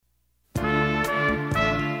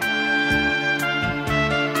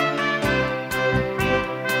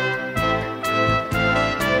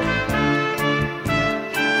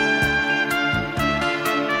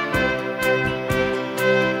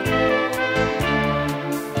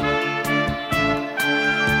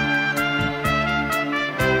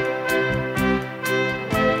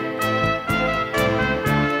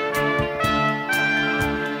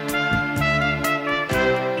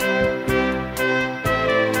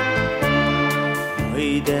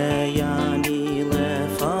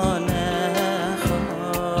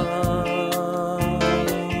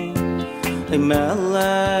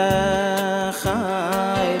melech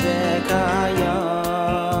chai v'kayam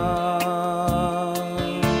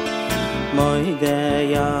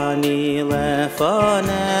moidei ani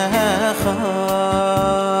lefanecha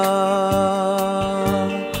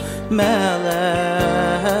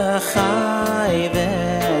melech chai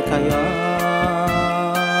v'kayam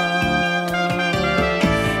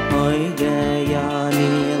moidei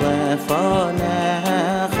ani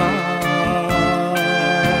lefanecha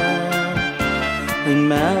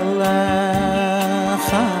melech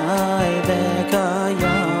chai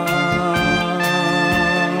v'kayam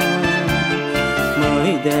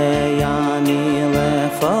moidei ani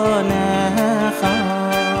lefanecha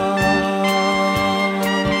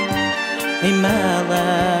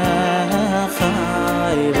melech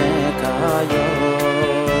chai v'kayam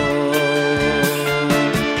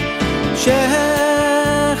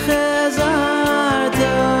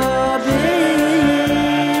shechazarta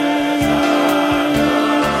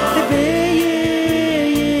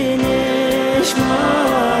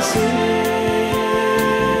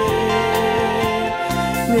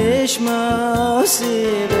nishmasi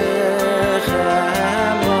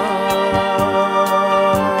b'chema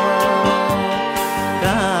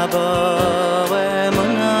Rabbo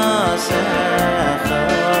emunasecha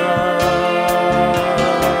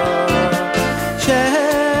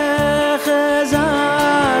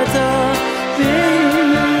shechazarta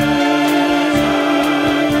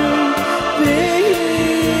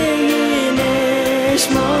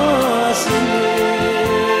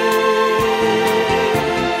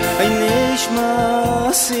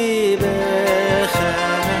nishmasi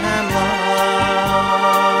b'chema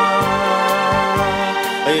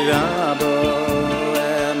Rabbo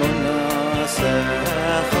emunasecha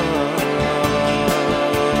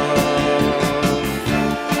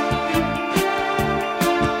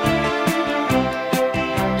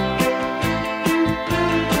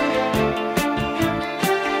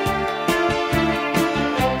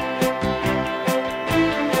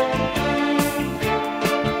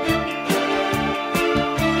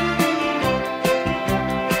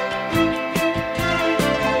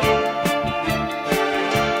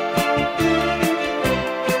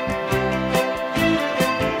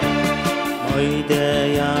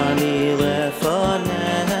moidei ani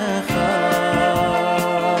lefanecha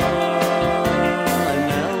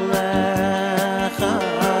melech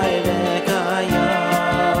chai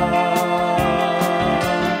v'kayam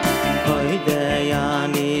moidei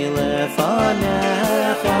ani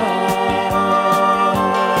lefanecha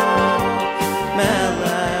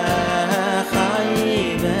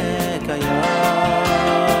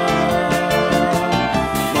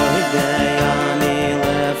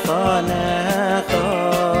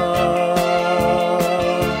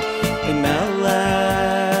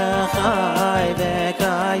melech chai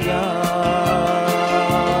v'kayam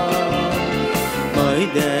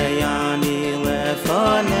moidei ani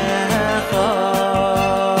lefanecha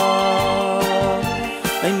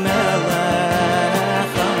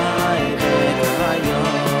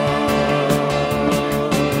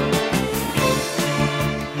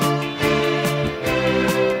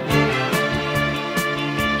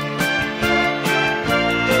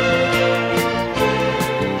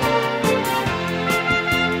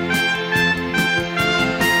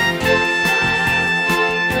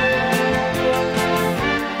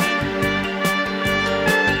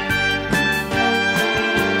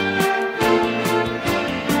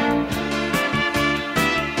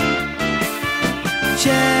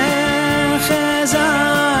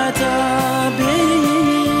shechazarta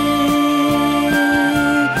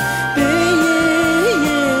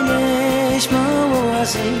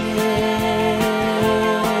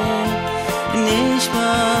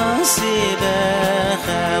nishmasi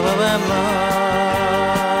b'chema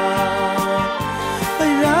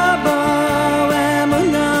Rabbo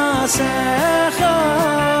emunasecha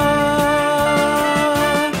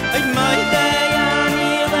moidei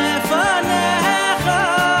ani lefanecha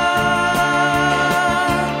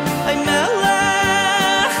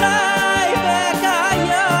melech chai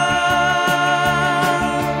v'kayam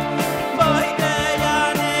moidei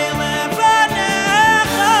ani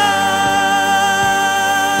lefanecha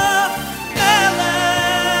melech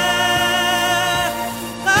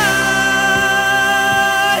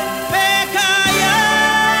chai v'kayam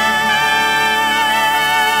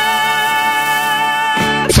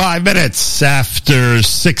 5 minutes after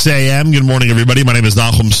 6 a.m. Good morning, everybody. My name is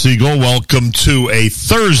Nachum Siegel. Welcome to a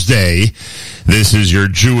Thursday. This is your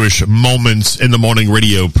Jewish Moments in the Morning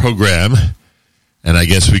radio program. And I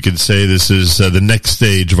guess we could say this is the next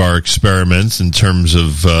stage of our experiments in terms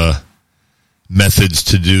of methods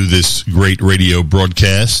to do this great radio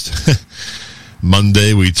broadcast.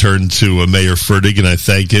 Monday, we turned to Mayor Fertig, and I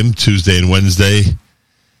thank him. Tuesday and Wednesday,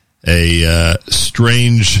 a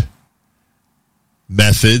strange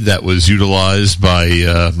method that was utilized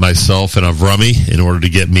by myself and Avrami in order to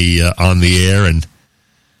get me on the air and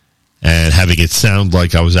having it sound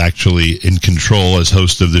like I was actually in control as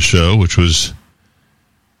host of the show, which was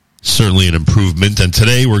certainly an improvement. And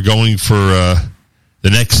today we're going for the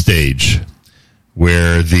next stage,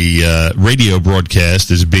 where the radio broadcast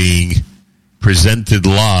is being presented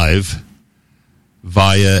live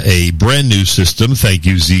via a brand new system. Thank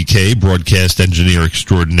you, ZK, broadcast engineer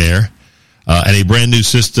extraordinaire, and a brand new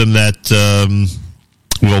system that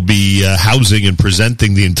will be housing and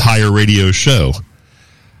presenting the entire radio show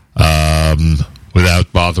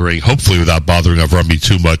hopefully without bothering Avrami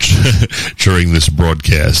too much during this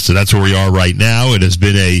broadcast. So that's where we are right now. It has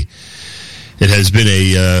been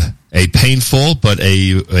a painful but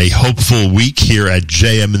a hopeful week here at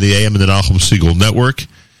JM in the AM and the Nachum Segal Network.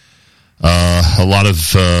 A lot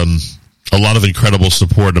of incredible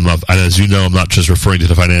support. And as you know, I'm not just referring to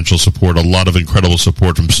the financial support. A lot of incredible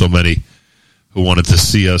support from so many who wanted to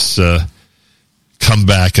see us come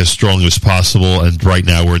back as strong as possible. And right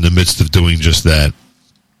now, we're in the midst of doing just that.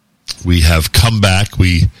 We have come back.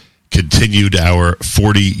 We continued our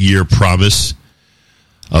 40-year promise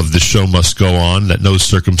of the show must go on, that no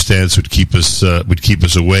circumstance would keep us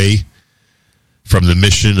away from the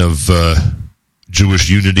mission of Jewish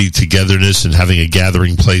unity, togetherness, and having a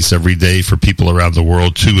gathering place every day for people around the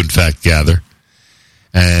world to, in fact, gather.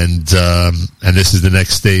 And this is the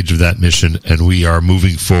next stage of that mission, and we are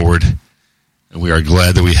moving forward, and we are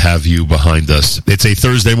glad that we have you behind us. It's a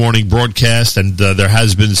Thursday morning broadcast, and there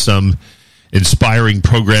has been some inspiring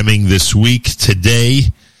programming this week. Today,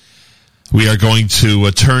 we are going to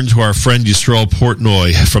turn to our friend Yisrael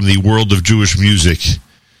Portnoy from the world of Jewish music,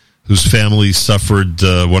 whose family suffered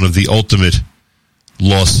one of the ultimate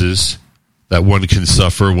losses that one can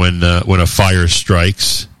suffer when a fire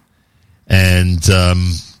strikes. And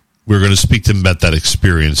we're going to speak to him about that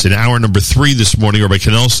experience. In hour number 3 this morning, Rabbi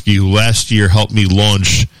Kanelsky, who last year helped me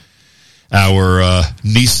launch our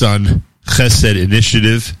Nissan Chesed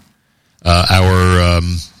initiative, our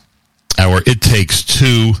It Takes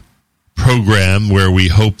Two program, where we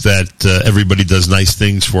hope that everybody does nice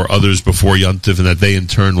things for others before Yontif, and that they in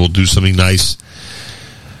turn will do something nice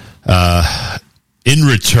in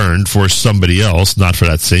return for somebody else, not for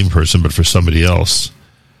that same person, but for somebody else.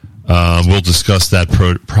 We'll discuss that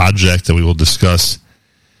project, and we will discuss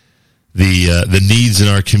the needs in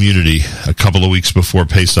our community a couple of weeks before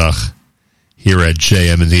Pesach here at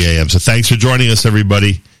JM in the AM. So thanks for joining us,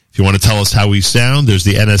 everybody. If you want to tell us how we sound, there's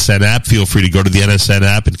the NSN app. Feel free to go to the NSN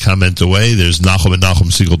app and comment away. There's Nachum at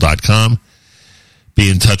NachumSegal.com. Be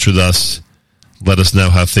in touch with us. Let us know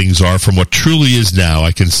how things are from what truly is now,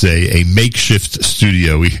 I can say, a makeshift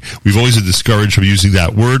studio. We've always been discouraged from using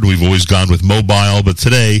that word. We've always gone with mobile, but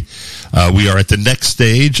today we are at the next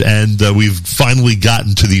stage, and we've finally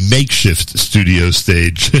gotten to the makeshift studio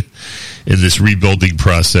stage in this rebuilding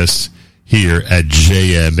process here at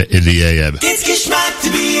JM in the AM. It's Geschmack to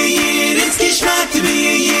be a Yid. It's Geschmack to be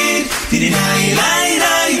a Yid.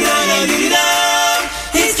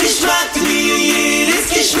 It's Geschmack to be a Yid. It's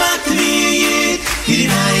Geschmack to be a Yid.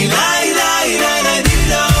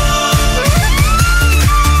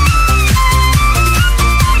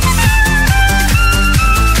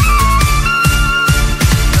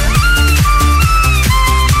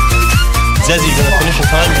 Zezzy, you gonna finish in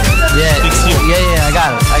time? Yeah, I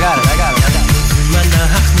got it.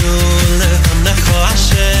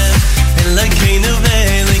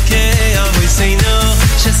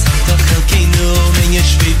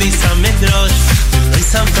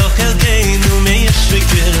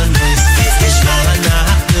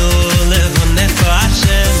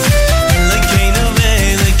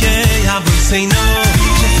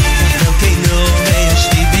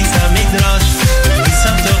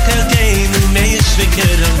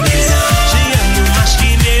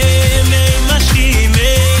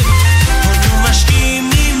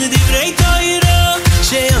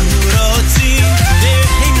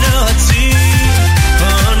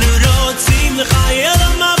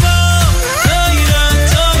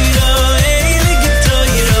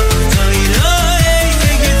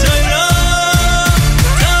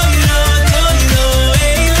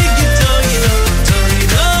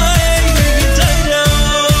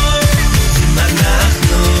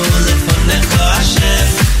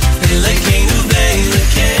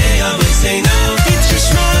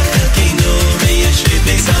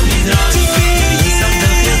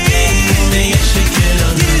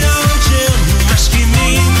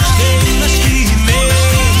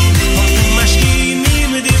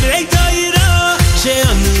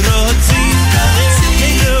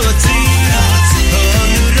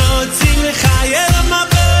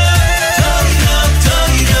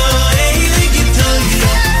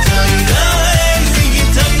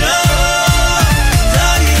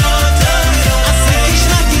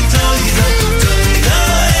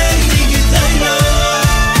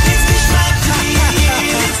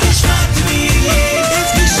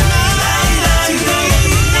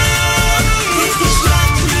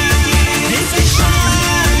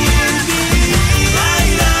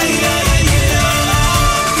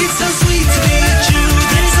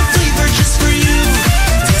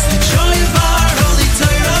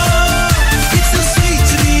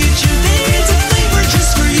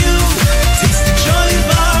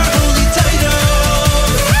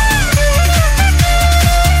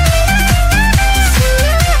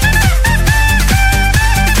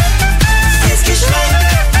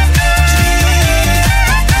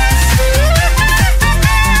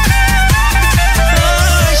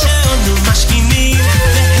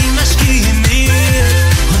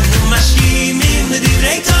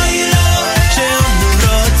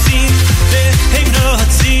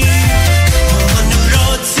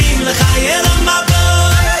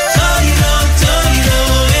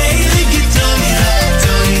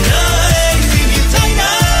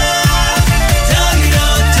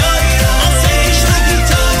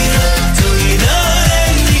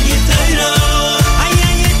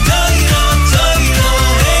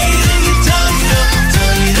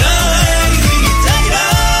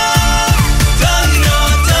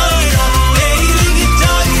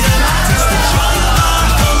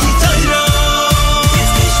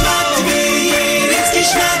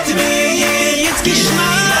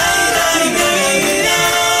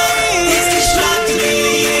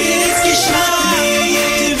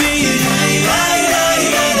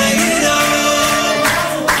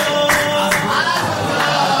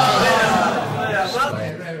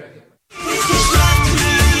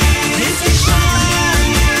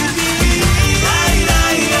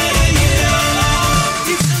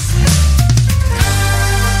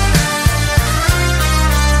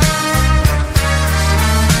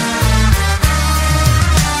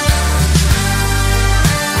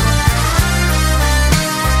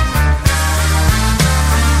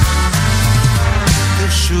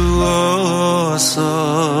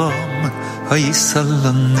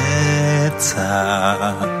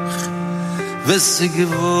 Haysalonetach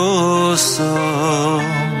Vesigvosom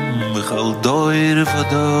Bechal doir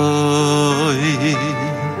vadoi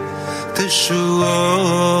Teshuosom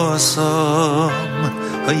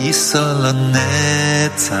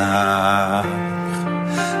Haysalonetach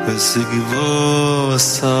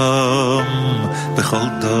Vesigvosom Bechal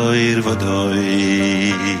doir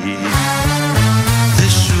vadoi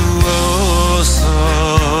Teshuosom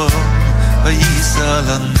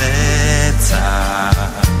Haysalonetach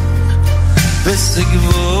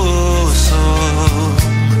Vesigvosom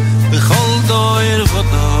Bechol doir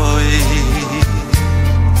vadoi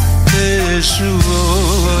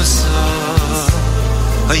Teshuosom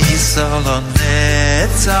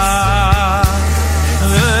Haysalonetach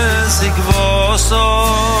Vesigvosom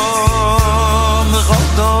Bechol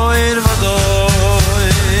doir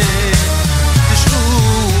vadoi Teshuosom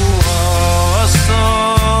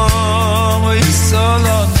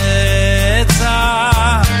Haysalonetach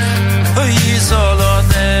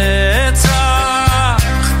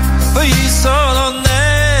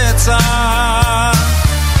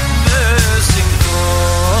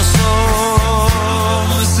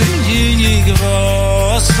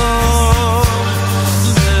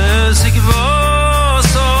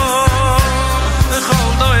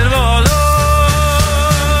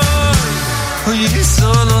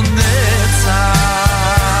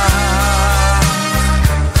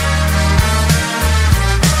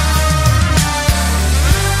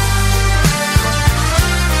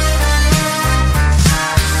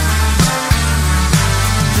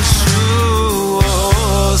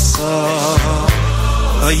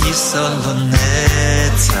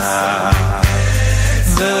Yisalonetach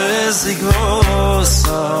Vesigvosom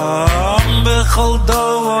Bechol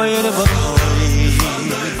doir vadoi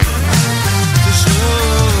Teshuosom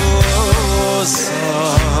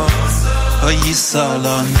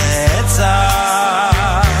Yisalonetach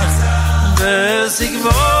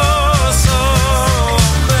Vesigvosom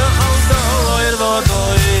Bechol doir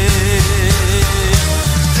vadoi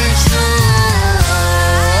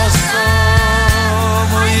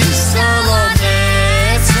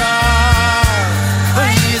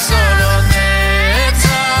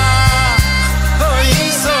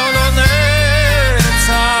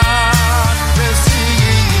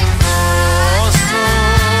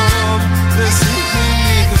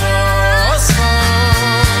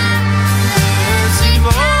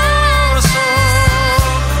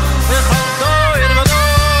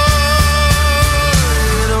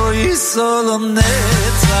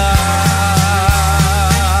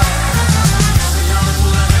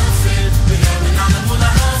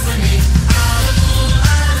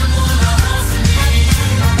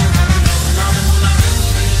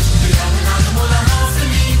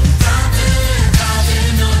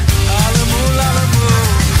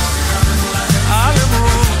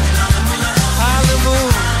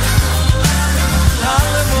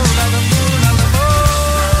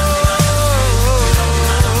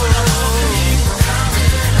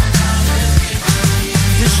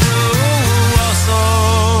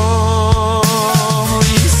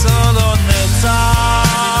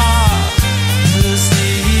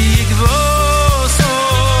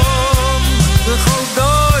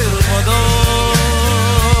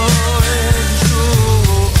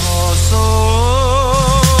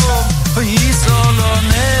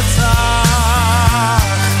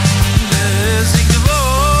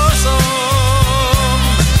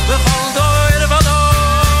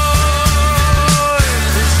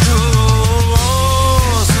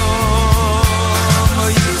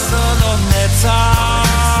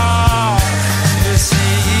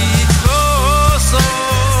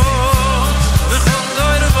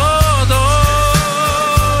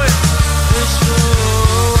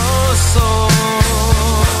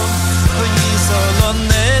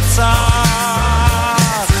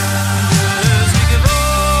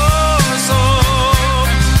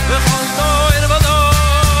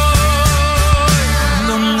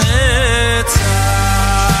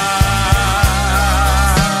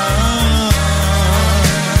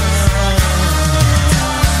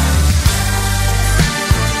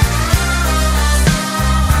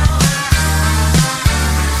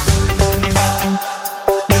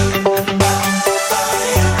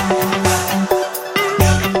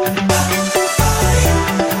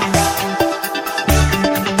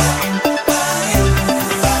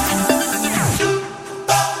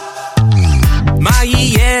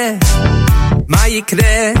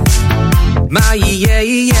יקרה, מה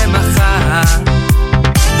יהיה מחר.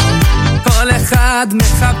 כל אחד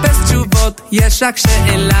מחפש תשובות, יש רק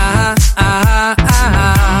שאלה.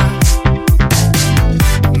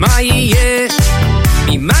 מה מה יהיה?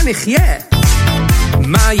 ממה נחיה?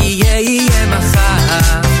 מה יהיה יהיה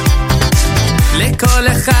מחר? לכל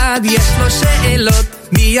אחד יש לו שאלות,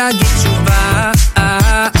 מי יגיד תשובה?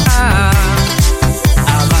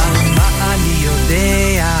 אבל מה אני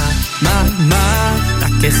יודע? מה?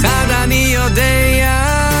 רק אחד אני יודע.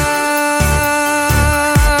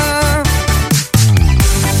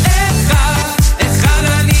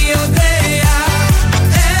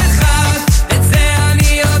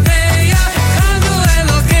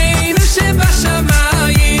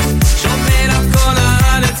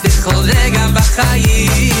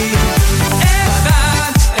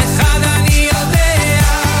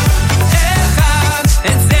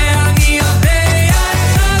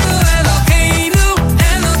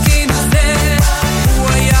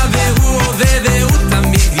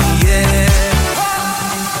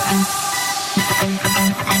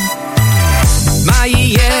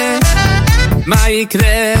 מה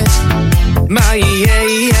יקרה? מה יהיה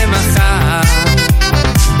יהיה מחר?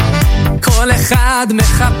 כל אחד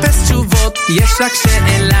מחפש תשובות, יש רק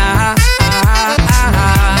שאלה.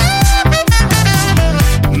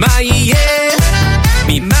 מה יהיה?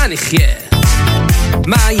 ממה נחיה?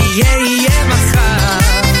 מה יהיה יהיה מחר?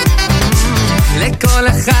 לכל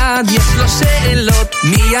אחד יש לו שאלות,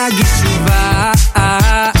 מי יגיד תשובה?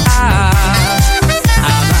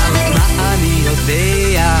 אבל מה אני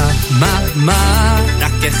יודע? מה?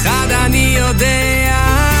 רק אחד אני יודע.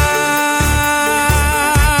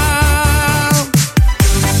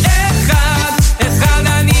 אחד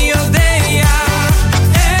אני יודע.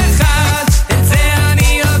 אחד, את זה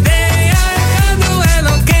אני יודע. אחד הוא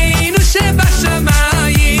אלוקינו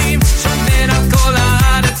שבשמיים, שומר על כל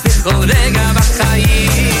הארץ בכל רגע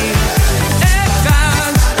בחיים.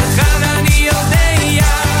 אחד אני יודע.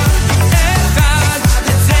 אחד,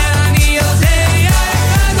 את זה אני יודע.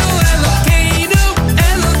 אחד הוא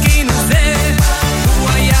אלוקינו זה, הוא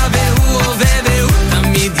היה והוא הווה והוא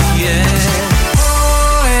תמיד יהיה.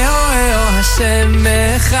 השם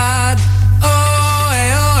אחד,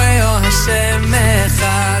 השם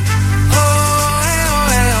אחד,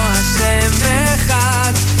 השם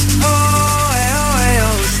אחד,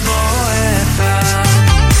 ושמו אחד.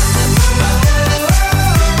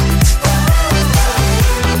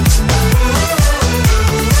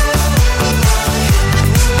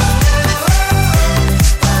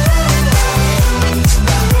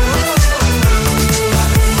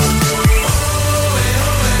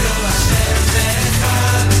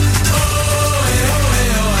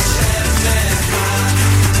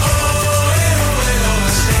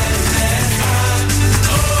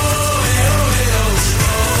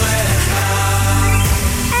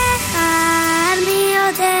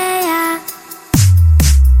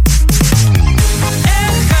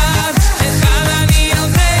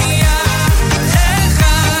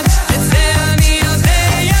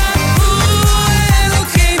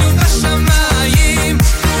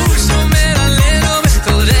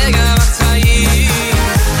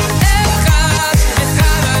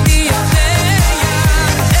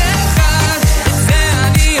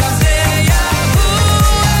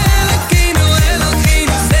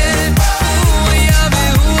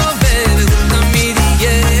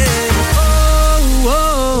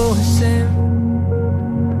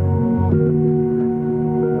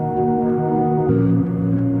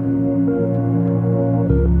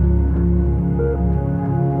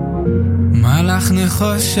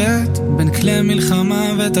 נחושת בין כלי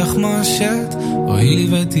מלחמה ותחמושת, אוי לי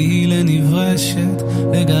ותהי לנברשת,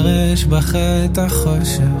 לגרש בחט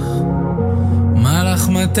החושך. מלאך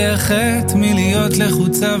מתכת מלהיות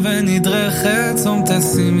לחוצה ונדרכת, שום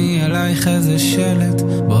תשימי עלייך איזה שלט,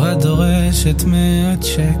 בו את דורשת מעט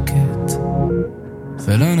שקט,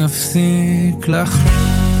 ולא נפסיק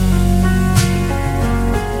לחלום.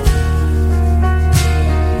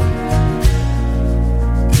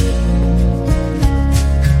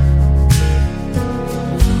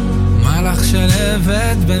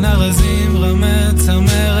 שלבת בין הרזים רמת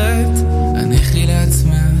צמרת, הניחי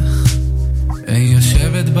לעצמך, היא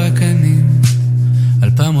יושבת בקנים, על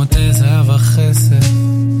פעמותי זהב החסד,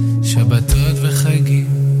 שבתות וחגים,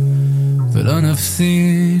 ולא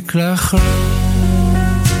נפסיק לחלום.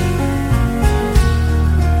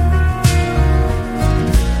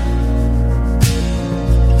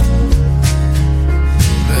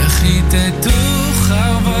 וחיטטו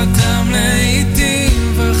חרבותם לעיתים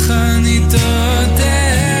וחניתותיהם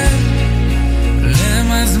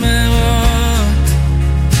למזמרות,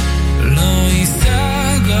 לא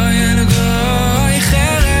יישא גוי אל גוי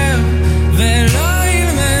חרב, ולא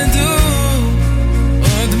ילמדו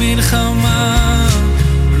עוד מלחמה,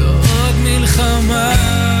 לא עוד מלחמה.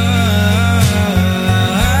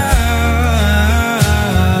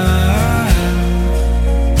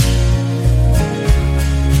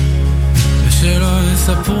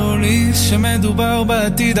 ספרו לי שמדובר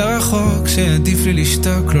בעתיד הרחוק, שעדיף לי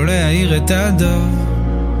לשתוק, לא להעיר את הדור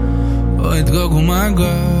או את גוג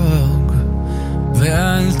ומגוג.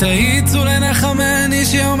 ואל תאיצו לנחמני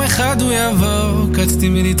שיום אחד הוא יבוא. קצתי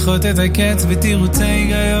מלדחות את הקץ בתירוצי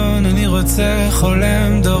היגיון, אני רוצה,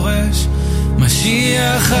 חולם, דורש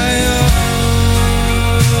משיח היום.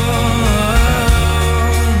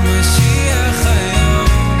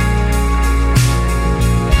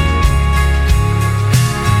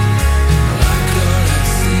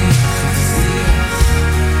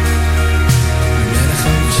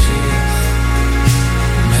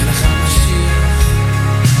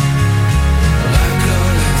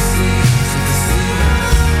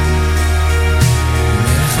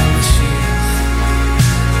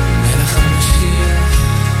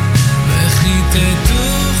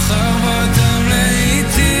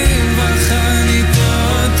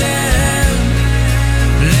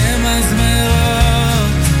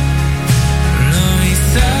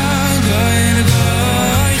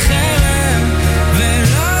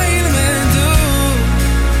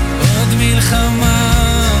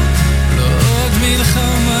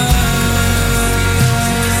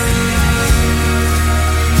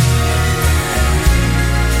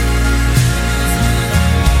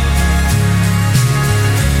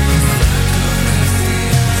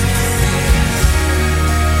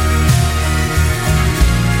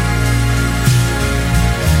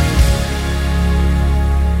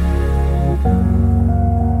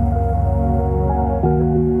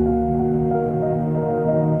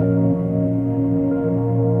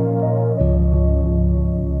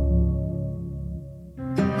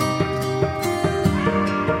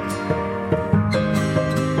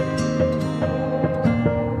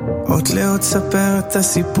 תספר את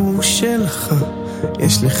הסיפור שלך,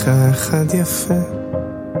 יש לך אחד יפה.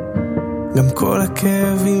 גם כל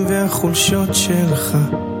הכאבים והחולשות שלך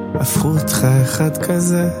הפכו אותך אחד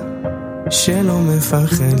כזה, שלא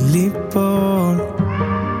מפחד ליפול,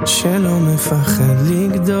 שלא מפחד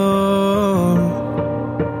לגדול.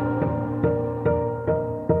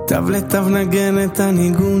 תו לתו נגן את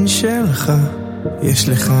הניגון שלך, יש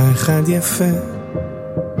לך אחד יפה.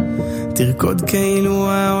 תרקוד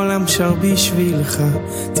כאילו העולם שר בשבילך,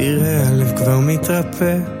 תראה הלב כבר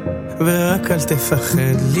מתרפא. ורק אל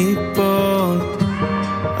תפחד ליפול,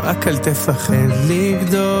 רק אל תפחד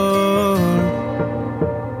לגדול.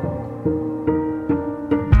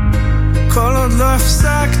 כל עוד לא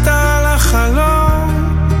הפסקת על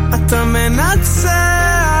החלום, אתה מנצח,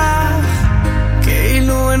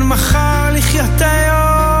 כאילו אין מחר לחיות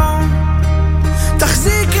היום.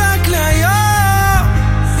 תחזיק רק להיום.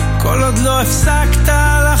 כל עוד לא הפסקת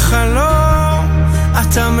על החלום,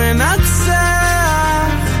 אתה מנצח.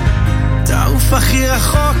 תעוף הכי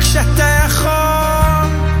רחוק שאתה יכול,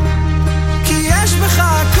 כי יש בך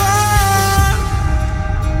הכל.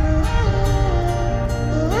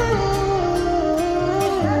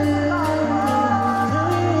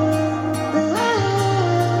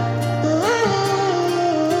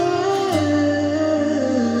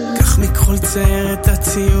 קח מכל צייר את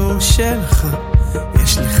הציור שלך,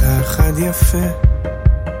 יש לך אחד יפה.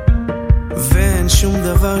 ואין שום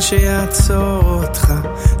דבר שיעצור אותך,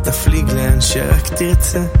 תפליג לאן שרק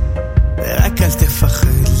תרצה. ורק אל תפחד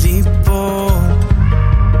ליפול,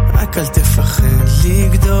 רק אל תפחד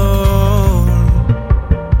לגדול.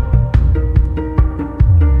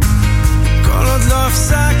 כל עוד לא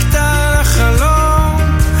הפסקת על החלום,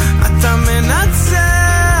 אתה מנצח,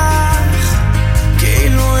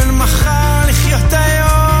 כאילו אין מחר לחיות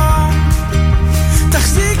היום.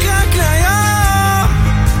 תחזיק רק להיום.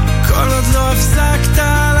 כל עוד לא הפסקת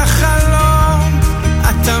על החלום,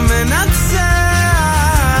 אתה מנצח.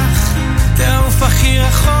 תעוף הכי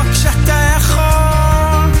רחוק שאתה יכול.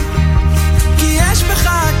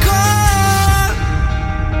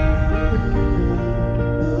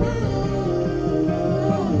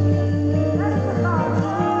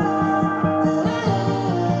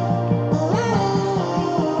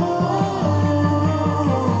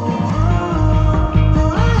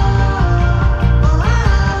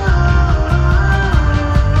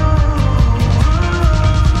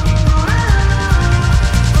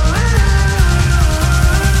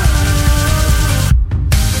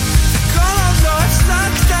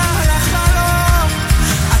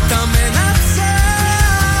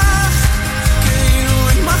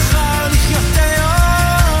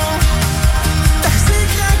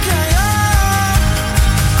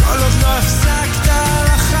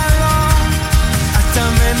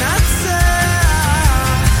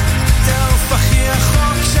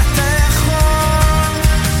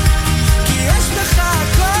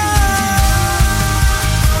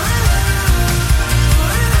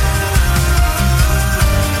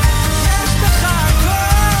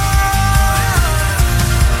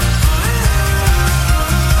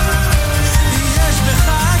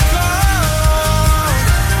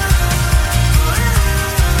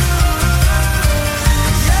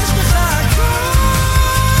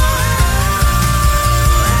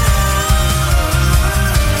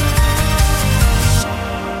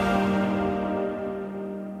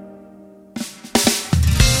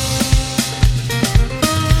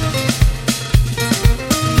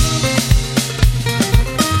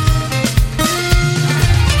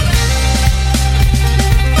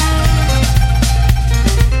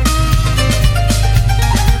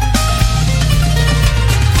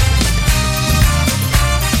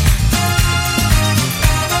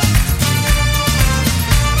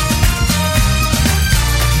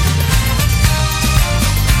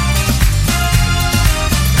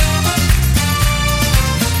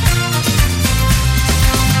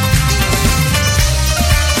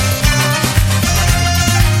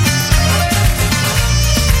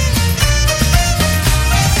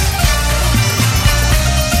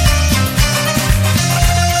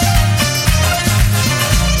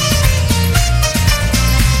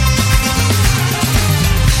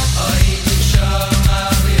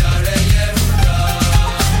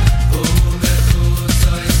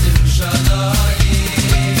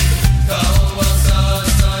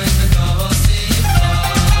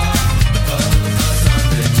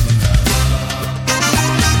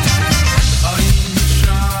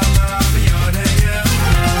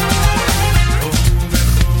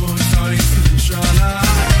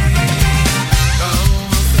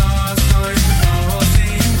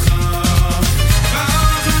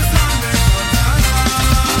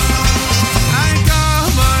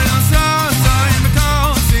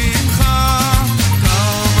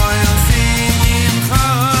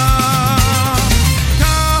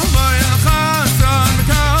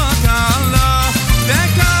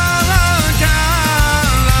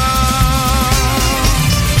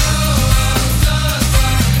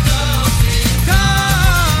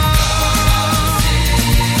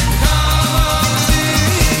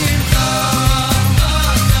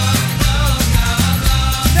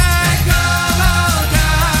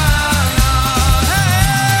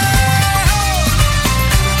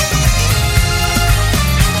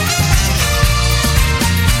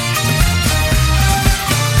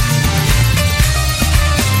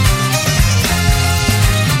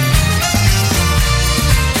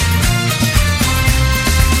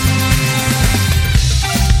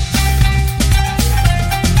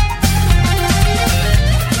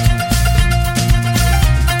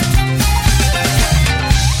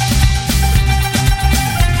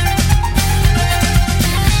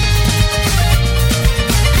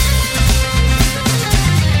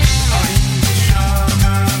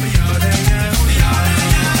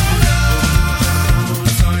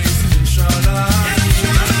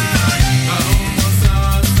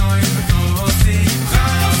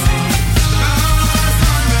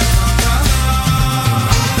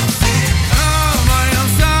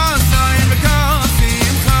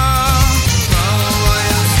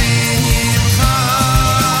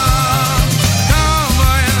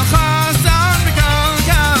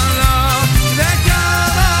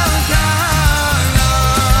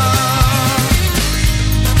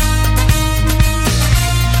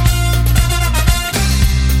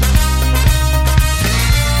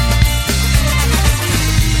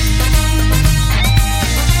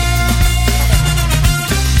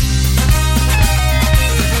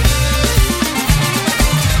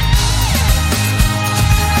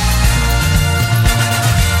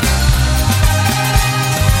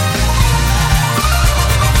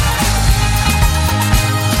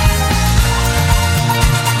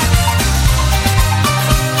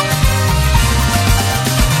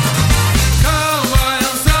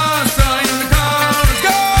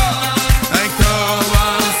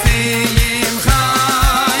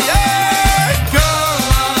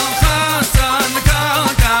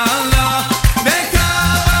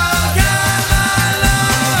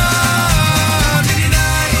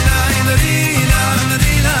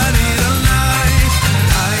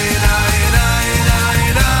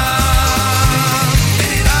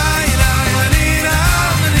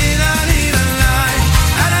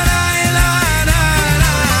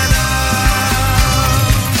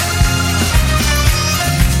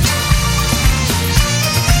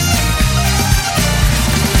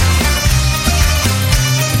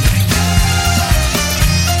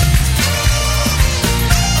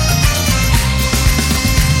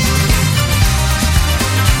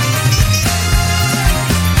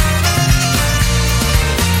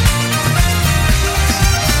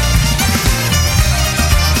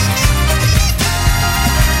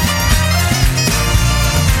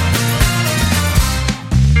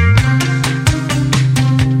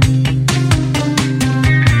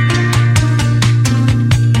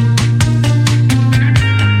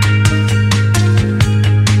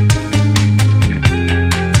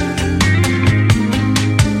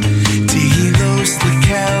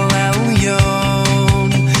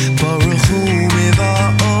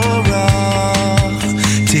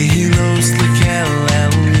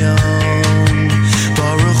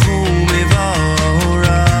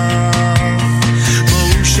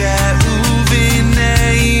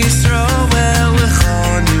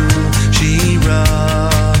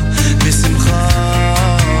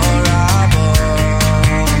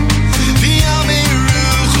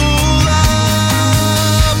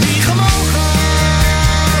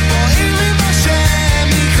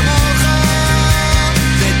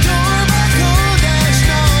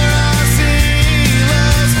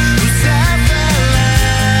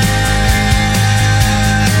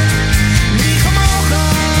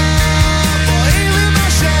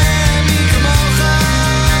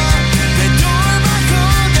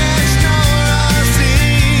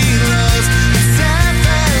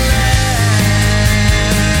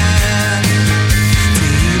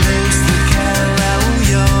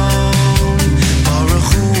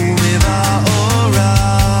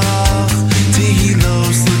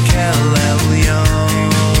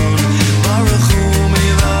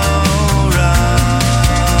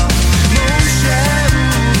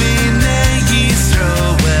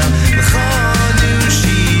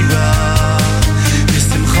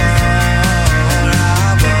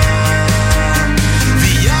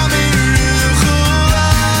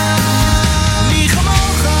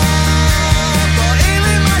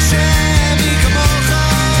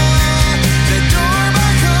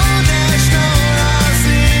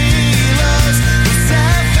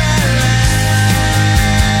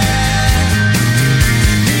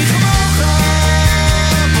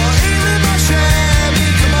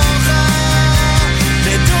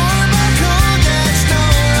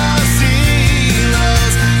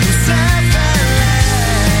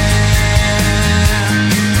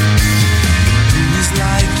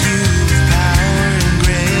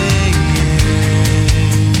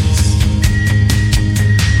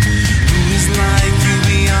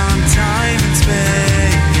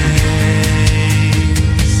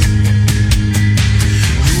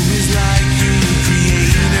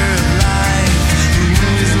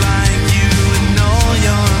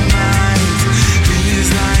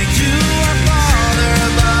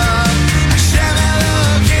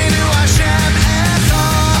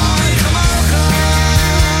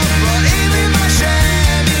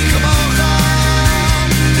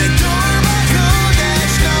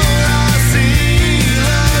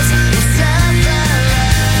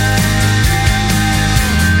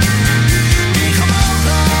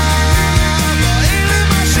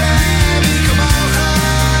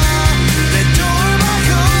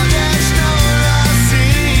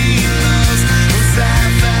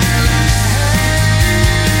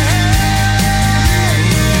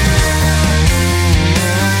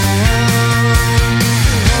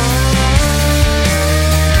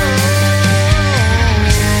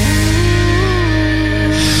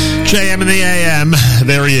 JM in the AM.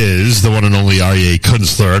 There he is, the one and only Aryeh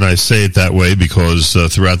Kunstler, and I say it that way because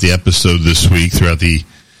throughout the episode this week, throughout the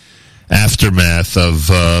aftermath of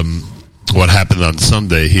what happened on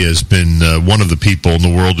Sunday, he has been one of the people in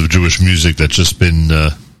the world of Jewish music that's just been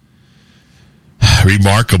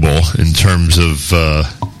remarkable in terms of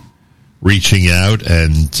reaching out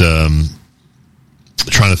and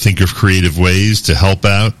trying to think of creative ways to help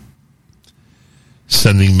out,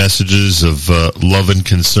 sending messages of love and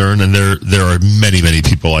concern, and there are many, many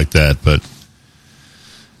people like that, but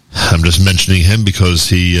I'm just mentioning him because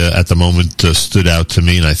he, at the moment, stood out to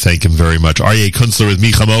me, and I thank him very much. Aryeh Kunstler with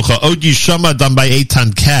Mi Chamocha. Od Yishama, done by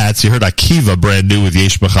Eitan Katz. You heard Akiva, brand new with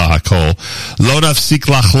Yesh B'cha Hakol. Lo Nafsik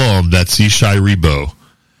Lachlom, that's Yishai Ribo.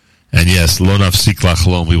 And yes, Lo Nafsik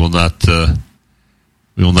Lachlom, we will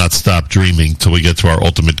not stop dreaming till we get to our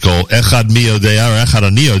ultimate goal. Echad Mi Yodea, or Echad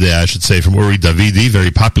Ani Yodea, I should say, from Uri Davidi,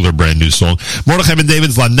 very popular brand new song. Mordechai Ben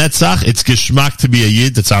David's La Netzach, it's Geschmack to be a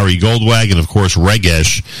Yid, that's Ari Goldwag, and of course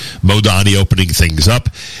Regesh Modani opening things up.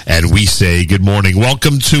 And we say good morning.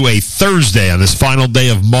 Welcome to a Thursday on this final day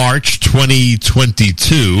of March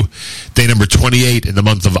 2022, day number 28 in the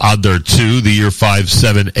month of Adar 2, the year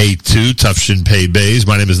 5782, Tufshin Pei Bays.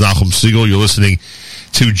 My name is Nachum Siegel. You're listening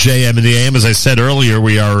to JM in the AM. As I said earlier,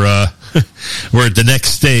 we are we're at the next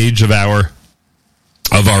stage of our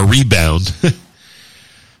rebound.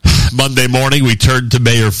 Monday morning, we turned to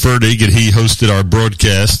Mayor Fertig, and he hosted our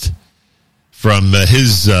broadcast from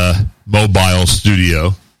his mobile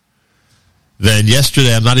studio. Then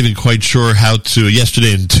yesterday, I'm not even quite sure how to.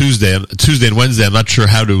 Yesterday and Tuesday and Wednesday, I'm not sure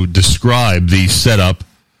how to describe the setup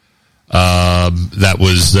that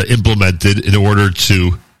was implemented in order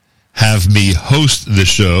to have me host the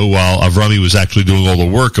show while Avrami was actually doing all the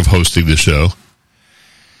work of hosting the show.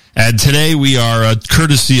 And today we are,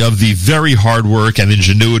 courtesy of the very hard work and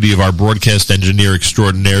ingenuity of our broadcast engineer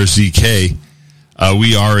extraordinaire, ZK,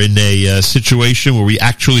 we are in a situation where we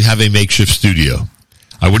actually have a makeshift studio.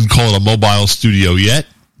 I wouldn't call it a mobile studio yet.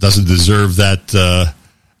 Doesn't deserve that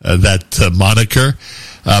moniker.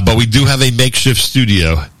 But we do have a makeshift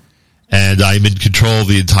studio. And I'm in control of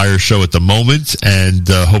the entire show at the moment, and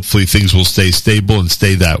hopefully things will stay stable and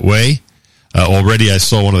stay that way. Already I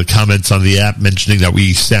saw one of the comments on the app mentioning that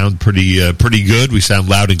we sound pretty good. We sound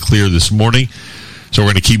loud and clear this morning. So we're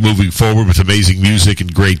going to keep moving forward with amazing music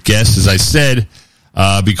and great guests. As I said,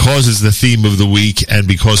 because it's the theme of the week and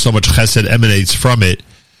because so much chesed emanates from it,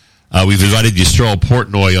 we've invited Yisrael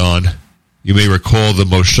Portnoy on. You may recall the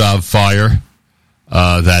Moshav fire.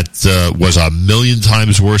 That was a million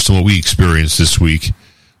times worse than what we experienced this week.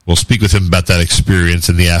 We'll speak with him about that experience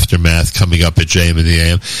and the aftermath coming up at JM in the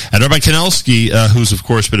AM. And Rabbi Kanelsky, who's of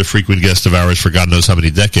course been a frequent guest of ours for God knows how many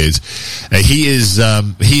decades, he is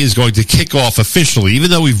going to kick off officially, even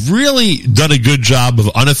though we've really done a good job of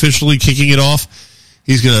unofficially kicking it off.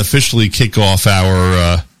 He's going to officially kick off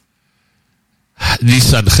our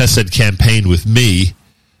Nisan Chesed campaign with me.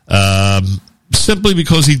 Simply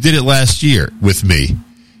because he did it last year with me.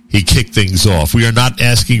 He kicked things off. We are not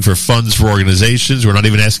asking for funds for organizations. We're not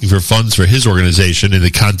even asking for funds for his organization in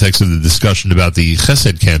the context of the discussion about the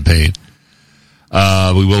Chesed campaign.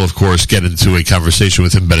 We will, of course, get into a conversation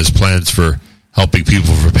with him about his plans for helping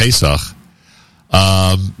people for Pesach.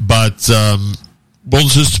 But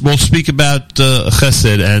we'll speak about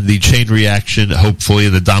Chesed and the chain reaction, hopefully,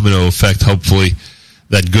 and the domino effect, hopefully,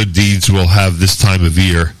 that good deeds will have this time of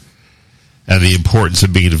year, and the importance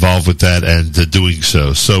of being involved with that and doing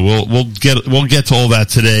so. So we'll get to all that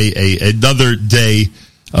today. Another day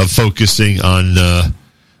of focusing on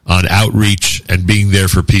outreach and being there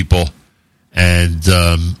for people, and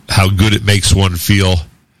how good it makes one feel.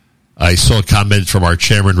 I saw a comment from our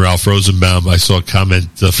chairman, Ralph Rosenbaum. I saw a comment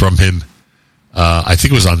from him. I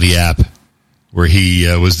think it was on the app, where he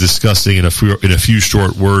was discussing in a few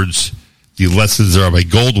short words the lessons that Rabbi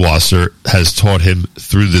Goldwasser has taught him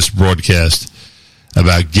through this broadcast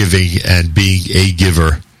about giving and being a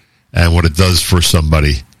giver and what it does for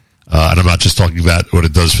somebody. And I'm not just talking about what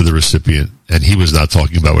it does for the recipient. And he was not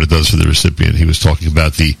talking about what it does for the recipient. He was talking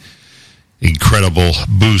about the incredible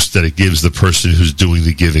boost that it gives the person who's doing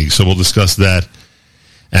the giving. So we'll discuss that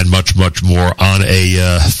and much, much more on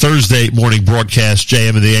a Thursday morning broadcast,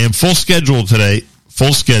 JM in the AM. Full schedule today.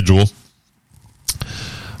 Full schedule.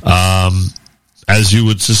 As you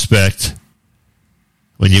would suspect,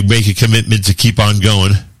 when you make a commitment to keep on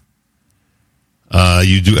going,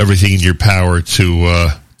 you do everything in your power to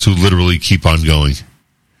literally keep on going.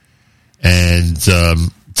 And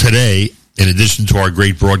today, in addition to our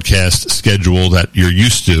great broadcast schedule that you're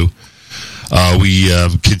used to, we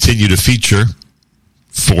continue to feature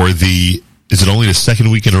for is it only the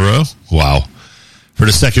second week in a row? Wow. for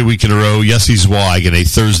the second week in a row. Yossi Zweig and a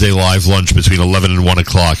Thursday live lunch between 11 and 1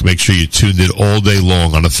 o'clock. Make sure you tuned in all day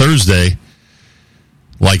long. On a Thursday,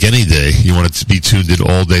 like any day, you want it to be tuned in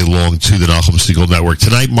all day long to the Nachum Segal Network.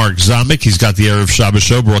 Tonight, Mark Zamek, he's got the Erev Shabbos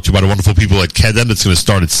show brought to you by the wonderful people at Kedem. It's going to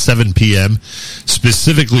start at 7 p.m.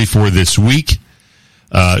 specifically for this week.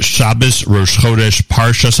 Shabbos, Rosh Chodesh,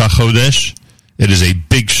 Parshas HaChodesh. It is a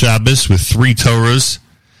big Shabbos with 3 Torahs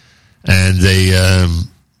and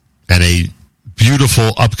a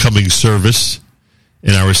beautiful upcoming service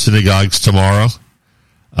in our synagogues tomorrow.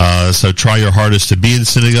 So try your hardest to be in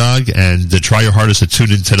synagogue and try your hardest to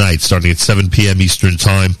tune in tonight, starting at 7 p.m. Eastern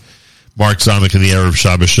Time. Mark Zamek and the Erev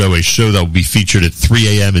Shabbos show, a show that will be featured at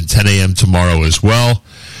 3 a.m. and 10 a.m. tomorrow as well,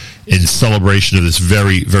 in celebration of this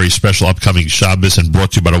very, very special upcoming Shabbos, and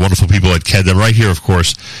brought to you by the wonderful people at Kedem, right here, of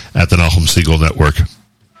course, at the Nachum Segal Network.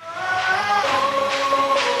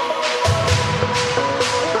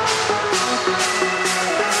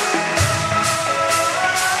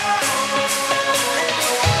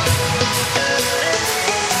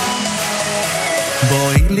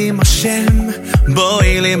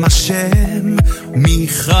 Boilim Hashem,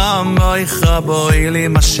 Micha Moicha,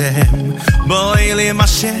 Boilim Hashem, Boilim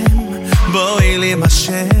Hashem, Boilim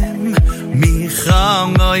Hashem, Micha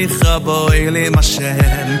Moicha, Boilim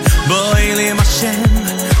Hashem, Boilim Hashem,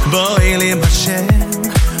 Boilim Hashem,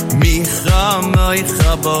 Micha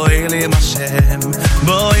Moicha, Boilim Hashem,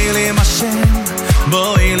 Boilim Hashem,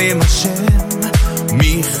 Boilim Hashem,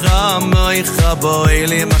 Micha Moicha,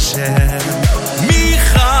 Boilim Hashem.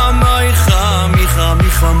 Micha moicha, micha,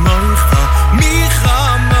 micha moicha, micha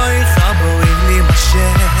moicha, boilim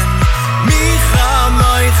Hashem. Micha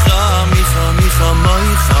moicha, micha, micha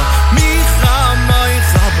moicha, micha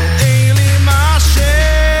moicha, boilim Hashem.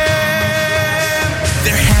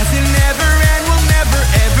 There hasn't never and will never,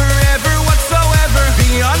 ever, ever whatsoever be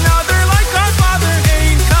another like our Father.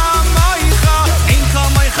 Ein kamoicha,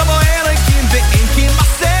 boelikim, ve'ein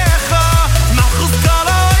kimasecha, malchus kol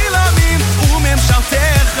ha'olamim.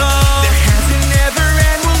 There hasn't never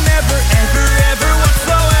and will never, ever, ever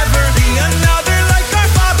whatsoever be another like our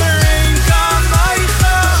Father. Ein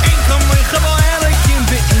kamoicha, boelikim,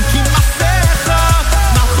 ve'ein kimasecha,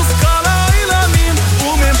 malchus kol ha'olamim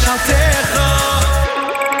u'memshaltecha.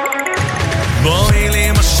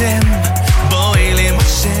 Boilim Hashem, boilim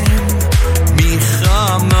Hashem, micha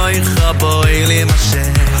moicha, boilim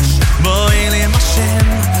Hashem, boilim Hashem,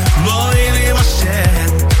 boilim Hashem.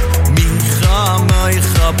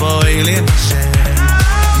 Moicha, boilim Hashem.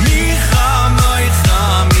 Micha moicha,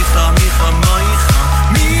 micha, micha moicha,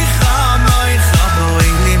 micha moicha,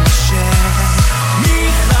 boilim Hashem.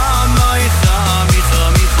 Micha moicha, micha,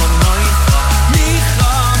 micha moicha,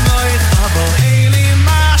 micha moicha, boilim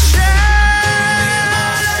Hashem.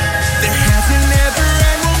 There hasn't never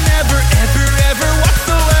and will never, ever, ever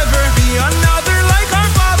whatsoever be another like our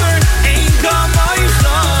Father. Ein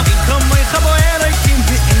kamoicha, boelikim,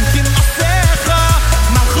 ve'ein kimasecha,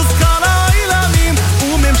 malchus kol ha'olamim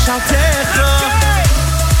u'memshaltecha.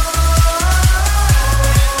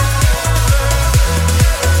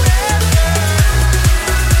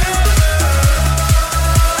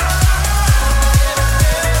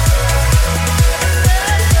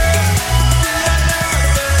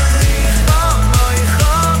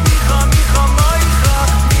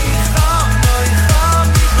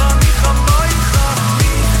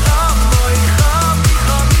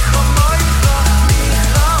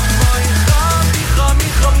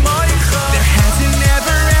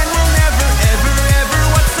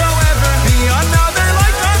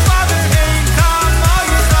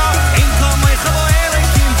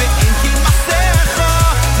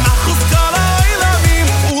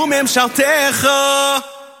 Shaltecha.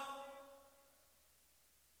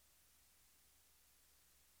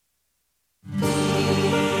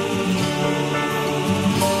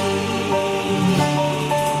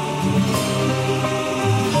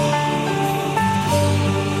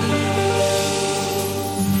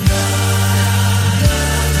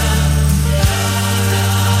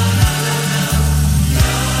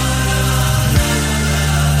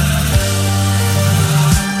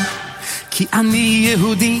 כי אני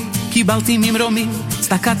יהודי, קיבלתי ממרומים,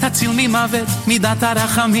 צדקת תציל ממוות, מידת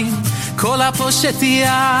הרחמים, כל הפושט יד,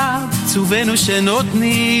 צובנו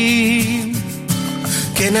שנותנים.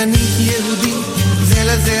 כן אני יהודי, זה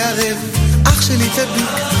לזה ערב, אח שלי צדיק,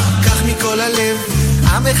 כך מכל הלב,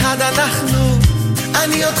 עם אחד אנחנו,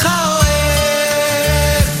 אני אותך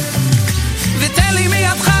אוהב. ותן לי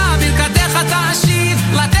מידך, ברכתך תעשיר,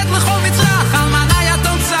 לתת לכל מצרך, אלמנה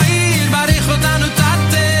יתום צעיר, בריך אותנו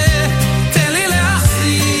תן לי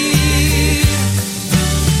להחזיר.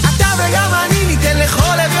 אתה וגם אני ניתן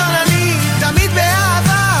לכל אביון אני, תמיד באהבה.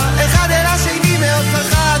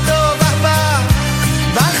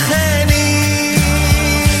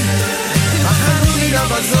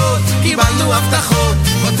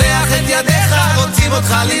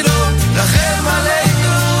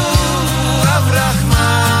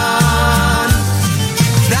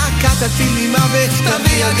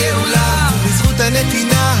 הגאולה, בזכות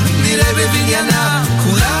הנתינה נראה בבניינה,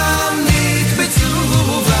 כולם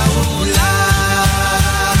נקבצו בעולה.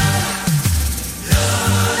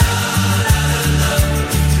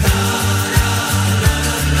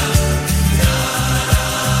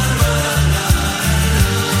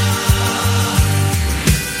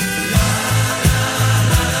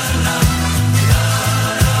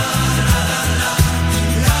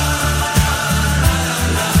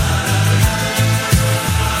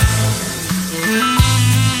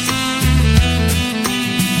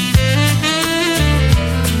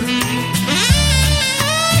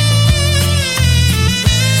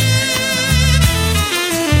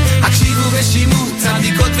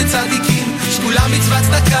 צדיקות וצדיקים, שכולה מצוות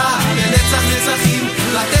צדקה, לנצח נצחים,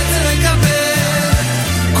 לתת ולקבל,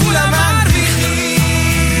 כולם מרוויחים.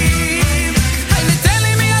 היי ניתן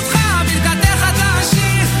לי מידך, ברכתך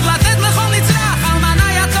תעשיר, לתת לכל נצרך,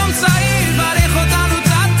 אלמנה יתום צעיר, ברך אותנו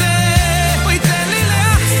תתה, הוא ייתן לי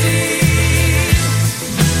להחסיר.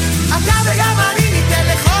 אתה וגם אני ניתן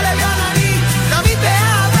לכל עליון אני, תמיד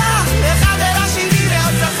באהבה, אחד אל השני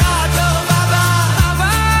להצלחה טובה.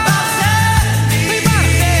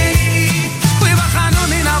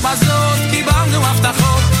 בזאת קיבלנו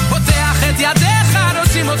הבטחות, פותח את ידיך,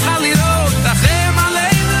 רוצים אותך לראות, תחם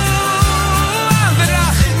עלינו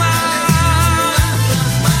ורחמה.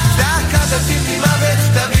 דקה תציב לי מוות,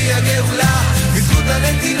 תביא הגאולה, בזכות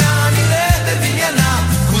הנתינה נראה בבניינה,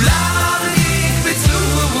 כולם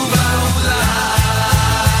נקבצו בעולה.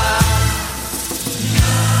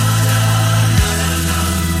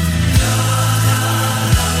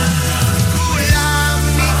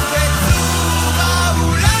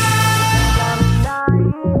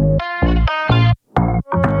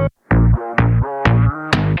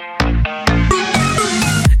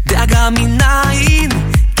 מנין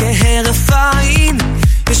כהרף עין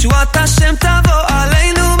ישועת השם תבוא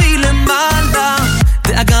עלינו מלמעלה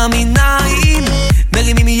דאגה מנין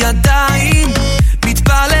מרימים ידיים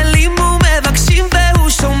מתפללים ומבקשים והוא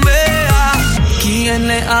שומע כי אין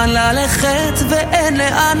לאן ללכת ואין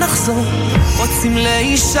לאן לחזור רוצים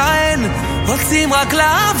להישען רוצים רק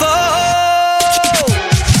לעבור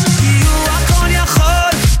כי הוא הכל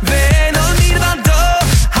יכול ואין עוד מלבדו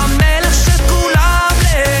המלך של כולם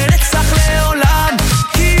לנצח לעולם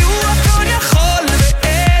כי הוא הכל יכול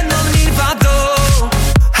ואין עוד מלבדו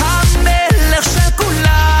המלך של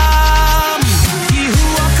כולם כי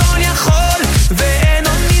הוא הכל יכול ואין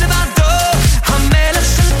עוד מלבדו המלך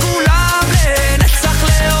של כולם לנצח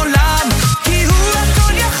לעולם כי הוא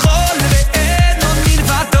הכל יכול ואין עוד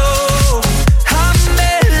מלבדו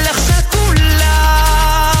המלך של כולם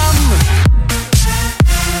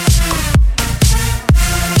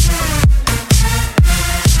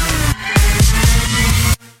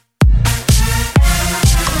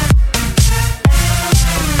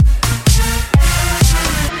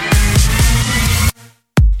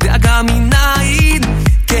דאגה מנין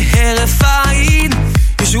כהרף עין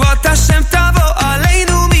ישועת השם תבוא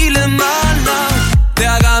עלינו מלמעלה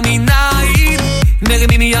דאגה מנין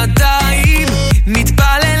מרימים ידיים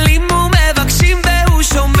מתפללים ומבקשים והוא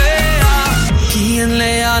שומע כי אין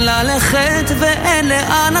לאן ללכת ואין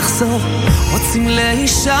לאן לחזור רוצים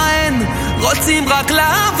להישען רוצים רק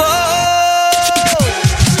לעבור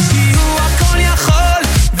כי הוא הכל יכול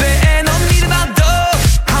ואין עוד מלבדו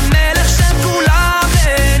המלך של כולם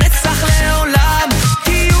לנצח לעולם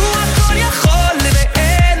כי הוא הכל יכול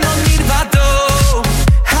ואין עוד מלבדו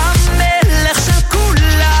המלך של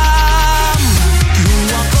כולם כי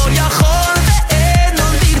הוא הכל יכול ואין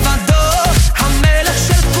עוד מלבדו המלך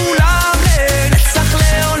של כולם לנצח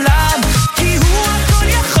לעולם כי הוא הכל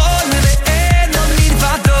יכול ואין עוד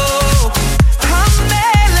מלבדו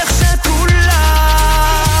המלך של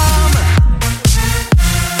כולם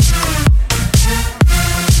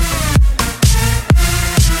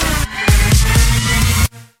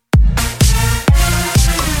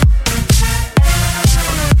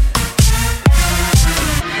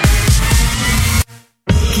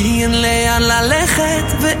כי אין לאן ללכת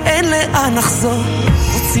ואין לאן לחזור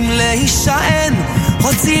רוצים להישען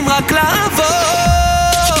רוצים רק לעבור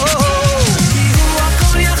כי הוא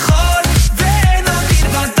הכל יכול ואין עוד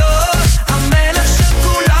מלבדו המלך של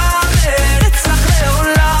כולם לנצח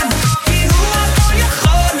לעולם כי הוא הכל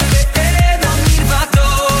יכול ואין עוד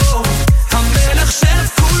מלבדו המלך של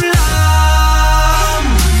כולם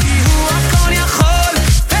כי הוא הכל יכול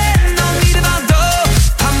ואין עוד מלבדו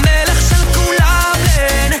המלך של כולם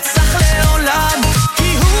לנצח לעולם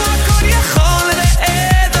כי הוא הכל יכול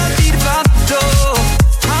ואין עוד מלבדו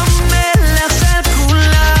המלך של כולם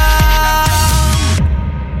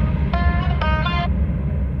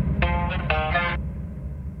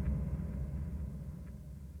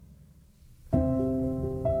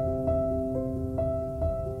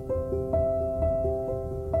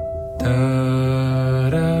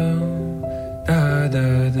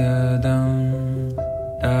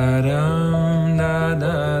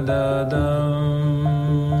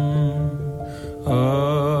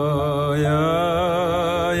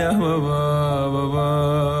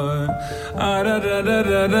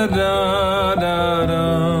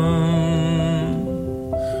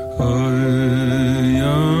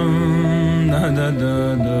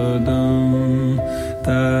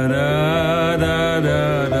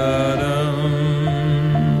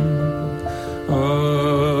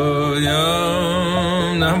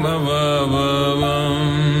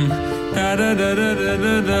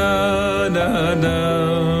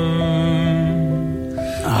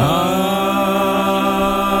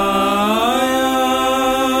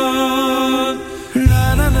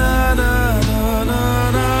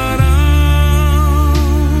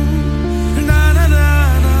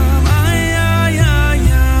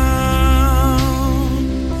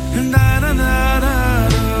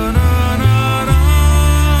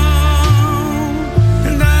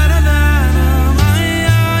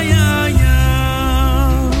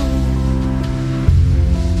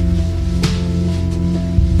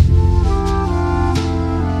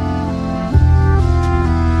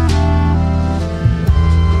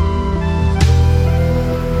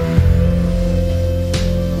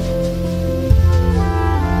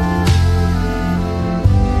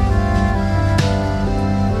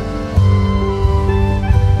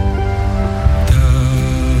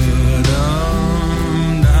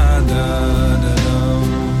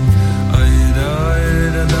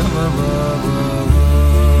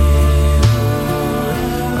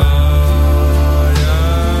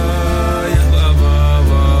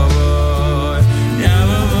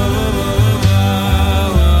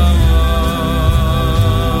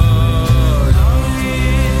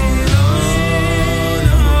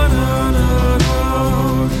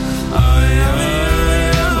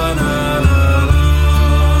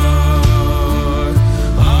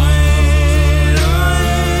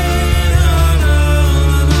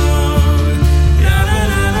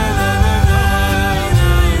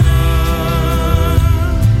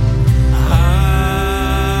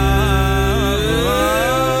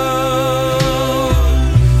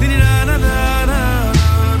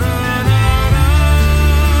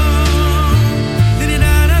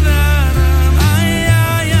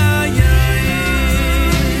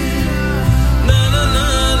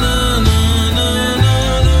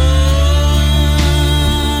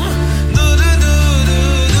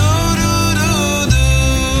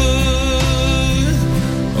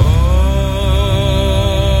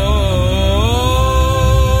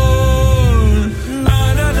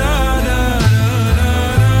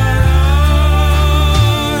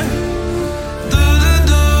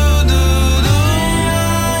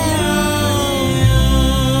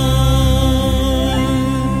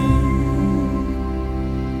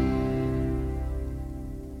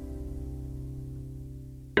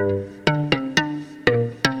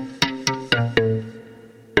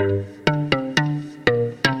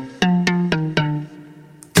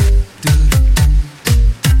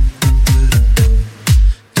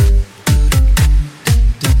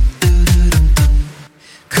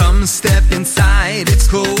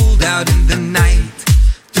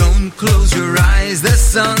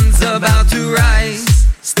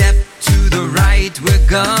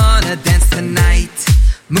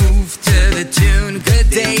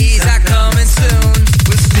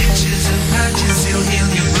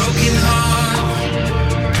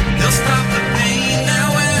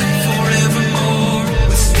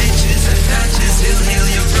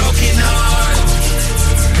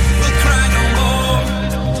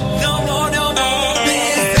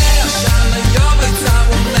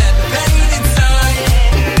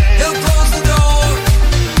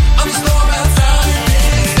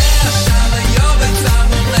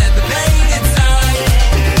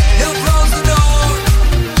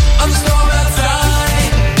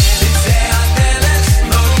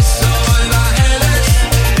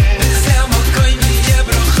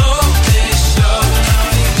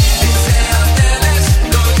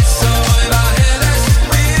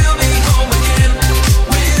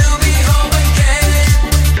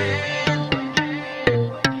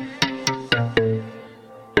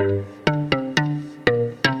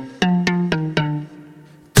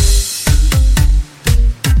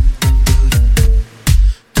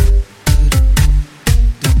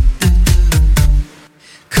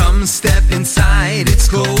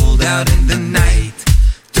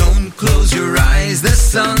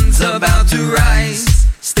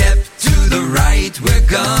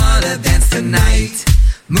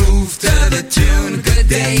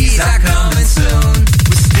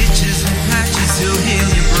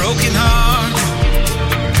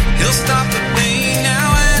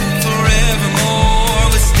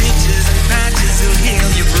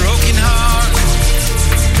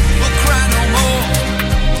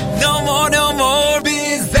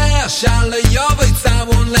Shala Yovitz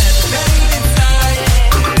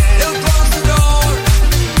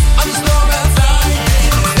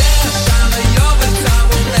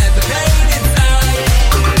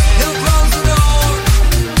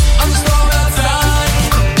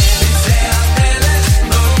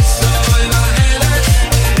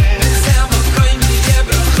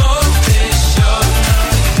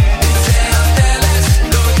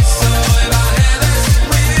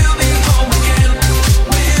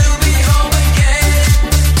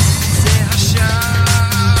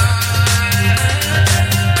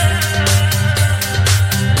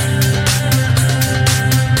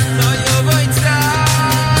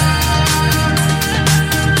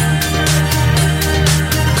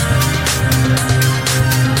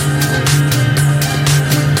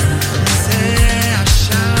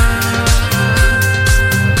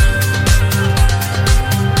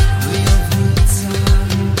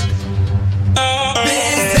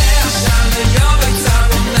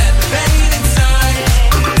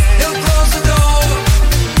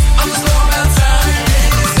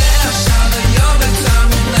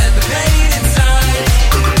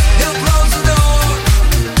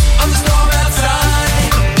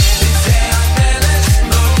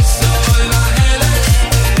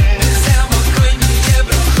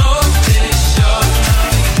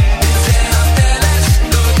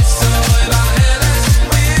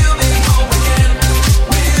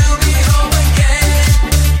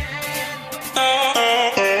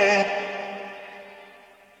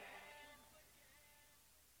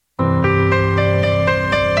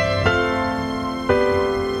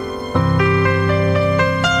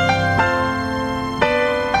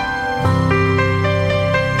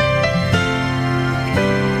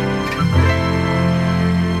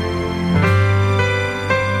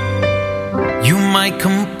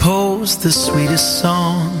boast the sweetest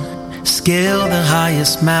song, scale the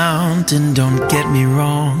highest mountain, don't get me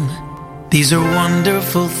wrong. These are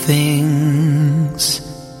wonderful things,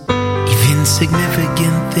 even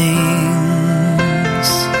significant things.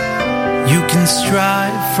 You can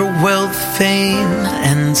strive for wealth, fame,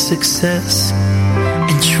 and success,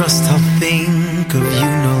 and trust I'll think of you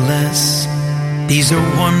no less. These are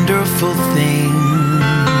wonderful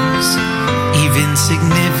things, even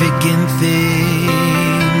significant things.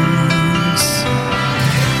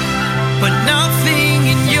 But nothing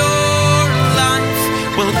in your life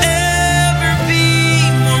will ever be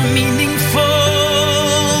more meaningful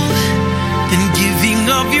than giving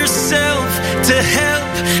of yourself to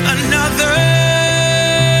help another.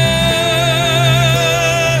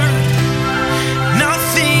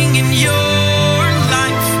 Nothing in your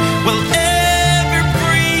life will ever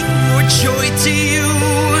bring more joy to you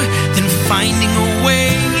than finding a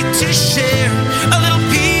way to share a little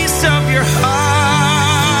piece of your heart.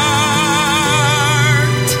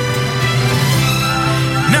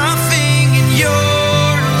 Nothing in your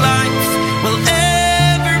life will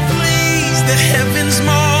ever please the heavens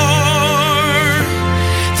more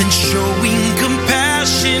than showing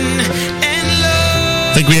compassion and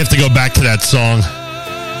love. I think we have to go back to that song.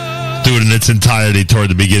 Do it in its entirety toward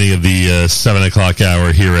the beginning of the 7 o'clock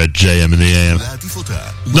hour here at JM in the AM.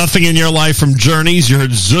 Nothing in Your Life from Journeys. You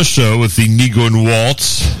heard Zusha with the Nigun Waltz.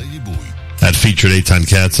 That featured Eitan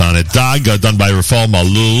Katz on it. Dag, done by Rafal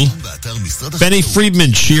Malul. Benny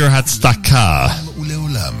Friedman, Shir Hatzdaka.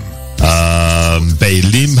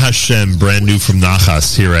 Beilim Hashem, brand new from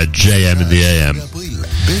Nachas here at JM in the AM.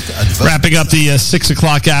 Wrapping up the 6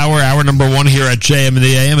 o'clock hour, hour number 1 here at JM in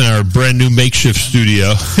the AM in our brand new makeshift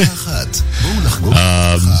studio.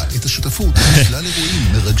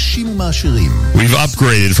 We've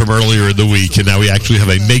upgraded from earlier in the week, and now we actually have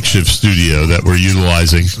a makeshift studio that we're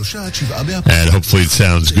utilizing. And hopefully it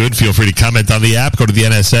sounds good. Feel free to comment on the app. Go to the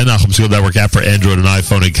NSN, Nachum Segal Network app for Android and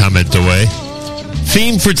iPhone, and comment away.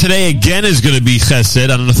 Theme for today again is going to be Chesed.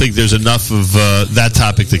 I don't think there's enough of that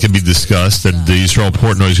topic that can be discussed, and Yisrael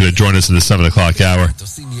Portnoy is going to join us in the 7 o'clock hour.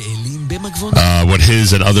 What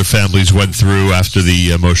his and other families went through after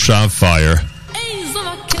the Moshav fire.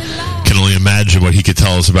 Can only imagine what he could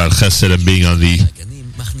tell us about Chesed and being on the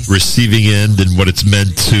receiving end and what it's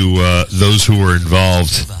meant to those who were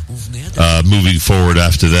involved. Moving forward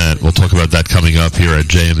after that. We'll talk about that coming up here at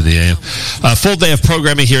JM in the AM. Full day of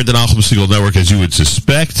programming here at the Nachum Segal Network, as you would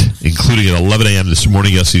suspect, including at 11 a.m. this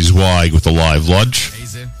morning, Yossi Zweig with the live lunch.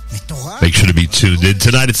 Make sure to be tuned in.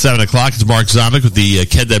 Tonight at 7 o'clock, it's Mark Zamek with the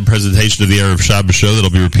Kedem presentation of the Erev Shabbos show. That'll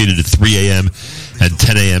be repeated at 3 a.m. and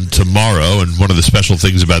 10 a.m. tomorrow. And one of the special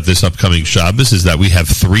things about this upcoming Shabbos is that we have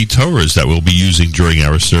 3 Torahs that we'll be using during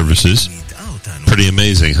our services. Pretty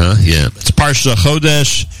amazing, huh? Yeah. It's Parsha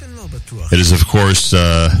Chodesh. It is, of course,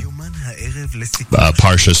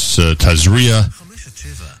 Parshas Tazria,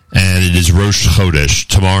 and it is Rosh Chodesh.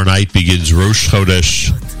 Tomorrow night begins Rosh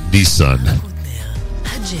Chodesh Nisan,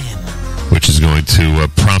 which is going to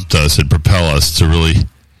prompt us and propel us to really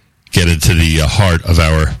get into the heart of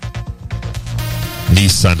our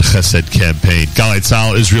Nisan Chesed campaign. Galei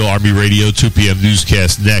Tzahal, Israel Army Radio, 2 p.m.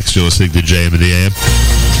 newscast next. You're listening to JM in the AM.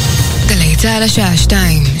 גלי צהל השעה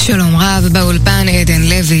 2, שלום רב, באולפן עדן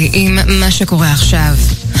לוי עם מה שקורה עכשיו.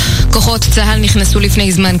 כוחות צהל נכנסו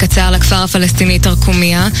לפני זמן קצר לכפר הפלסטיני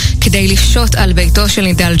תרקומיה כדי לפשוט על ביתו של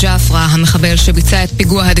נידאל ג'אפרה, המחבל שביצע את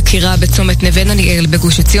פיגוע הדקירה בצומת נווה דניאל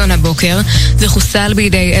בגוש עציון הבוקר, וחוסל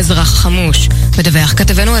בידי אזרח חמוש. מדווח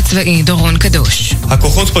כתבנו הצבאי דורון קדוש.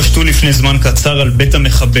 הכוחות פשטו לפני זמן קצר על בית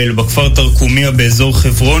המחבל בכפר תרקומיה באזור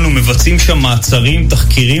חברון ומבצעים שם מעצרים,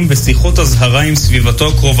 תחקירים ושיחות הזהרה עם סביבתו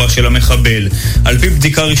הקרובה של המחבל. על פי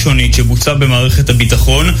בדיקה ראשונית שבוצעה במערכת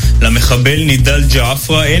הביטחון, למחבל נידאל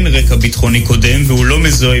ג'אפרה אין רקע ביטחוני קודם והוא לא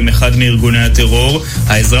מזוהה עם אחד מארגוני הטרור.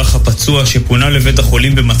 האזרח הפצוע שפונה לבית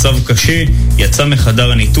החולים במצב קשה יצא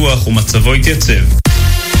מחדר הניתוח ומצבו התייצב.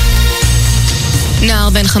 נער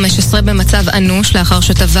בן 15 במצב אנוש לאחר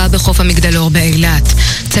שטבע בחוף המגדלור באילת.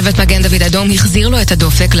 צוות מגן דוד אדום החזיר לו את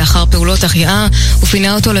הדופק לאחר פעולות החייאה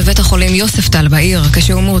ופינה אותו לבית החולים יוספטל בעיר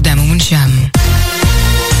כשהוא מורדם ומונשם.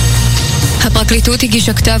 הפרקליטות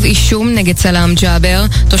הגישה כתב אישום נגד סלאם ג'אבר,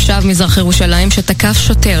 תושב מזרח ירושלים שתקף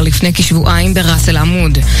שוטר לפני כשבועיים בראס אל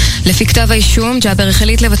עמוד. לפי כתב האישום, ג'אבר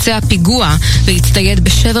החליט לבצע פיגוע והצטייד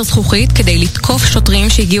בשבר זכוכית כדי לתקוף שוטרים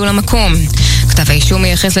שהגיעו למקום. כתב האישום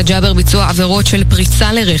מייחס לג'אבר ביצוע עבירות של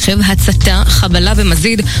פריצה לרכב, הצתה, חבלה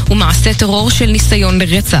במזיד ומעשה טרור של ניסיון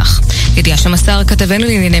לרצח. ידיעה שמסר כתבנו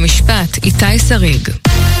לענייני משפט, איתי שריג.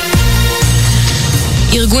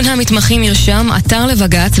 ארגון המתמחים ירשם עתר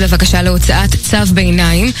לבג"ץ בבקשה להוצאת צו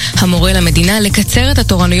ביניים המורה למדינה לקצר את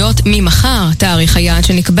התורנויות ממחר, תאריך היעד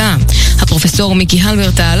שנקבע. הפרופסור מיקי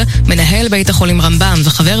הלברטל, מנהל בית החולים רמב"ם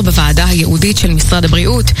וחבר בוועדה הייעודית של משרד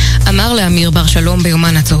הבריאות, אמר לאמיר בר שלום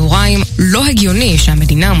ביומן הצהריים, לא הגיוני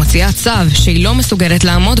שהמדינה מוציאה צו שהיא לא מסוגלת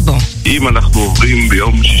לעמוד בו. אם אנחנו עוברים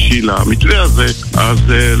ביום שישי למתווה הזה, אז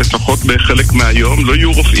לפחות בחלק מהיום לא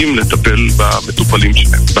יהיו רופאים לטפל במטופלים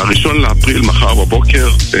שלהם. ב1 לאפריל, מחר בבוקר,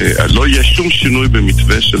 לא יהיה שום שינוי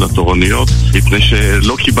במתווה של התורניות, מפני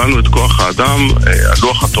שלא קיבלנו את כוח האדם.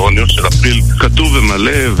 הלוח התורניות של אפריל כתוב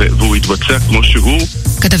ומלא והוא יתבצע כמו שהוא.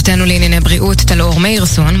 כתבתנו לענייני בריאות טלאור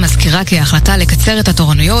מאירסון מזכירה כי ההחלטה לקצר את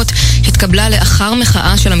התורנויות התקבלה לאחר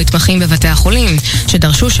מחאה של המתמחים בבתי החולים,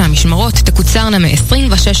 שדרשו שהמשמרות תקוצרנה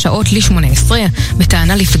מ-26 שעות ל-18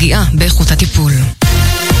 בטענה לפגיעה באיכות הטיפול.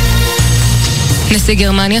 נשיא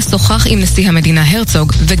גרמניה שוחח עם נשיא המדינה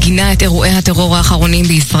הרצוג וגינה את אירועי הטרור האחרונים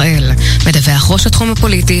בישראל. מדווח ראש התחום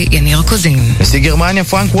הפוליטי יניר קוזין. נשיא גרמניה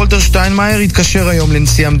פרנק וולטר שטיינמאייר התקשר היום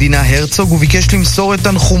לנשיא המדינה הרצוג וביקש למסור את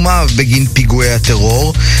תנחומיו בגין פיגועי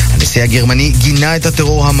הטרור. הנשיא הגרמני גינה את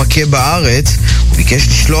הטרור המכה בארץ וביקש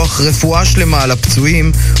לשלוח רפואה שלמה על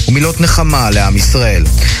הפצועים ומילות נחמה לעם ישראל.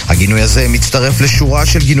 הגינוי הזה מצטרף לשורה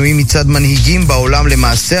של גינויים מצד מנהיגים בעולם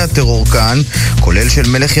למעשה הטרור כאן, כולל של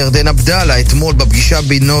מלך ירדן עבדאללה אתמול בפגישה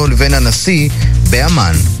בינו לבין הנשיא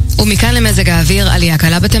באמן. ומכאן למזג האוויר, עלייה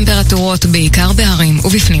קלה בטמפרטורות, בעיקר בהרים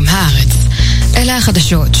ובפנים הארץ. אלה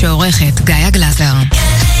החדשות שעורכת גאיה גלזר.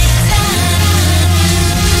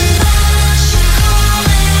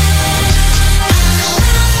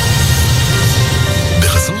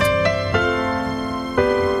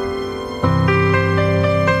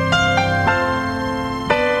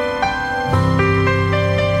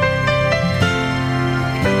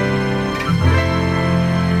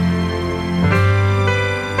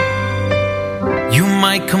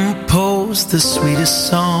 The sweetest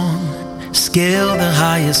song, scale the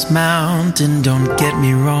highest mountain, don't get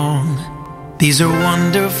me wrong. These are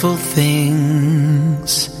wonderful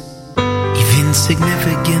things, even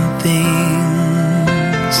significant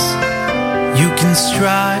things. You can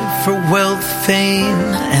strive for wealth, fame,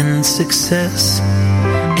 and success,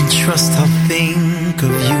 and trust I'll think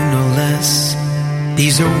of you no less.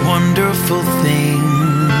 These are wonderful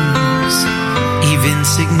things, even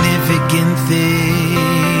significant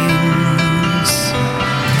things.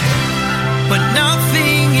 But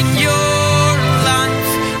nothing in your life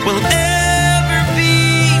will ever be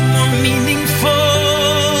more meaningful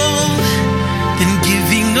than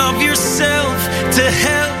giving of yourself to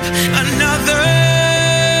help another.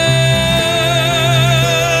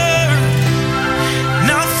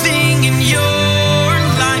 Nothing in your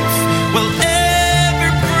life will ever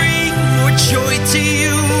bring more joy to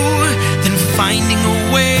you than finding a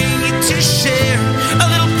way to share a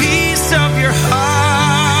little piece of your heart.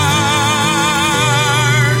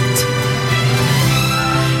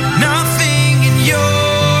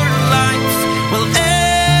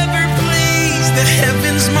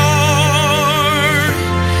 Heavens more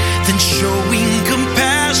than showing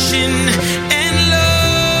compassion and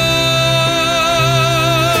love.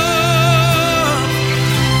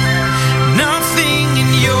 Nothing in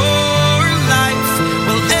your life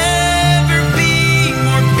will ever be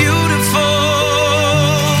more beautiful.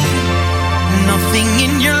 Nothing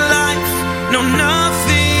in your life, no,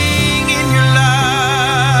 nothing in your life.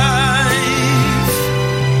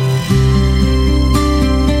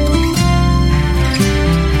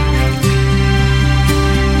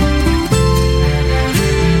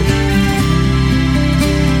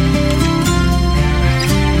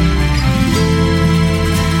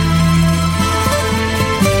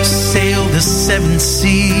 Seven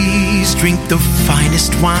seas, drink the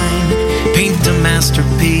finest wine, paint a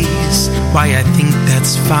masterpiece. Why, I think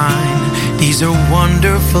that's fine. These are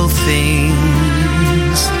wonderful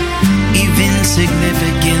things, even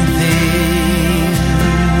significant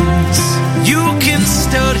things. You can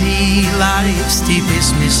study life's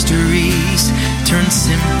deepest mysteries, turn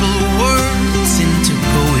simple words into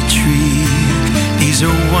poetry. These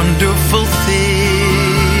are wonderful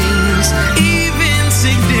things, even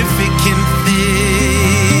significant things.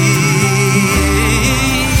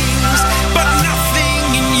 But nothing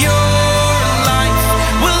in your life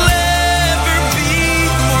will ever be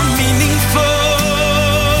more meaningful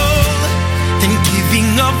than giving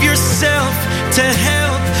of yourself to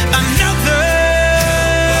help another.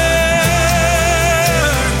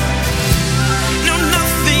 No,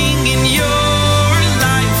 nothing in your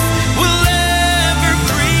life will ever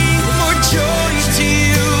bring more joy to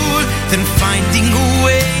you than finding a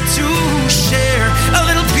way to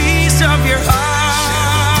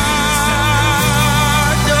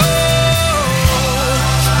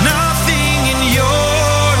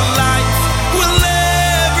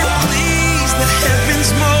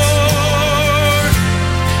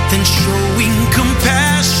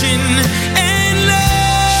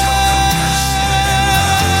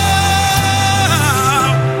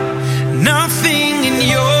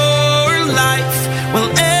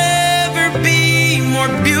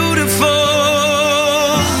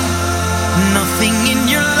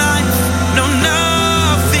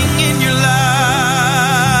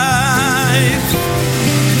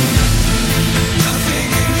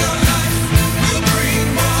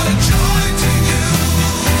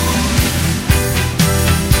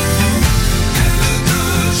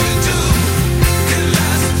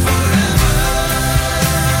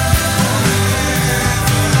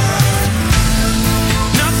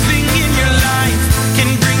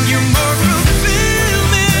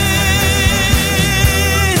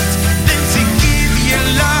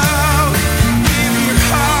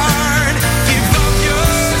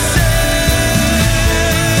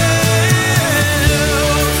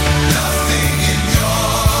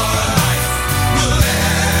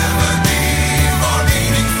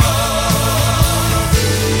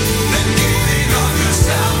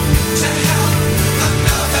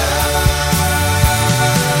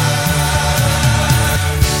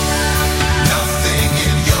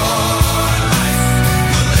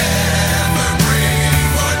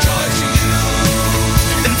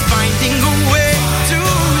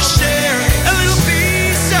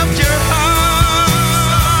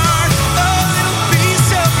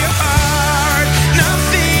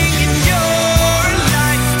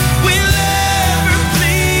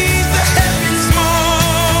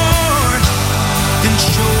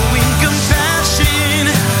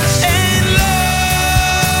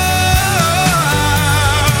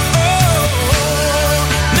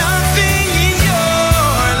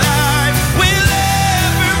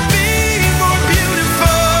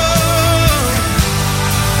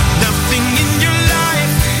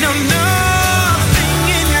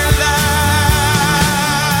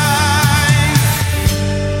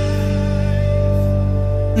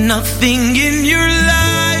nothing in your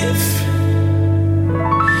life.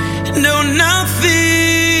 No,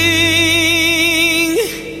 nothing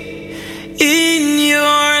in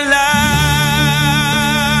your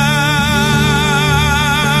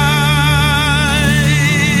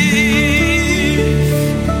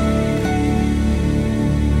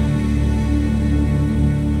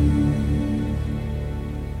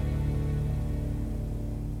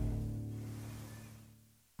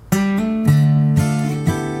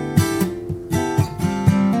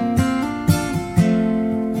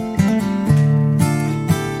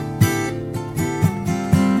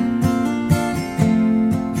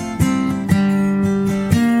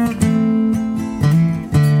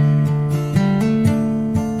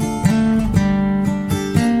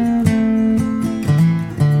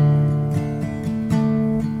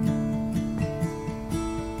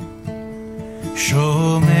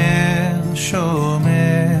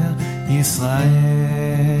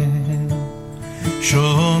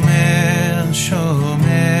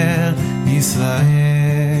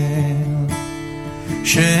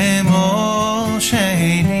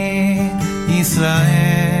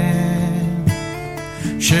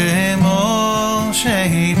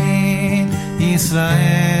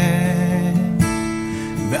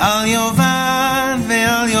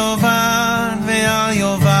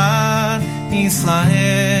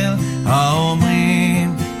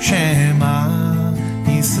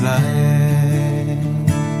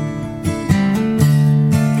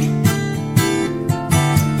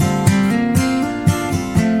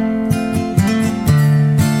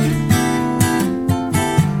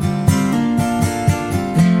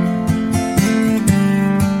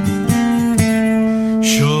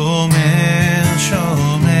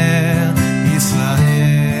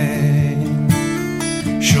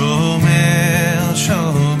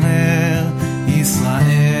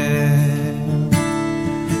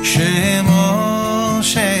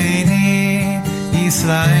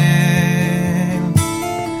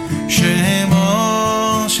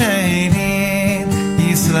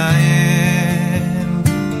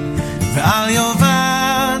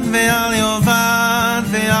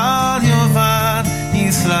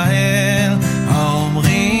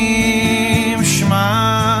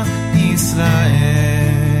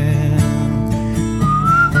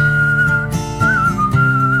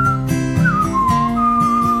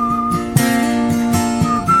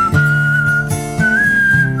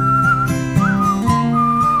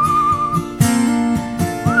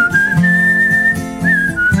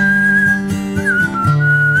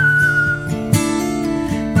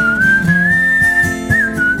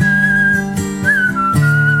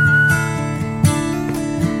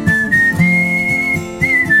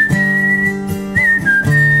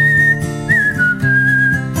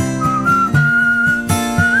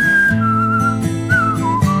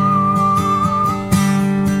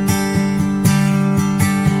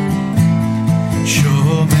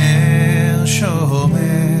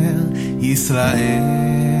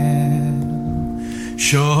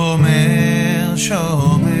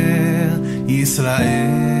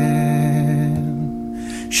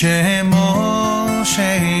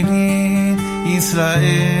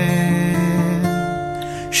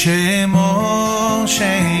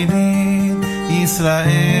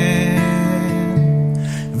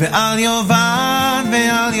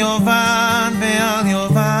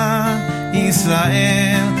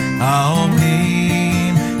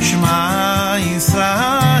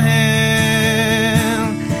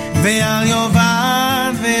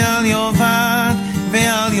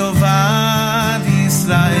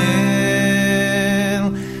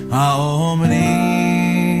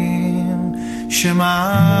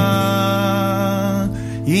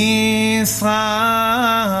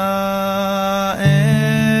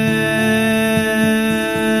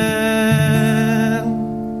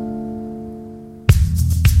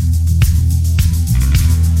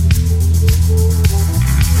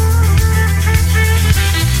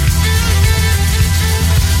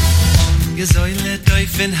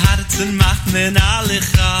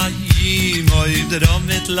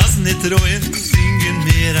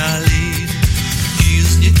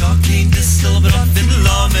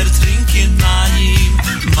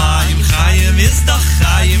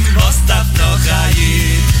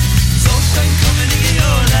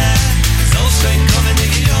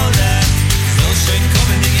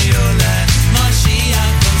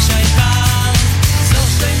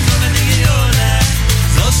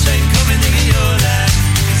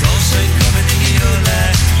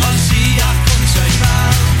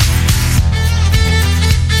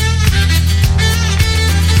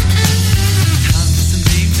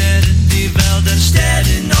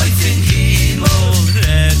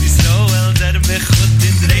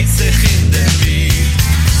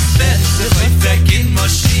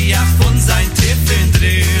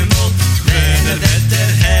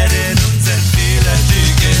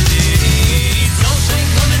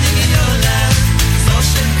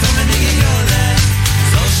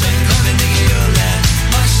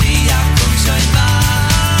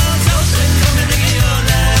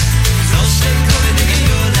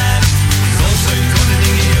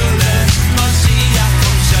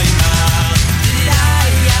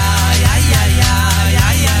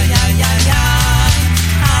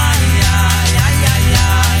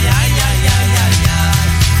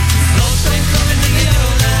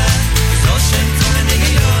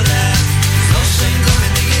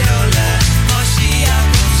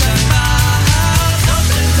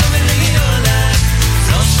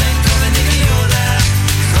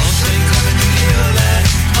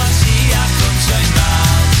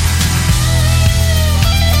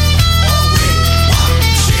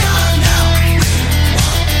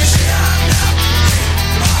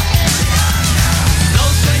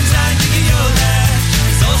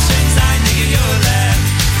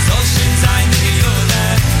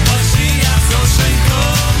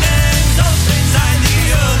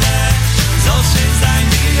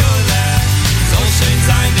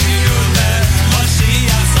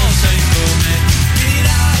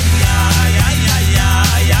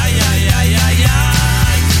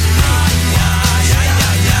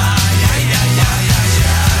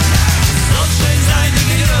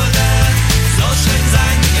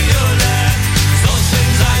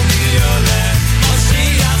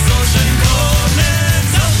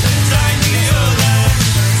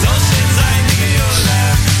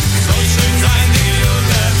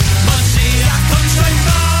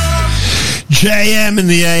JM in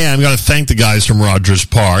the AM. Got to thank the guys from Rogers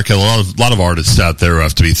Park. A lot of artists out there who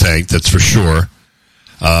have to be thanked, that's for sure,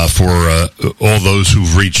 for all those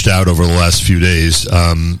who've reached out over the last few days.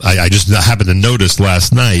 I just happened to notice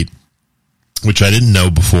last night, which I didn't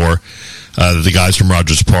know before, that the guys from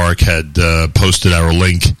Rogers Park had posted our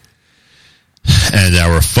link and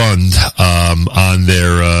our fund on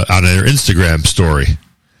their Instagram story.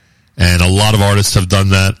 And a lot of artists have done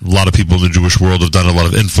that. A lot of people in the Jewish world have done it. A lot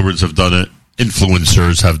of influencers have done it.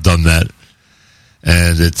 Influencers have done that.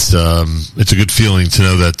 And it's a good feeling to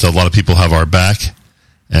know that a lot of people have our back,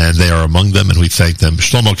 and they are among them, and we thank them.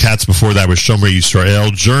 Shlomo Katz before that was Shomer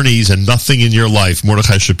Yisrael. Journeys and Nothing in Your Life.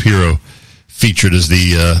 Mordechai Shapiro featured as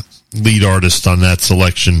the lead artist on that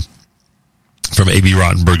selection from A.B.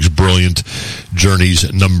 Rottenberg's brilliant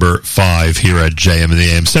Journeys number 5 here at JM in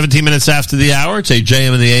the AM. 17 minutes after the hour, it's a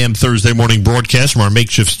JM in the AM Thursday morning broadcast from our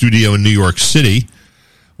makeshift studio in New York City.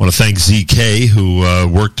 I want to thank ZK, who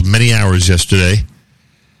worked many hours yesterday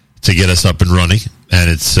to get us up and running, and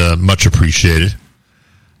it's much appreciated.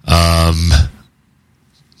 Avrami,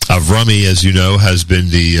 as you know, has been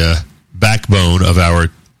the backbone of our...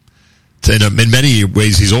 In many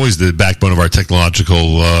ways, he's always the backbone of our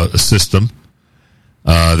technological system.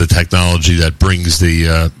 The technology that brings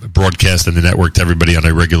the broadcast and the network to everybody on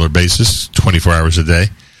a regular basis, 24 hours a day.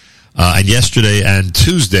 And yesterday and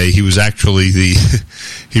Tuesday, he was actually the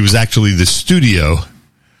studio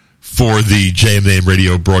for the JMAM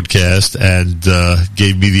radio broadcast, and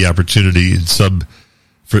gave me the opportunity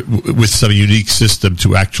with some unique system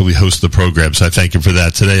to actually host the program. So I thank him for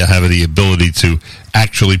that. Today I have the ability to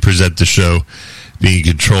actually present the show, being in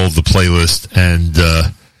control of the playlist, and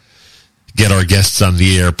get our guests on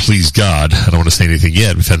the air, please God. I don't want to say anything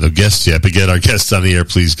yet. We've had no guests yet, but get our guests on the air,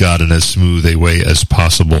 please God, in as smooth a way as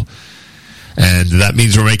possible. And that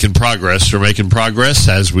means we're making progress. We're making progress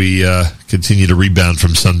as we continue to rebound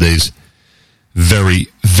from Sunday's very,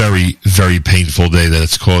 very, very painful day that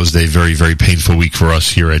it's caused a very, very painful week for us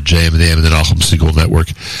here at JM and the AM and the Nachum Segal Network.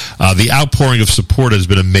 The outpouring of support has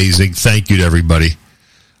been amazing. Thank you to everybody.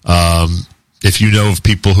 If you know of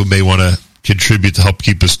people who may want to contribute to help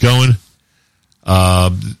keep us going,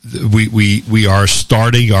 we are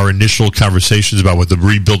starting our initial conversations about what the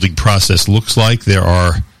rebuilding process looks like. There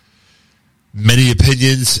are many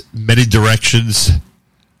opinions, many directions,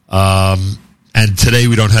 and today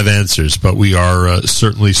we don't have answers, but we are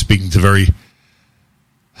certainly speaking to very,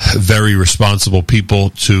 very responsible people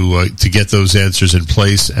to get those answers in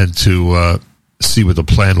place and to see what the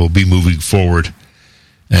plan will be moving forward.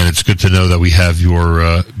 And it's good to know that we have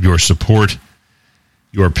your support,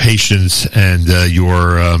 your patience, and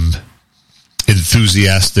your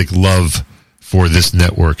enthusiastic love for this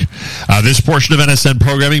network. This portion of NSN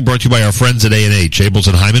programming brought to you by our friends at A&H.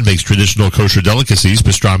 Abelson Hyman makes traditional kosher delicacies,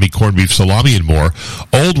 pastrami, corned beef, salami, and more.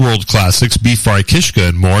 Old world classics, beef fry, kishka,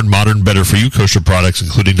 and more. And modern, better-for-you kosher products,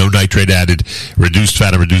 including no nitrate added, reduced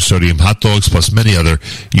fat, and reduced sodium hot dogs, plus many other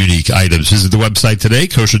unique items. Visit the website today,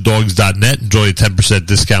 kosherdogs.net. Enjoy a 10%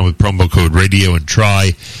 discount with promo code radio and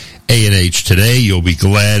try A&H today. You'll be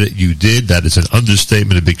glad you did. That is an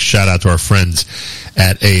understatement. A big shout out to our friends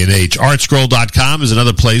at A&H. Artscroll.com is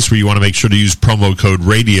another place where you want to make sure to use promo code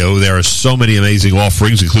radio. There are so many amazing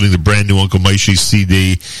offerings, including the brand new Uncle Moishe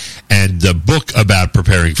CD and the book about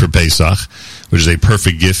preparing for Pesach, which is a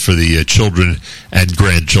perfect gift for the children and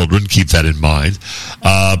grandchildren. Keep that in mind.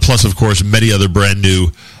 Plus, of course, many other brand new,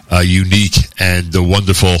 unique, and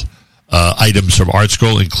wonderful items from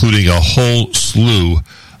Artscroll, including a whole slew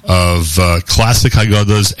of classic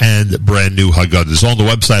Haggadahs and brand new Haggadahs. On the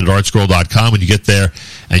website at artscroll.com. When you get there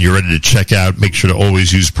and you're ready to check out, make sure to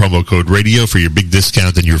always use promo code radio for your big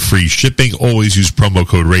discount and your free shipping. Always use promo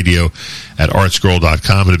code radio at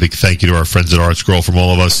artscroll.com. And a big thank you to our friends at Artscroll from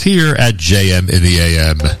all of us here at JM in the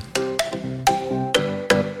AM.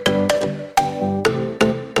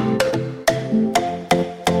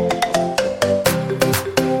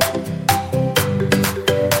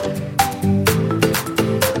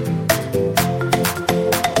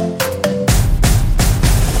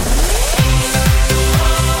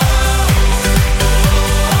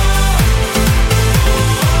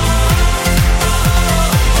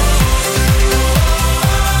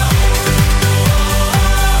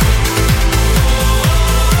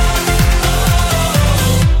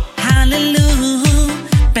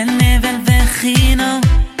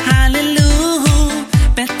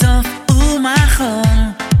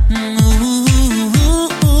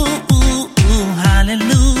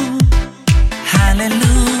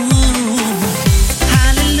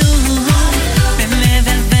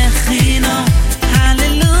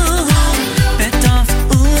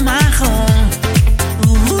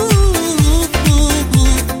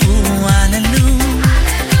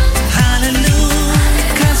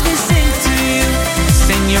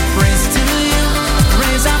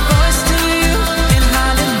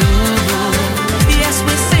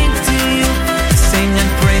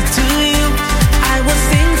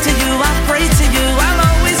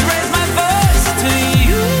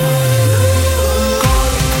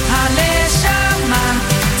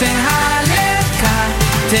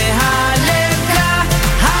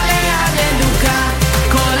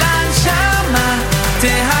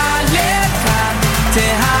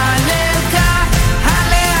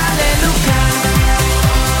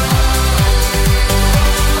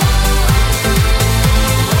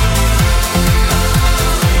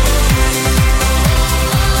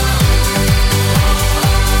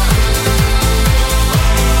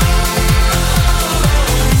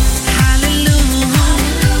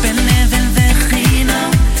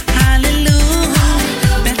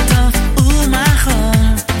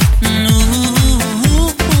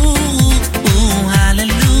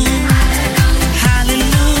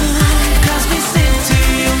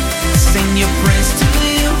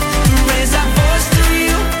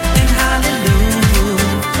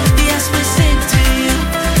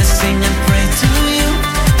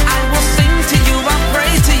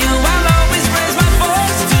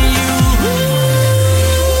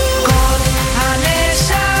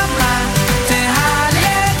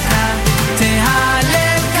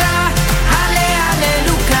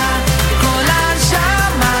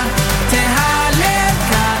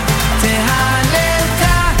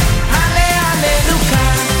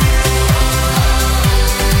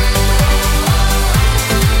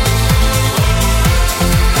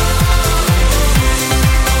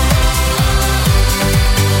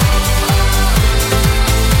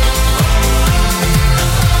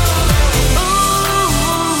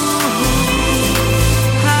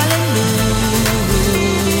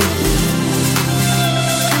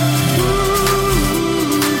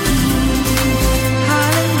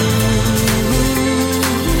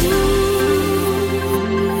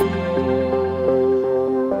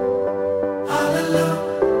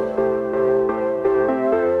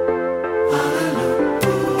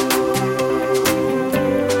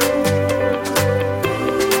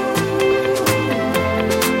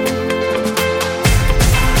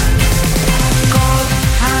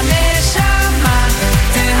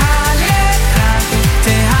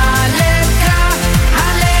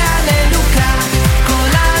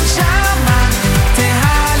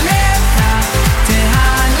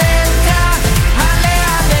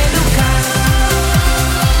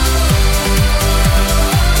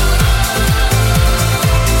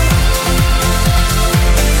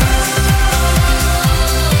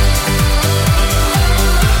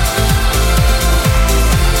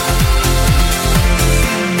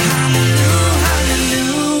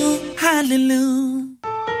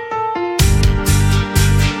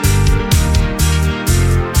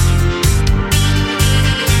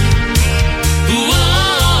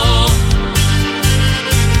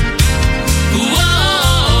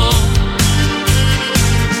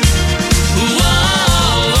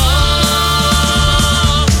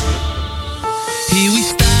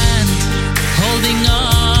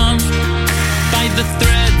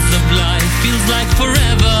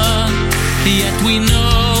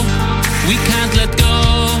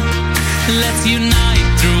 Let's unite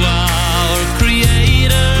through our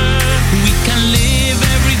Creator. We can live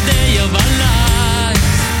every day of our lives,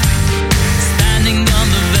 standing on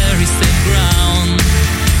the very same ground,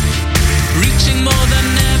 reaching more than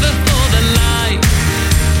ever for the light.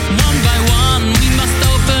 One by one, we must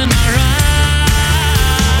open our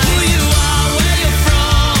eyes. Who you are, where you're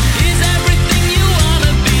from, is everything you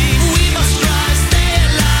wanna be. We must strive, stay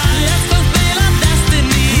alive. Let's fulfill our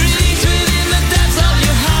destiny. Reach within the depths of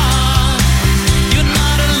your heart. You're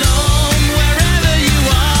not alone wherever you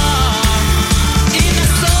are. In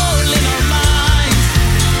our soul, in our minds,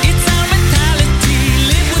 it's our mentality.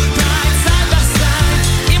 Live with pride, side by side.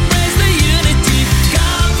 Embrace the unity.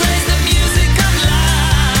 God plays the music of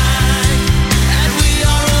life, and we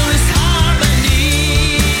are all this harmony.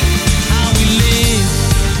 How we live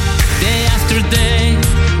day after day,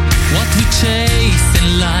 what we chase in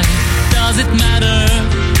life, does it matter?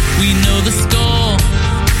 We know the score,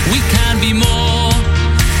 we can be more.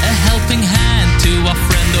 A helping hand to a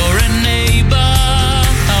friend or a neighbor.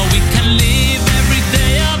 How we can live every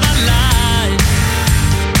day of our life,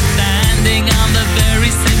 standing on the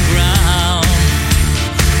very same ground,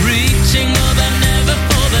 reaching more than ever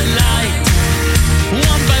for the light.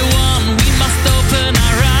 One by one, we must open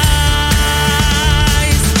our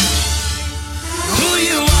eyes. Who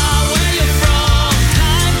you are, where you're from,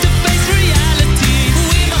 time to face reality.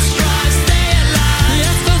 We must strive, stay alive.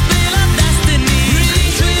 Let's fulfill our destiny.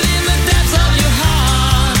 Reach within the depths of your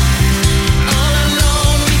heart. All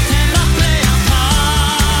alone, we cannot play our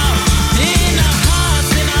part. In our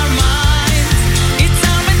hearts, in our minds, it's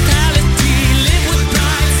our mentality. Live with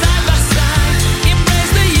pride, side by side.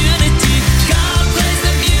 Embrace the unity. God plays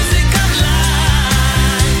the music of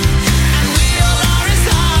life, and we all are His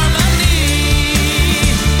harmony.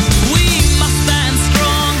 We must stand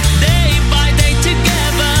strong, day by day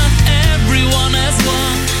together. Everyone as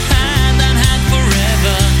one, hand in hand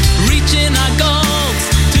forever. Reaching our goals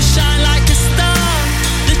to shine like a star.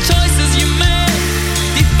 The choices you make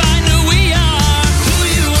define who we are. Who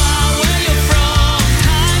you are, where you're from,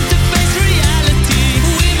 time to face reality.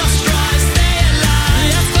 We must strive, stay alive.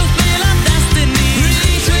 Let's fulfill our destiny.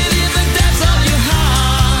 Reach within the depths of your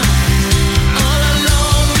heart. All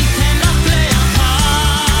alone, we cannot play our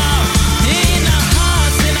part. In our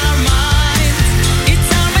hearts, in our minds, it's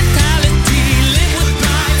our mentality. Live with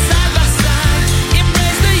pride, side by side.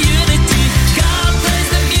 Embrace the unity. God plays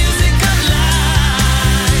the music of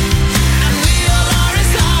life, and we all are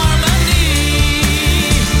His harmony.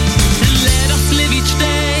 Let us live each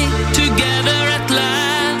day together at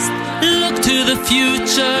last. Look to the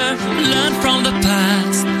future, learn from the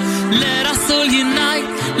past. Let us all unite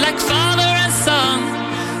like father and son,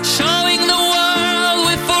 showing the world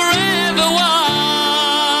we're forever one.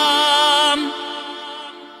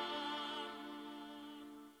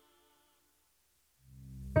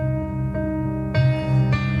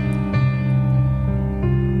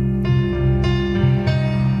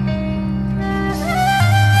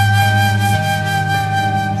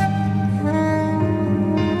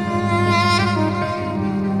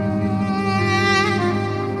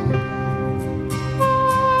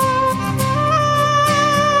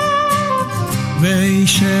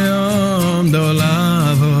 Veisham do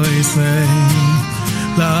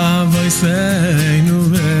lavoiseinu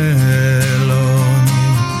velonu.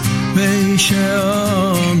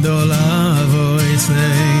 Veisham do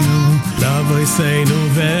lavoiseinu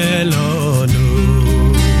velonu.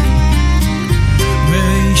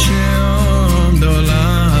 Veisham do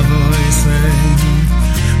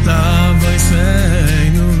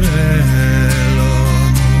lavoiseinu velonu.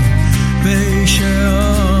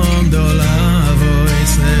 Veisham do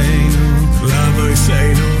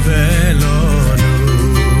lavoiseinu velonu.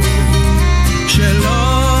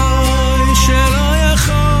 שלא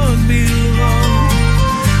יכול בלבו,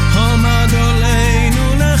 עומד עלינו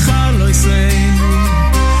לך לא יסיינו.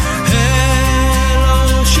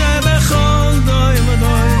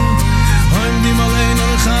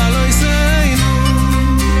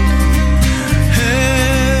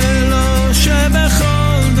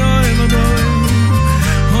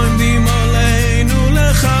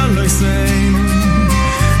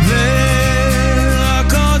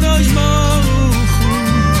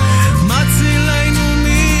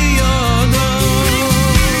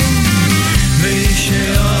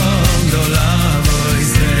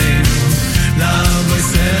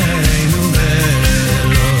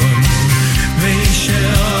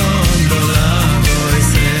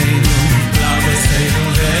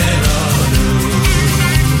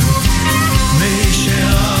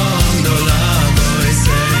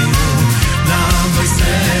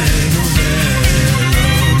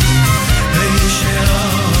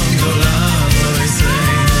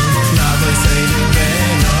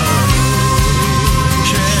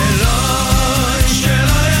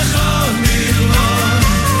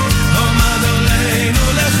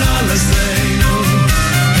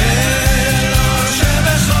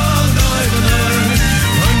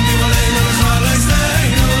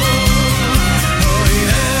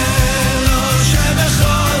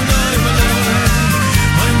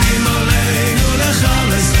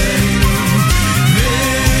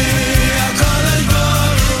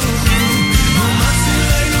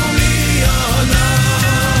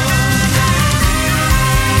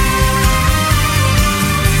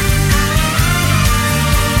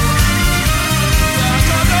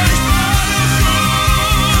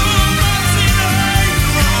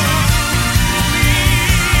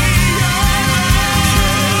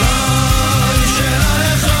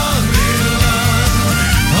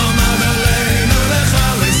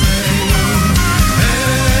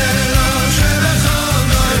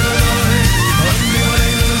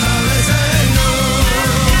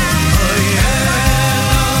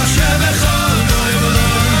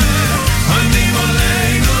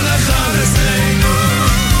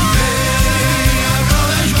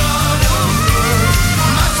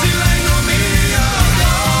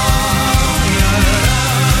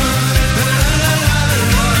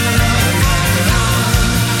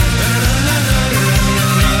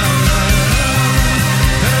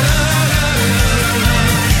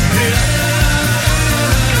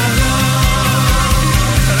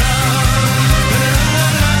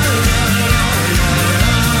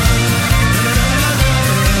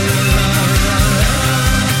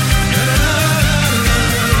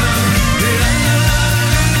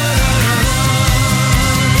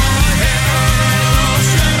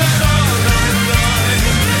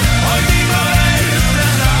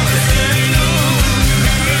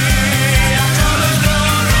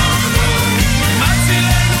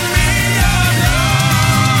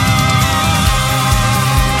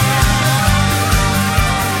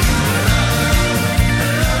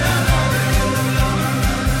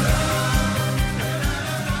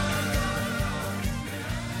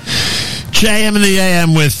 JM in the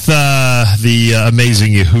AM with the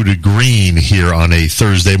amazing Yehuda Green here on a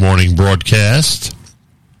Thursday morning broadcast.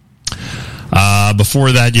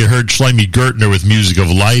 Before that, you heard Shlomi Gertner with Music of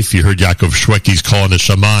Life. You heard Yaakov Shwekey's Calling a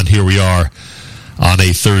Shaman. Here we are on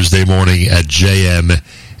a Thursday morning at JM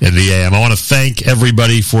in the AM. I want to thank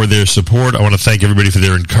everybody for their support. I want to thank everybody for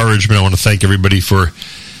their encouragement. I want to thank everybody for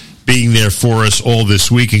being there for us all this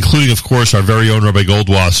week, including, of course, our very own Rabbi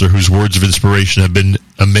Goldwasser, whose words of inspiration have been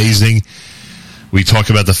amazing. We talk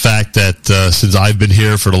about the fact that since I've been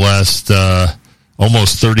here for the last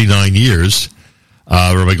almost 39 years,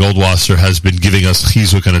 Rabbi Goldwasser has been giving us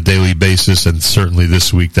chizuk on a daily basis, and certainly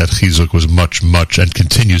this week that chizuk was much, and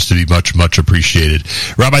continues to be much appreciated.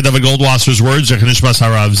 Rabbi David Goldwasser's words, Zech Nishmas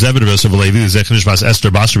Harav Zebed Yosef Alevi, Zech Nishmas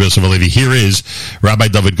Esther Basar Yosef Alevi. Here is Rabbi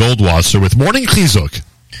David Goldwasser with Morning Chizuk.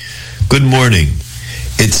 Good morning.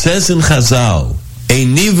 It says in Chazal,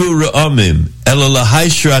 Einivu Ra'amim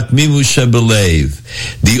Elalahayshrak Mimu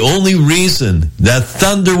Shebelev. The only reason that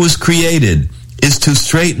thunder was created is to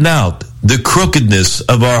straighten out the crookedness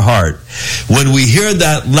of our heart. When we hear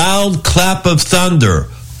that loud clap of thunder,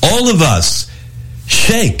 all of us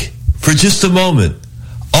shake for just a moment.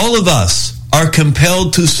 All of us are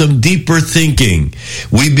compelled to some deeper thinking.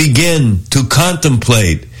 We begin to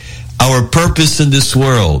contemplate our purpose in this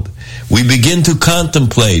world. We begin to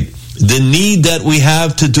contemplate the need that we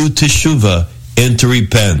have to do teshuvah and to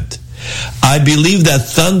repent. I believe that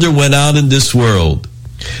thunder went out in this world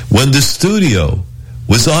when the studio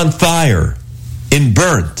was on fire and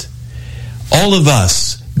burnt. All of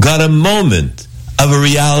us got a moment of a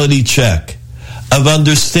reality check, of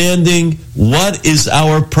understanding what is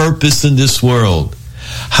our purpose in this world.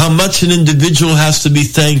 How much an individual has to be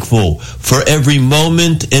thankful for every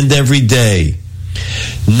moment and every day.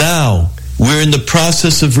 Now, we're in the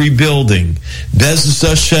process of rebuilding. Be'ezus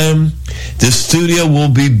Hashem, the studio will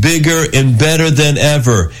be bigger and better than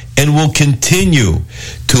ever, and will continue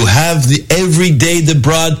to have every day the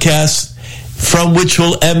broadcast from which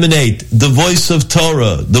will emanate the voice of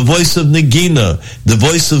Torah, the voice of Negina, the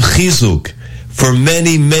voice of Chizuk, for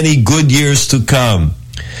many, many good years to come.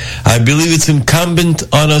 I believe it's incumbent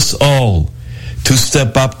on us all to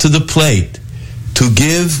step up to the plate, to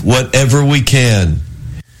give whatever we can.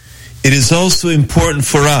 It is also important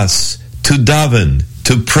for us to daven,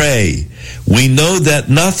 to pray. We know that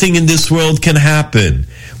nothing in this world can happen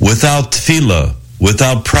without tefillah,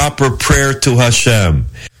 without proper prayer to Hashem.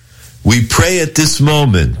 We pray at this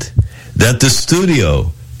moment that the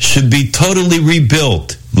studio should be totally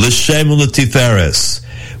rebuilt, l'shem u'letiferes.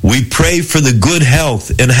 We pray for the good health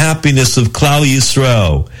and happiness of Klal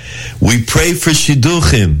Yisrael. We pray for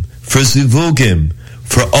shidduchim, for zivugim,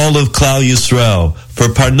 for all of Klal Yisrael, for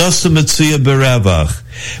Parnasa Metzuya Berevach.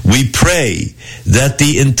 We pray that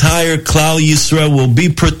the entire Klal Yisrael will be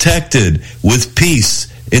protected with peace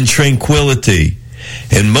and tranquility.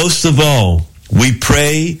 And most of all, we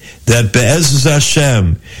pray that Be'ezus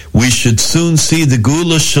Hashem, we should soon see the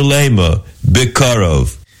Gula Shalema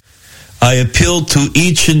Bekarov. I appeal to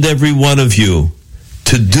each and every one of you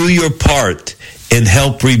to do your part and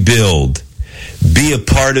help rebuild. Be a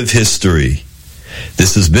part of history.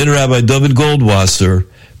 This has been Rabbi David Goldwasser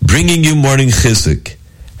bringing you Morning Chizuk.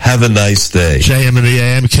 Have a nice day. JM in the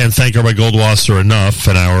AM. Can't thank Rabbi Goldwasser enough.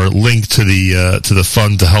 And our link to the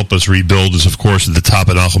fund to help us rebuild is, of course, at the top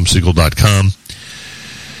at NachumSegal.com.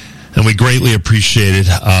 And we greatly appreciate it.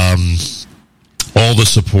 All the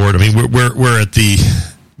support. I mean, we're at the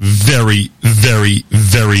very, very,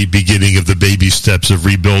 very beginning of the baby steps of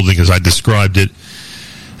rebuilding, as I described it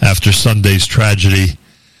after Sunday's tragedy.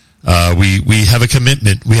 We have a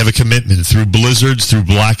commitment. We have a commitment through blizzards, through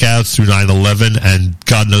blackouts, through 9/11, and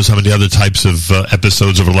God knows how many other types of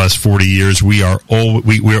episodes over the last 40 years. We're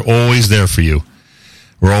always there for you.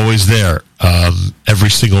 We're always there every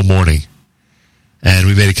single morning. And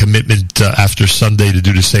we made a commitment after Sunday to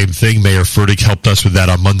do the same thing. Mayor Furtick helped us with that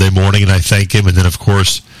on Monday morning, and I thank him. And then, of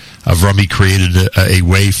course, Avrami created a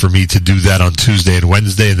way for me to do that on Tuesday and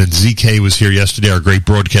Wednesday. And then ZK was here yesterday, our great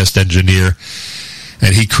broadcast engineer.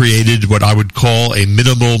 And he created what I would call a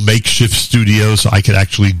minimal makeshift studio so I could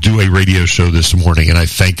actually do a radio show this morning. And I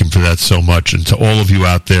thank him for that so much. And to all of you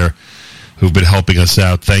out there who've been helping us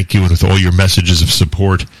out, thank you. And with all your messages of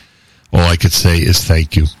support, all I could say is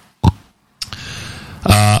thank you.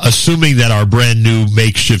 Assuming that our brand new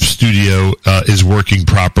makeshift studio is working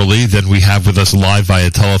properly, then we have with us live via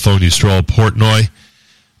telephone Yisrael Portnoy.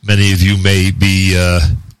 Many of you may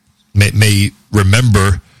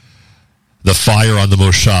remember the fire on the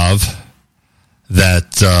Moshav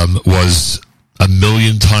that was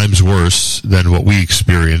 1,000,000 times worse than what we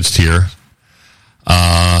experienced here.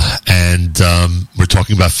 And We're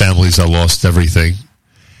talking about families that lost everything.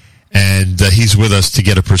 And he's with us to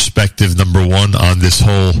get a perspective, number one, on this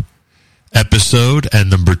whole episode,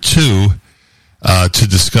 and number two, to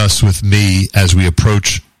discuss with me as we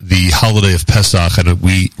approach the holiday of Pesach, and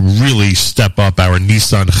we really step up our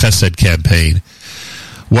Nissan Chesed campaign,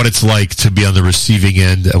 what it's like to be on the receiving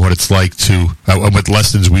end, and what it's like to, what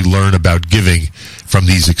lessons we learn about giving from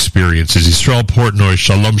these experiences. Yisrael Portnoy,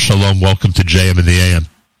 shalom, shalom, welcome to JM in the AM.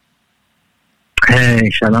 Hey,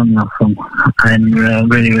 shalom, Nachum. I'm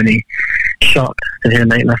really, really shocked to hear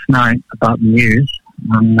late last night about the news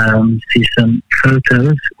and see some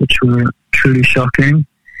photos which were truly shocking.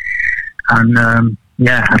 And I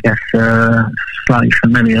guess slightly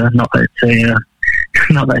familiar. Not that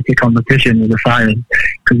it's a competition with the fires,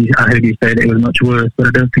 because I heard you say that it was much worse, but I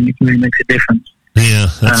don't think it really makes a difference. Yeah,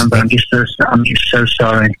 but I'm just so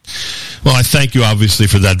sorry. Well, I thank you obviously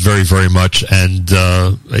for that very, very much, and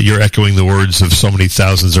you're echoing the words of so many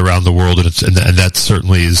thousands around the world, and that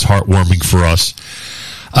certainly is heartwarming for us.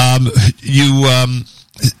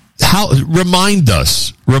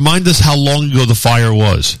 Remind us how long ago the fire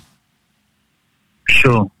was.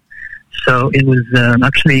 Sure. So it was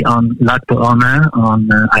actually on Lag BaOmer,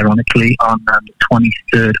 ironically, on the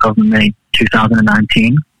 23rd of May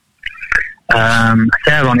 2019. I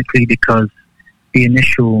say ironically because the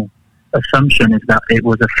initial assumption is that it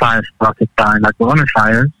was a fire started by Lag BaOmer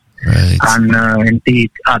fires, right. And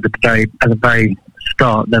indeed at the very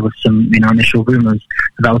start there was some initial rumours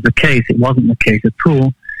that was the case. It wasn't the case at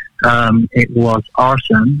all. It was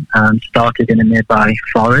arson and started in a nearby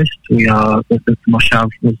forest. The moshav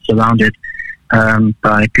was surrounded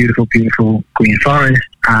by beautiful, beautiful green forest,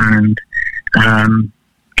 and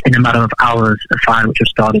in a matter of hours, a fire which was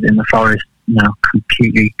started in the forest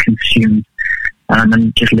completely consumed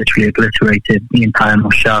and just literally obliterated the entire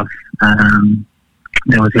moshav.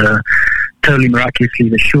 There was totally miraculously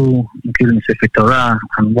the shul, including the Sefer Torah,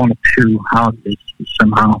 and one or two houses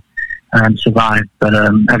somehow survived, but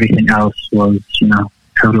everything else was,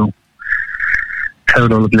 total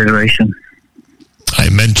obliteration. I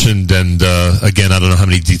mentioned, and again, I don't know how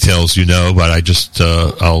many details you know, but I just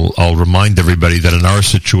I'll remind everybody that in our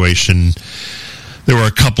situation, there were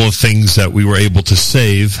a couple of things that we were able to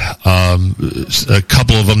save. A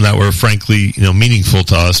couple of them that were frankly, meaningful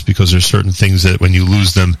to us, because there's certain things that when you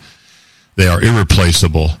lose them, they are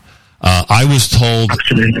irreplaceable. I was told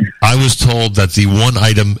that the one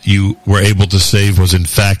item you were able to save was in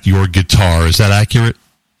fact your guitar. Is that accurate?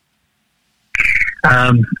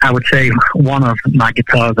 I would say one of my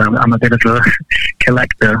guitars. I'm a bit of a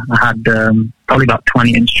collector. I had probably about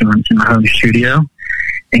 20 instruments in my home studio,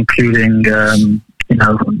 including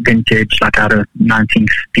vintage, like I had a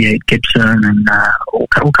 1958 Gibson and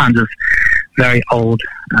all kinds of very old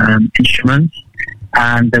instruments.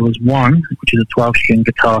 And there was one, which is a 12-string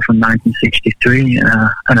guitar from 1963,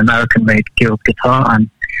 an American-made Guild guitar, and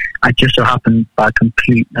I just so happened by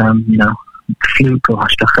complete, fluke or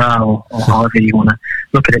hashtacha, or however you want to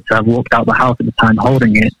look at it, to have walked out the house at the time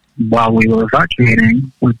holding it while we were evacuating.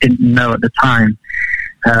 We didn't know at the time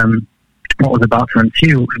what was about to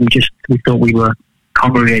ensue. We thought we were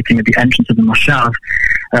congregating at the entrance of the moshav,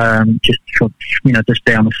 just to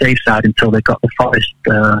stay on the safe side until they got the forest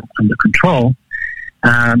under control.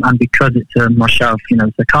 And because it's a moshav,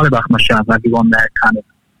 it's a Kalibach moshav, everyone there kind of,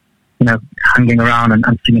 hanging around and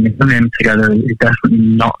singing the hymn together is definitely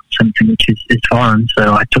not something which is foreign.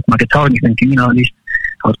 So I took my guitar and thinking, at least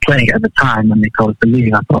I was playing it at the time and they told us to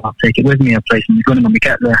leave. I thought I'll take it with me, I'll play some good when we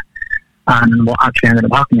get there. And what actually ended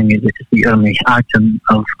up happening is it's the only item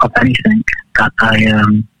of anything that I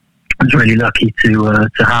was really lucky to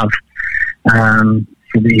have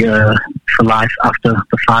for life after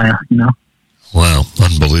the fire, Wow,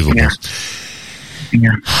 unbelievable. Yeah.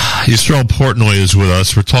 Yisrael Portnoy is with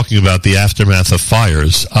us. We're talking about the aftermath of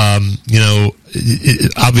fires.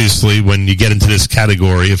 Obviously, when you get into this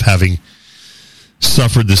category of having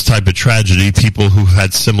suffered this type of tragedy, people who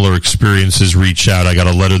had similar experiences reach out. I got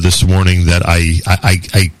a letter this morning that I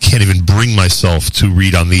can't even bring myself to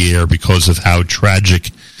read on the air because of how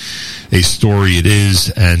tragic a story it is,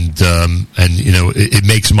 and it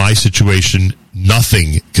makes my situation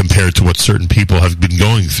nothing compared to what certain people have been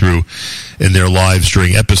going through in their lives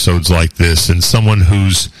during episodes like this. And someone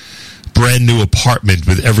whose brand new apartment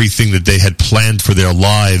with everything that they had planned for their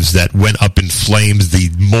lives that went up in flames the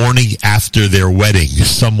morning after their wedding.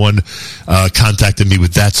 Someone contacted me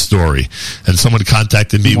with that story, and someone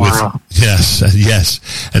contacted me with yes,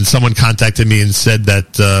 and someone contacted me and said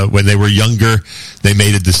that when they were younger, they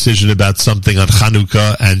made a decision about something on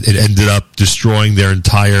Chanukah, and it ended up destroying their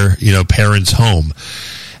entire parents' home.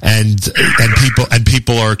 and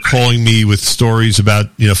people are calling me with stories about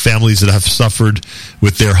families that have suffered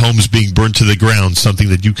with their homes being burned to the ground, something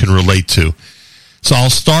that you can relate to. So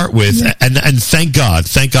I'll start with, and thank God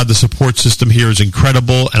the support system here is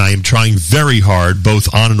incredible, and I am trying very hard,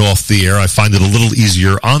 both on and off the air. I find it a little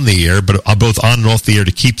easier on the air, but both on and off the air,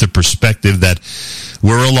 to keep the perspective that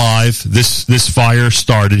we're alive. This fire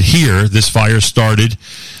started here. This fire started,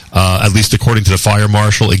 at least according to the fire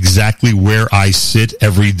marshal, exactly where I sit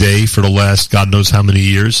every day for the last God knows how many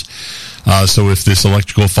years. So if this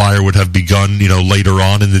electrical fire would have begun, later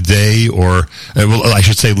on in the day, or, well, I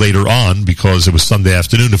should say later on, because it was Sunday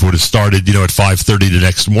afternoon. If it would have started, at 5:30 the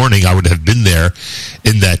next morning, I would have been there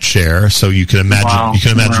in that chair. So you can imagine,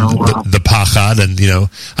 the pachad, and,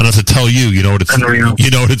 I don't have to tell you, what it's,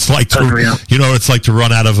 what it's like to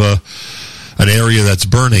run out of an area that's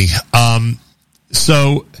burning.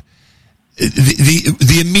 So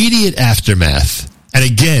the immediate aftermath. And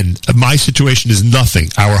again, my situation is nothing.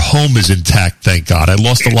 Our home is intact, thank God. I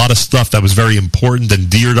lost a lot of stuff that was very important and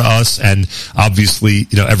dear to us, and obviously,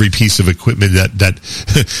 every piece of equipment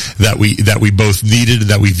that we both needed and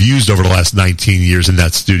that we've used over the last 19 years in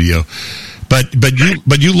that studio. But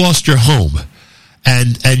you lost your home,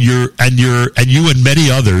 and you and many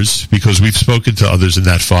others, because we've spoken to others in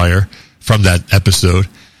that fire from that episode.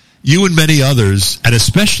 You and many others, and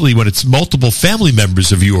especially when it's multiple family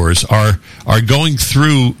members of yours, are going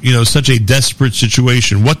through, such a desperate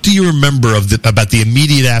situation. What do you remember about the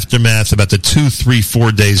immediate aftermath, about the 2, 3,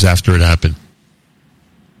 4 days after it happened?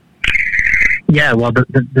 Yeah, well,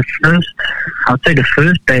 the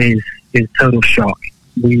first days is total shock.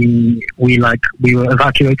 We were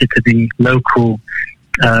evacuated to the local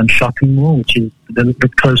shopping mall, which is the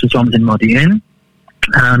closest one in Modi'in.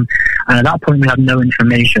 And at that point, we had no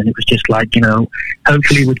information. It was just like,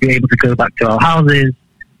 hopefully we'd be able to go back to our houses,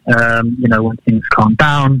 when things calm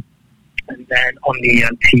down. And then on the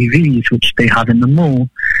TVs, which they have in the mall,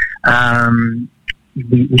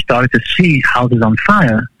 we started to see houses on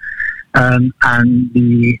fire. And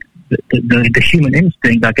the human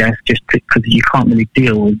instinct, I guess, just because you can't really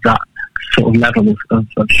deal with that sort of level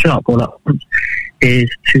of shock all at once, is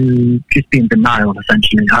to just be in denial,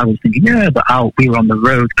 essentially. I was thinking, but we were on the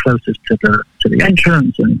road closest to the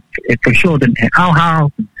entrance, and it for sure didn't hit our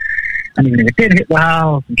house. And even if it did hit the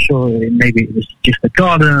house, I'm sure maybe it was just the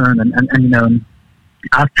garden. And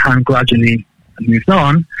as time gradually moves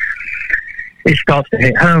on, it starts to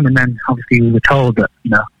hit home. And then obviously we were told that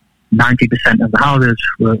 90% of the houses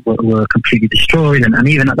were completely destroyed. And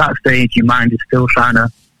even at that stage, your mind is still trying to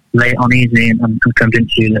lay it on easy and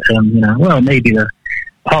convince you that, maybe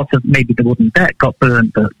maybe the wooden deck got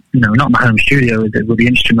burnt, but, not my home studio with the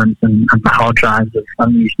instruments and the hard drives of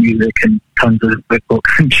unused music and tons of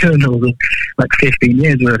books and journals of like 15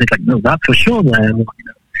 years worth. It's like, no, that's for sure there.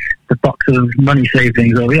 The box of money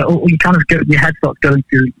savings, or you kind of your head starts going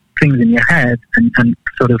through things in your head and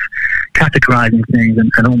sort of categorizing things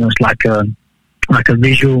and almost like a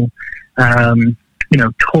visual,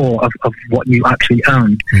 tour of what you actually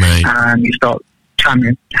own. Right. And you start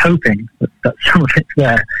hoping that some of it's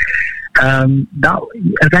there. That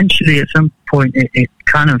eventually, at some point, it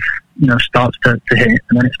kind of starts to hit,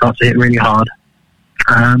 and then it starts to hit really hard.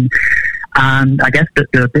 And I guess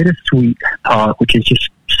the bittersweet part, which is just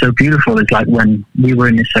so beautiful, is like when we were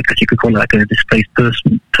in this, I guess you could call it like a displaced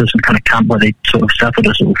person kind of camp, where they sort of settled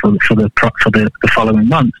us all for the following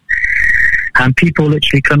months. And people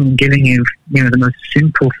literally coming and giving you, the most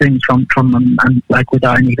simple things from and like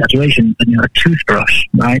without any exaggeration, a toothbrush,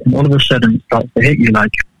 right? And all of a sudden it starts to hit you,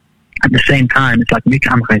 like at the same time, it's like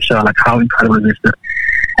like how incredible it is that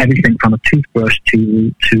everything from a toothbrush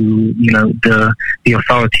to the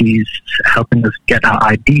authorities helping us get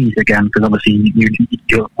our IDs again, because obviously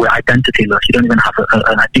we're identityless. You don't even have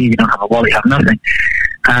an ID, you don't have a wallet, you have nothing.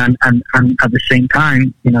 And at the same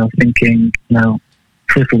time, thinking,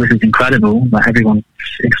 first of all, this is incredible, that everyone's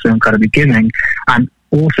so incredibly giving, and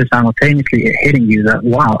also simultaneously it hitting you that,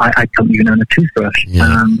 wow, I don't even own a toothbrush.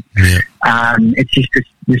 And it's just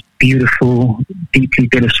this beautiful, deeply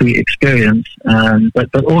bittersweet experience.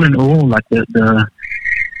 But all in all, like the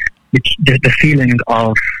feeling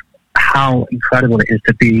of how incredible it is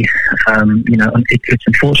to be, it's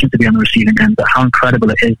unfortunate to be on the receiving end, but how incredible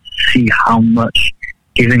it is to see how much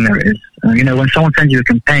giving there is. When someone sends you a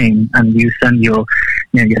campaign and you send your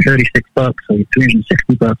 36 bucks or your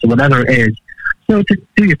 360 bucks or whatever it is, so to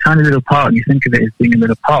do your tiny little part, and you think of it as being a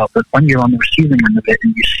little part, but when you're on the receiving end of it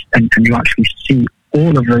and you actually see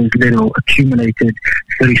all of those little accumulated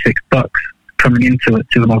 36 bucks coming into it,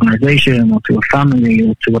 to an organization or to a family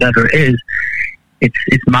or to whatever it is,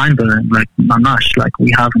 it's mind blowing. Like mamash, like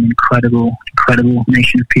we have an incredible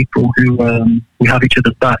nation of people who we have each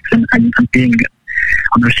other's backs, and being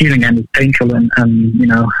on the receiving end is painful and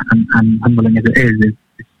humbling as it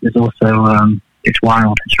is also it's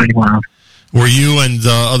wild. It's really wild. Were you and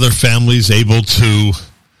other families able to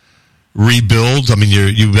rebuild? I mean,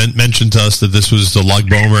 you mentioned to us that this was the Lag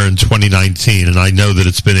Bomer in 2019, and I know that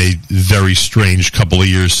it's been a very strange couple of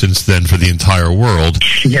years since then for the entire world.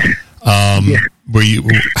 Yeah.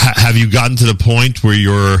 Have you gotten to the point where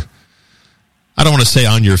you're, I don't want to say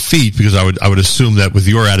on your feet, because I would assume that with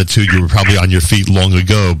your attitude you were probably on your feet long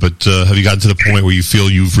ago, but have you gotten to the point where you feel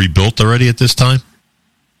you've rebuilt already at this time?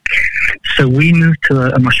 So we moved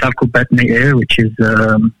to a moshav called Bet Meir, which is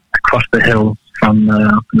across the hill from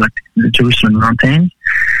the Jerusalem mountains,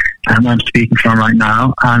 and I'm speaking from right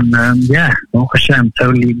now. And Baruch Hashem,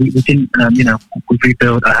 totally. We didn't, we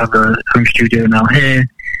rebuilt. I have a home studio now here.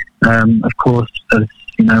 Of course, as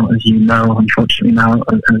you know, unfortunately now,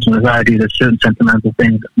 as I do, there's certain sentimental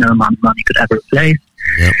things that no amount of money could ever replace.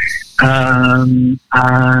 Yep. I'm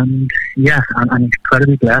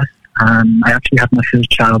incredibly blessed. I actually had my first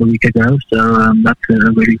child a week ago, so that's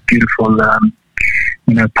a really beautiful,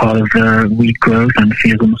 part of weed growth, and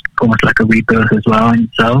feels almost like a rebirth as well in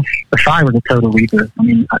itself. The fire was a total rebirth. I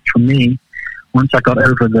mean, for me, once I got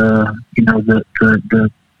over the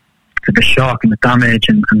shock and the damage,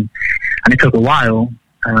 and it took a while.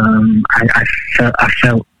 I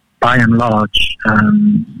felt by and large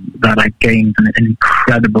that I gained an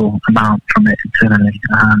incredible amount from it internally.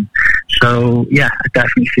 So I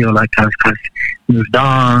definitely feel like I've moved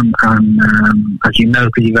on, and as you know,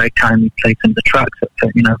 because you very kindly played some of the tracks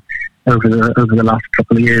over the last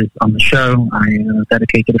couple of years on the show, I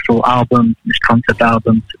dedicated a full album, this concept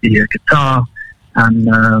album, to the guitar. And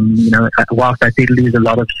whilst I did lose a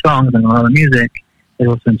lot of songs and a lot of music, it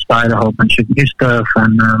also inspired a whole bunch of new stuff.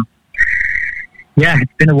 And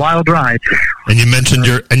it's been a wild ride. And you mentioned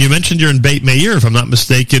you're in Beit Meir, if I'm not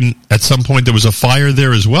mistaken. At some point, there was a fire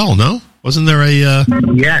there as well. No, wasn't there a? Yeah.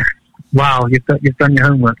 Wow, you've done your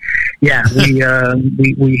homework. Yeah, what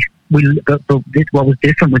was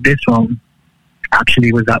different with this one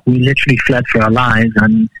actually was that we literally fled for our lives,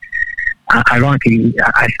 and ironically,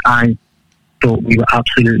 I thought we were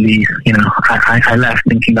absolutely, I left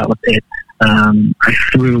thinking that was it. I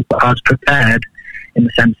was prepared in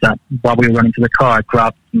the sense that while we were running to the car, I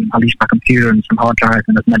grabbed at least my computer and some hard drives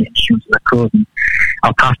and as many instruments as I could, and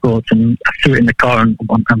our passports, and I threw it in the car and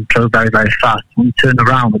drove very, very fast. When we turned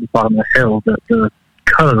around at the bottom of the hill, the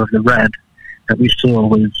colour of the red that we saw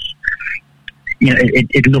was,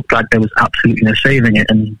 it looked like there was absolutely no saving it,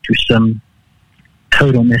 and through some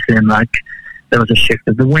total missing, like there was a shift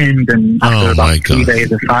of the wind, and after about 3 days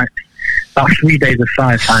of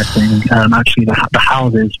firefighting, actually the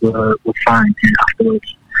houses were fine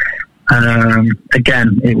afterwards.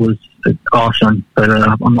 Again, it was awesome, but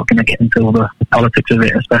I'm not going to get into all the politics of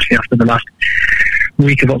it, especially after the last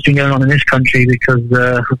week of what's been going on in this country, because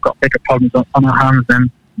we've got bigger problems on our hands than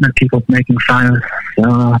people making fires.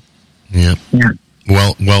 So, yeah.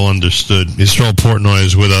 Well understood. Yisrael Portnoy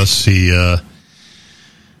is with us.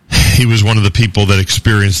 He was one of the people that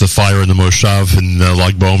experienced the fire in the Moshav in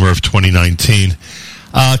Lag Bomer of 2019.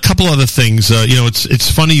 A couple other things.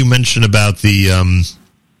 It's funny you mentioned about the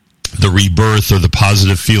rebirth or the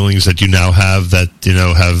positive feelings that you now have that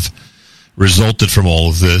have resulted from all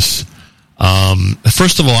of this.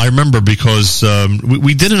 First of all, I remember because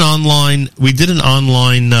we did an online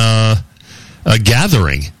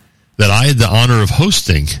gathering that I had the honor of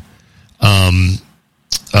hosting.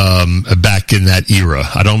 Back in that era.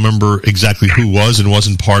 I don't remember exactly who was and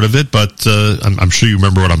wasn't part of it, but I'm sure you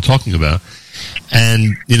remember what I'm talking about.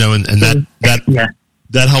 And,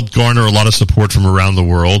 that helped garner a lot of support from around the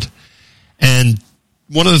world. And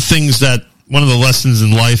one of the lessons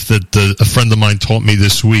in life that a friend of mine taught me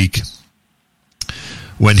this week,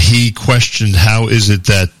 when he questioned how is it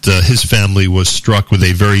that his family was struck with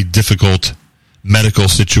a very difficult medical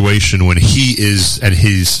situation when he is and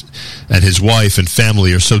his wife and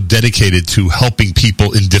family are so dedicated to helping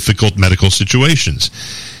people in difficult medical situations.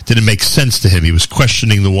 Didn't make sense to him. He was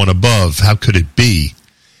questioning the one above. How could it be?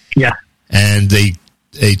 Yeah. And a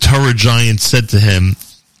Torah giant said to him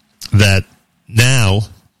that now,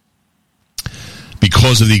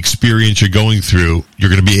 because of the experience you're going through, you're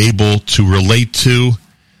going to be able to relate to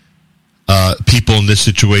people in this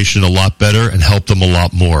situation a lot better and help them a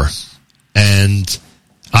lot more. And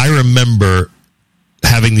I remember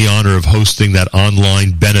having the honor of hosting that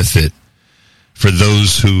online benefit for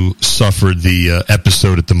those who suffered the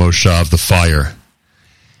episode at the Moshav, the fire.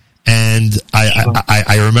 And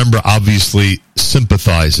I remember obviously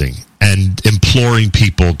sympathizing and imploring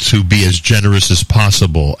people to be as generous as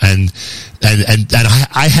possible. And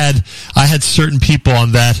I had certain people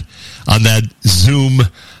on that Zoom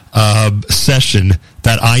session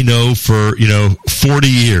that I know for 40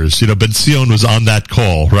 years. Ben Zion was on that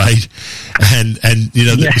call, right? And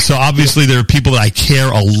so obviously there are people that I care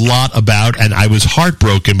a lot about, and I was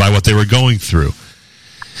heartbroken by what they were going through.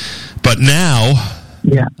 But now,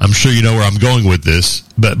 I'm sure you know where I'm going with this.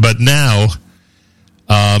 But now,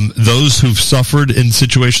 those who've suffered in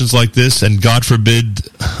situations like this, and God forbid,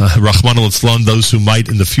 Rahman al-Islam, those who might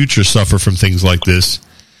in the future suffer from things like this,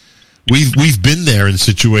 we've been there in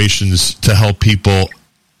situations to help people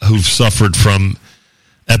who've suffered from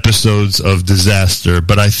episodes of disaster.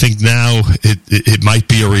 But I think now it might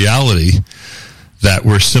be a reality that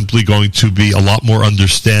we're simply going to be a lot more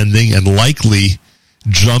understanding and likely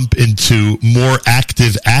jump into more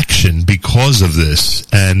active action because of this.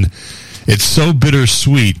 And it's so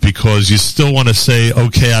bittersweet because you still want to say,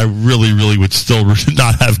 okay, I really, really would still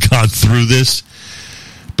not have gone through this.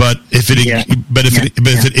 But if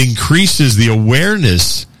it increases the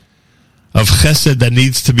awareness of chesed that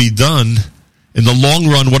needs to be done, in the long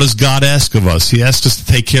run, what does God ask of us? He asks us to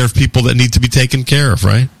take care of people that need to be taken care of,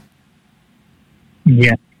 right?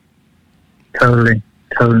 Yeah, totally.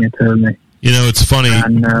 It's funny.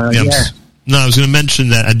 And, No, I was going to mention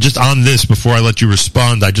that, and just on this, before I let you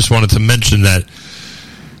respond, I just wanted to mention that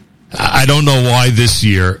I don't know why this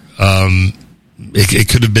year, it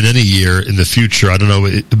could have been any year in the future, I don't know,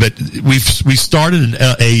 but we started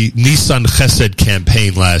a Nissan Chesed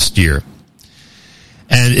campaign last year.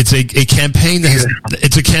 And it's a campaign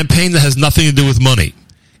that has nothing to do with money.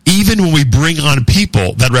 Even when we bring on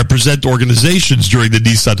people that represent organizations during the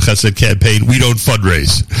Nissan Chesed campaign, we don't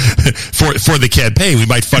fundraise for the campaign. We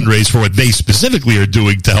might fundraise for what they specifically are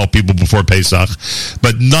doing to help people before Pesach,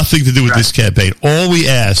 but nothing to do with this campaign. All we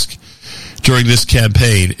ask during this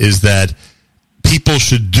campaign is that people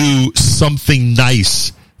should do something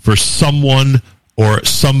nice for someone or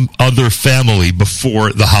some other family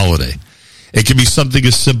before the holiday. It can be something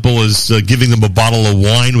as simple as giving them a bottle of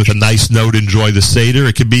wine with a nice note, enjoy the Seder.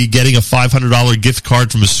 It could be getting a $500 gift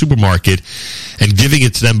card from a supermarket and giving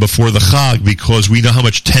it to them before the Chag, because we know how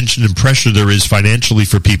much tension and pressure there is financially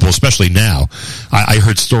for people, especially now. I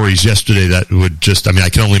heard stories yesterday that would I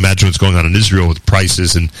can only imagine what's going on in Israel with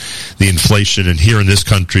prices and the inflation. And here in this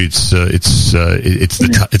country, it's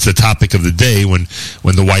the topic of the day when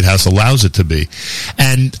the White House allows it to be.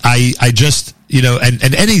 And I just,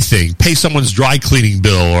 and anything, pay someone's dry cleaning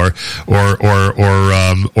bill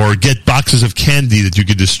or get boxes of candy that you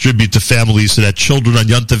can distribute to families so that children on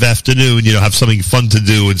Yom Tov afternoon, have something fun to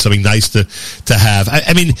do and something nice to have.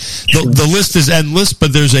 The list is endless,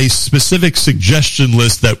 but there's a specific suggestion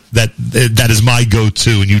list that is my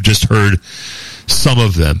go-to, and you just heard some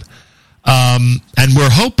of them. And we're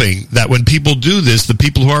hoping that when people do this, the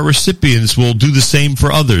people who are recipients will do the same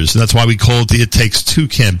for others. And that's why we call it the It Takes Two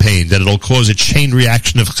campaign, that it'll cause a chain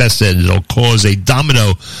reaction of chesed. It'll cause a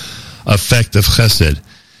domino effect of chesed.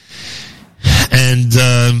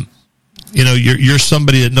 And, you're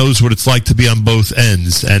somebody that knows what it's like to be on both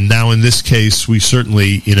ends. And now in this case, we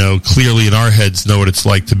certainly, clearly in our heads know what it's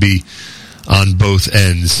like to be on both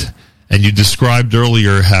ends. And you described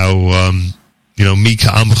earlier how, Mika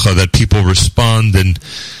Amcha, that people respond and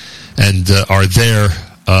are there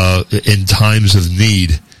in times of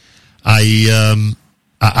need.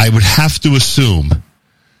 I would have to assume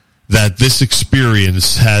that this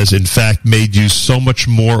experience has in fact made you so much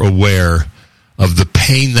more aware of the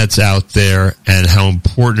pain that's out there and how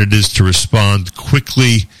important it is to respond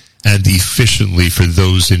quickly and efficiently for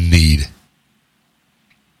those in need.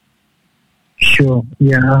 Sure,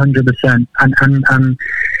 yeah, 100%. And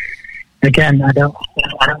again, I don't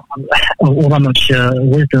have all that much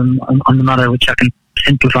wisdom on the matter, which I can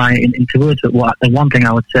simplify into words. But the one thing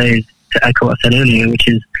I would say is to echo what I said earlier, which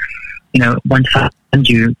is, when I send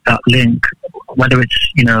you that link, whether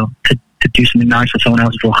it's, to do something nice for someone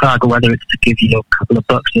else for Chag, or whether it's to give you a couple of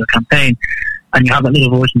bucks for a campaign, and you have that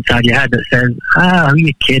little voice inside your head that says, are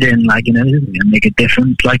you kidding? This isn't going to make a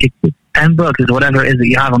difference. It's $10 or whatever it is that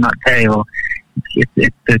you have on that day, or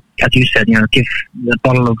it's as you said, give a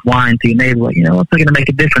bottle of wine to your neighbor. What's not going to make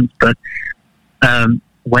a difference? But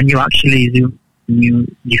when you actually you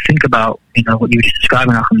think about what you were just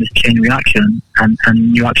describing from this chain reaction,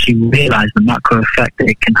 and you actually realize the macro effect that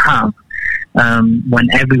it can have when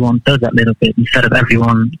everyone does that little bit, instead of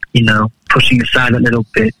everyone pushing aside a little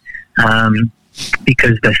bit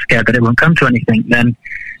because they're scared that it won't come to anything, then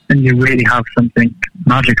you really have something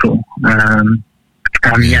magical.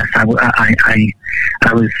 Yes, I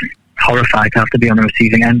was horrified to have to be on the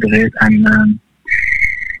receiving end of it, and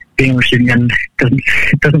being receiving end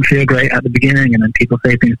doesn't feel great at the beginning, and then people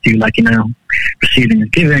say things to you like, receiving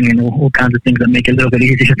and giving and all kinds of things that make it a little bit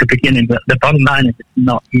easier at the beginning. But the bottom line is it's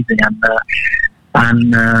not easy,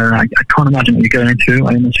 and I can't imagine what you're going through.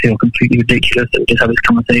 I almost feel completely ridiculous that we just have this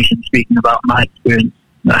conversation speaking about my experience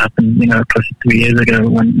that happened, close to 3 years ago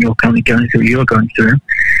when you're currently going through what you're going through.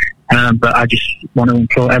 But I just want to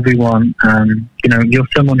implore everyone, you're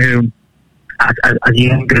someone who, as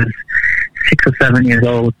young as 6 or 7 years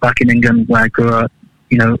old, back in England where I grew up,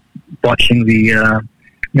 watching the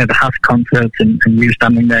house concerts and you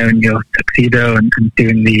standing there in your tuxedo and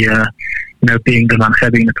doing the, being the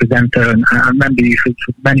manche, being the presenter. And I remember you for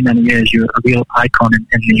many, many years. You were a real icon in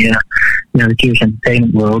the Jewish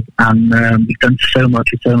entertainment world, and you've done so much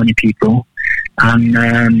for so many people. And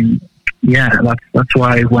that's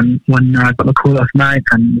why when I got the call last night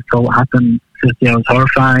and saw what happened, firstly I was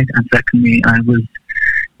horrified, and secondly I was,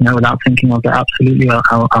 without thinking of it, absolutely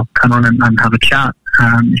I'll come on and have a chat.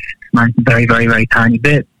 It's my very, very, very tiny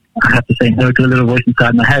bit. I have to say no to a little voice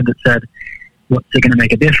inside my head that said, what's it going to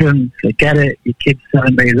make a difference? I get it. Your kid's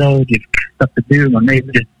 7 days old. You've stuff to do. My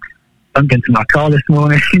neighbor just bumped into my car this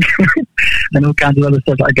morning and all kinds of other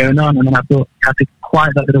stuff that are going on. And then I thought I had to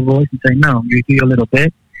quiet that little voice and say, no, you do your little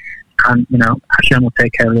bit. And, Hashem will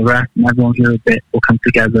take care of the rest, and everyone's little bit will come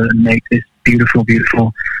together and make this beautiful,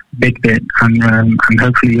 beautiful big bit. And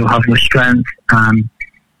hopefully you'll have the strength and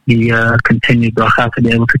the continued bracha to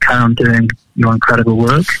be able to carry on doing your incredible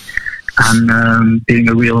work and being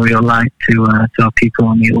a real light to our people,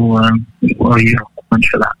 and we all owe you a bunch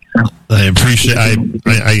for that. So I appreciate.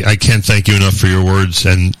 I can't thank you enough for your words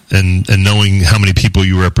and knowing how many people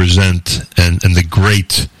you represent and the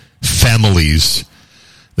great families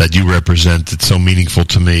that you represent. It's so meaningful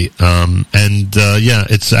to me.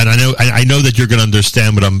 It's, and I know that you're going to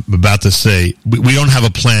understand what I'm about to say. We don't have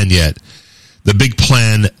a plan yet. The big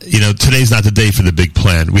plan, today's not the day for the big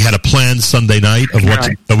plan. We had a plan Sunday night of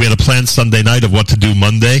what to do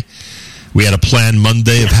Monday. We had a plan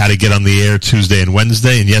Monday of how to get on the air Tuesday and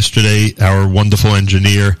Wednesday. And yesterday, our wonderful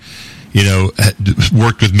engineer,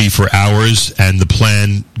 worked with me for hours, and the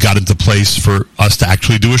plan got into place for us to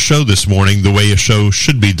actually do a show this morning the way a show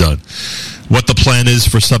should be done. What the plan is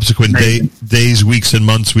for subsequent days, weeks, and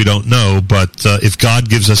months, we don't know. But if God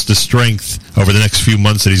gives us the strength over the next few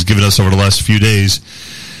months that He's given us over the last few days,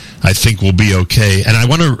 I think we'll be okay. And I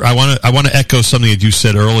want to echo something that you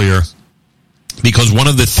said earlier, because one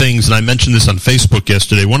of the things, and I mentioned this on Facebook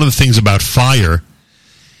yesterday, one of the things about fire,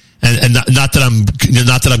 and not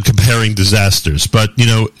that I'm comparing disasters, but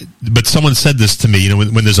someone said this to me.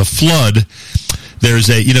 When there's a flood, there's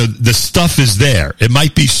the stuff is there. It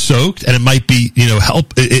might be soaked, and it might be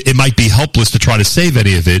it might be helpless to try to save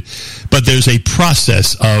any of it, but there's a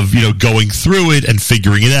process of going through it and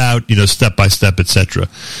figuring it out, step by step, etc.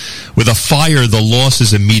 With a fire, the loss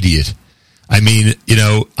is immediate. I mean,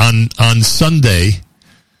 on Sunday,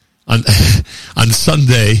 on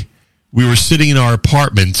Sunday, we were sitting in our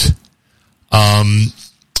apartment,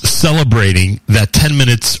 celebrating that 10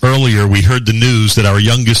 minutes earlier we heard the news that our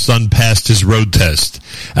youngest son passed his road test.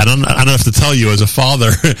 And I don't have to tell you, as a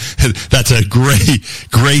father, that's a great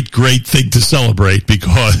thing to celebrate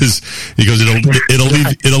because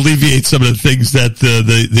it alleviates some of the things that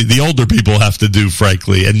the older people have to do,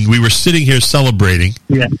 frankly. And we were sitting here celebrating.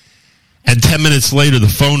 Yeah. And 10 minutes later, the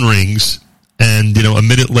phone rings, and, a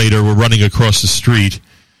minute later, we're running across the street,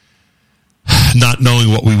 not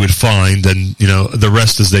knowing what we would find, and, the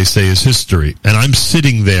rest, as they say, is history. And I'm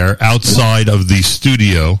sitting there outside of the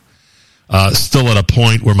studio, still at a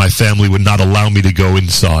point where my family would not allow me to go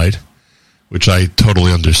inside, which I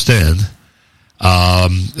totally understand.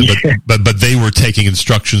 But they were taking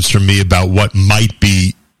instructions from me about what might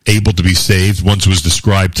be able to be saved. Once was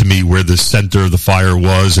described to me where the center of the fire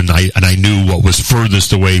was, and I knew what was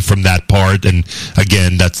furthest away from that part, and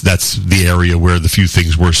again, that's the area where the few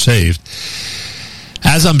things were saved.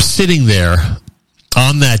 As I'm sitting there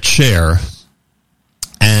on that chair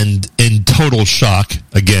and in total shock,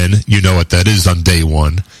 again, you know what that is on day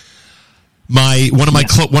one, one of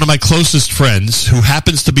my closest friends, who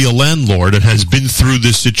happens to be a landlord and has been through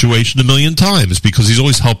this situation a million times because he's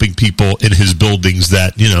always helping people in his buildings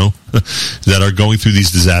that that are going through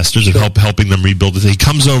these disasters and helping them rebuild it. He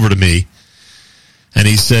comes over to me and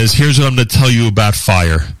he says, "Here's what I'm going to tell you about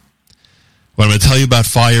fire. What I'm going to tell you about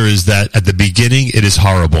fire is that at the beginning it is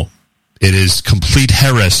horrible. It is complete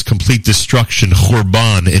heres, complete destruction,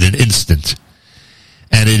 churban in an instant."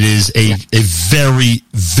 And it is a very,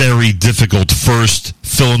 very difficult first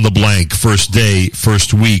fill in the blank, first day,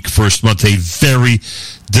 first week, first month, a very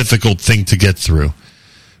difficult thing to get through.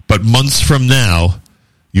 But months from now,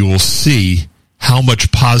 you will see how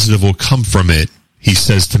much positive will come from it, he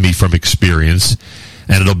says to me from experience,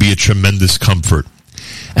 and it'll be a tremendous comfort.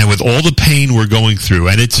 And with all the pain we're going through,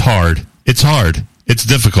 and it's hard, it's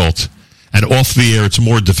difficult, and off the air it's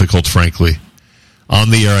more difficult, frankly. On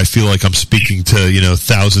the air I feel like I'm speaking to,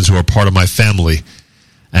 thousands who are part of my family,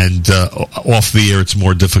 and off the air it's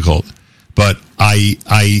more difficult. But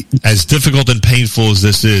I as difficult and painful as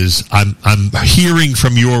this is, I'm hearing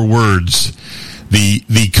from your words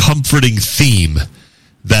the comforting theme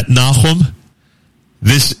that, Nahum,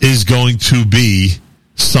 this is going to be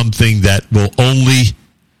something that will only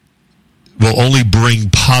bring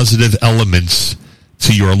positive elements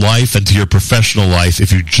to your life and to your professional life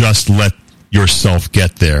if you just let yourself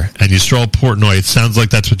get there. And Yisrael Portnoy, it sounds like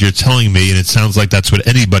that's what you're telling me, and it sounds like that's what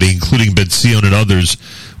anybody, including Ben Zion and others,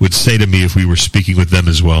 would say to me if we were speaking with them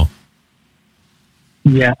as well.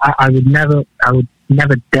 Yeah, I would never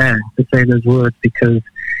dare to say those words, because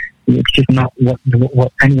it's just not what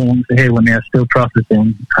anyone wants to hear when they are still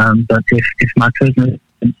processing. But if my personal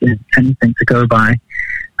experience is anything to go by,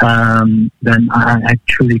 then I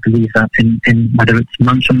truly believe that in whether it's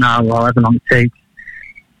months from now or however long it takes,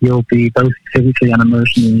 you'll be both physically and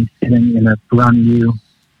emotionally sitting in a brand new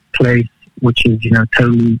place, which is,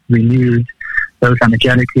 totally renewed, both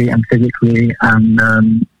energetically and physically,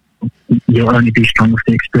 and you'll only be strong with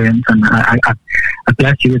the experience. And I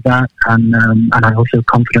bless you with that, and I'm also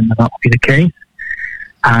confident that will be the case.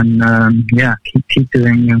 And keep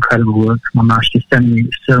doing incredible work. Mamash, just sending you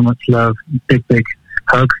so much love, big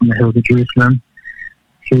hug from the hills of Jerusalem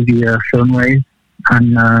through the phone waves,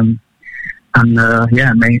 may Am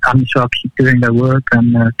keep doing their work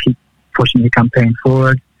and keep pushing the campaign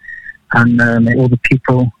forward, and may all the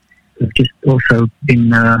people who've just also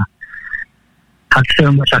been had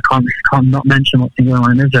so much. I can't not mention what's going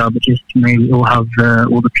on in Israel, but just may we all have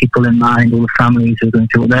all the people in mind, all the families who are going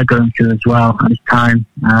through what they're going through as well at this time.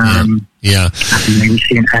 And may we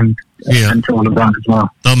see an end to all of that as well.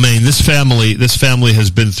 Amen. This family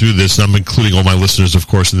has been through this. I'm including all my listeners, of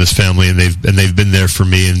course, in this family, and they've been there for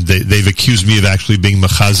me, and they've accused me of actually being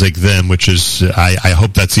mechazek them, which is I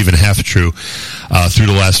hope that's even half true through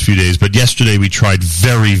the last few days. But yesterday we tried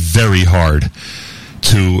very, very hard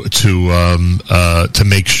to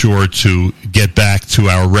make sure to get back to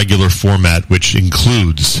our regular format, which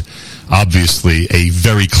includes obviously a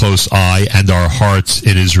very close eye and our hearts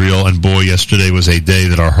in Israel. And boy, yesterday was a day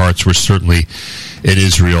that our hearts were certainly in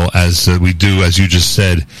Israel, as we do, as you just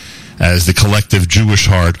said, as the collective Jewish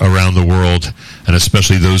heart around the world, and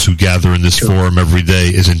especially those who gather in this forum every day,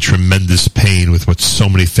 is in tremendous pain with what so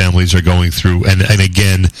many families are going through. And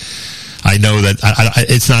again, I know that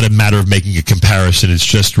it's not a matter of making a comparison. It's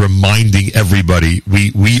just reminding everybody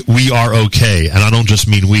we are okay, and I don't just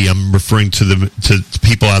mean we. I'm referring to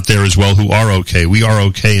people out there as well who are okay. We are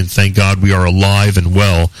okay, and thank God we are alive and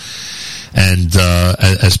well. And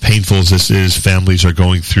as painful as this is, families are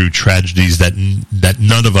going through tragedies that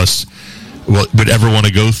none of us would ever want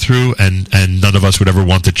to go through, and none of us would ever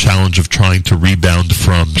want the challenge of trying to rebound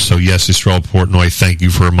from. So yes, Yisrael Portnoy, thank you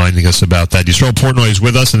for reminding us about that. Yisrael Portnoy is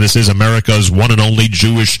with us, and this is America's one and only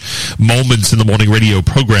Jewish Moments in the Morning radio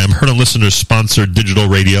program, heard on listeners-sponsored digital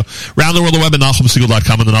radio, around the world, the web at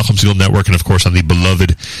NachumSegal.com, and the Nachum Segal Network, and of course on the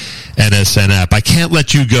beloved NSN app. I can't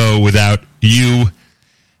let you go without you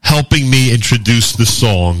helping me introduce the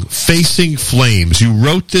song, Facing Flames. You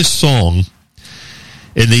wrote this song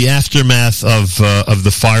in the aftermath of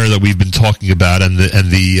the fire that we've been talking about, and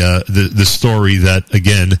the story that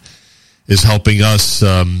again is helping us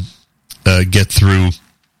get through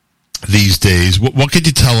these days. What could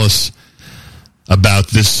you tell us about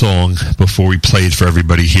this song before we play it for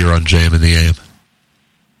everybody here on JM in the AM?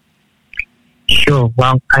 Sure.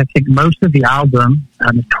 Well, I think most of the album,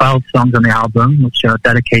 there's 12 songs on the album, which are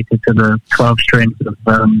dedicated to the 12 strings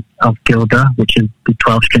of Gilda, which is the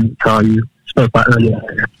 12 string guitar you spoke about earlier,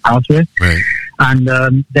 with. Right. And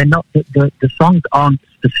they're not the songs aren't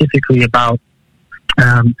specifically about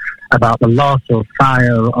the loss or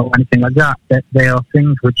fire or anything like that. They are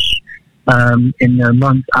things which in the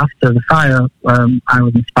months after the fire I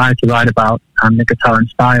was inspired to write about, and the guitar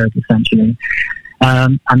inspired essentially.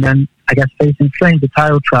 And then I guess Facing Flames, the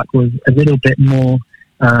title track, was a little bit more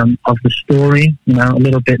of the story, a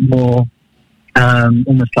little bit more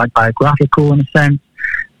almost like biographical in a sense.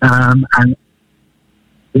 And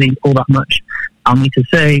really all that much I'll need to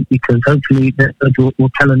say, because hopefully we'll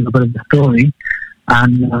tell a little bit of the story,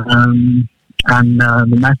 and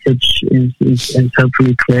the message is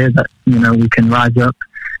hopefully clear that we can rise up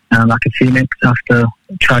like a phoenix after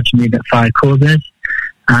tragedy that fire causes,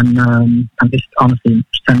 and I'm just honestly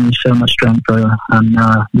sending you so much strength, brother, and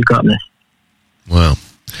you got this. Well,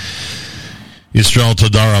 Yisrael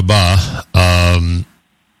Toda Rabah.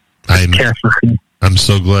 I'm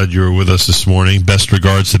so glad you were with us this morning. Best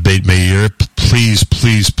regards to Beit Meir. Please,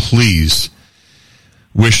 please, please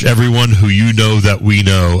wish everyone who you know that we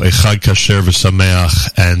know a Chag Kasher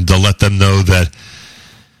v'Sameach, and let them know that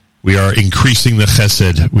we are increasing the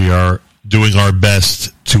chesed. We are doing our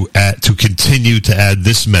best to continue to add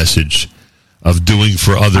this message of doing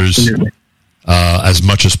for others as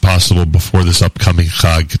much as possible before this upcoming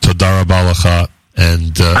Chag. Toda Rabah Lecha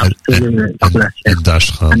and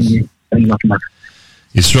Dashcham.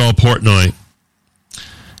 Yisrael Portnoy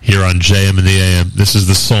here on JM in the AM. This is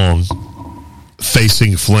the song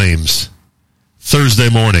Facing Flames. Thursday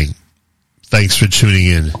morning. Thanks for tuning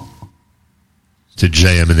in to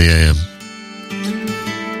JM in the AM.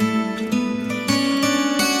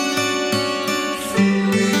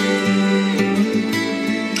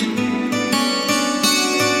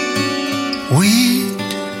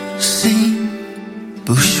 We'd seen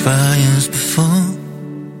bushfires before.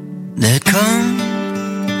 They'd come,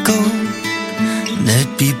 go,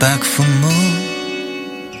 they'd be back for more.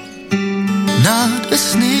 Not a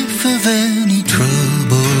sniff of any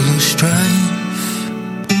trouble or strife,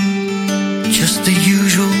 just the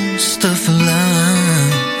usual stuff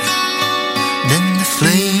alive. Then the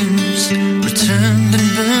flames returned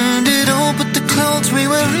and burned it all but the clothes we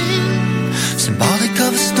were in, symbolic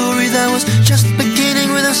of a story that was just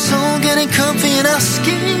beginning, with our soul getting comfy in our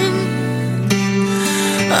skin.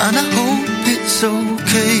 And I hope it's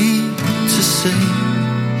okay to say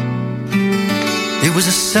it was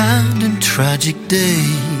a sad and tragic day.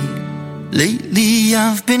 Lately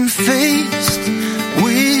I've been faced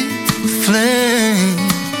with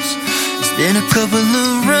flames. It's been a couple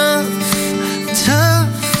of rough,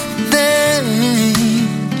 tough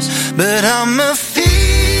days, but I'm a phoenix.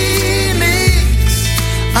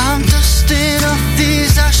 I'm dusting off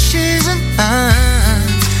these ashes and I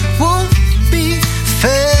won't be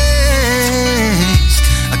faced.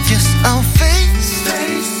 I guess I'll face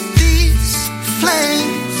these flames.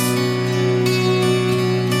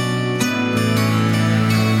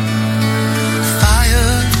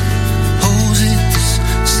 Fire hoses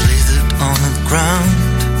slithered on the ground,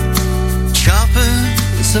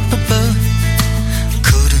 choppers up above,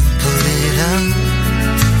 couldn't put it out.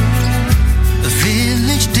 The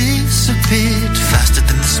village disappeared faster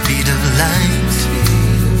than the speed of light,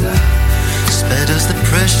 sped us the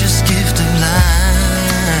precious gift of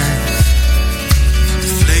life. The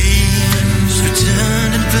flames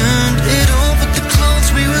returned and burned it all but the clothes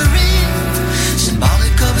we were in,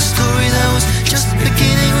 symbolic of a story that was just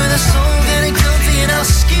beginning, with our soul getting comfy in our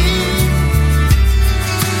skin.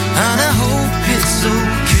 And I hope it's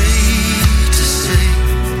okay to say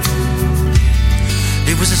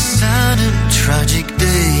it was a sad and tragic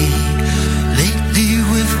day. Lately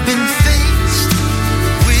we've been faced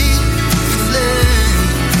with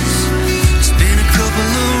flames. It's been a couple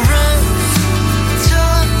of rough,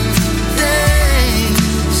 tough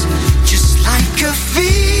days. Just like a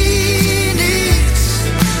phoenix,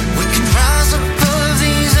 we can rise above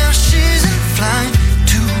these ashes and fly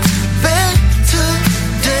to better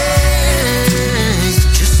days.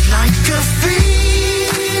 Just like a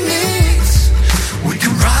phoenix, we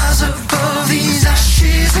can rise above these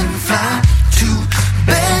ashes and fly to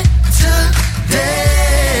better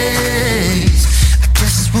days. I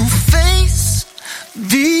guess we'll face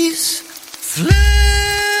these flames.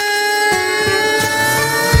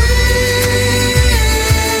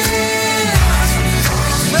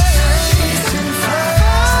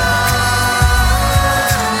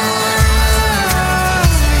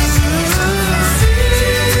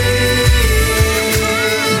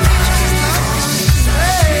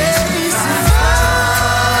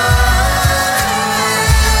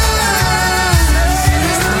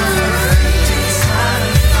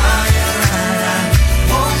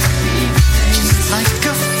 Like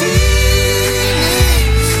a phoenix,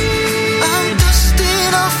 I'm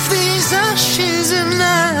dusting off these ashes and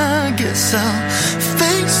I guess I'll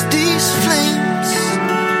face these flames.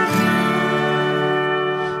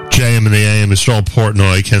 JM in the AM, Yisrael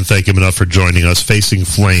Portnoy. I can't thank him enough for joining us. Facing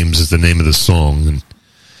Flames is the name of the song. And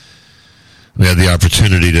we had the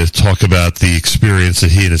opportunity to talk about the experience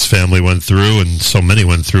that he and his family went through, and so many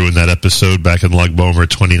went through in that episode back in Lag Bomer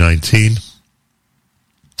 2019.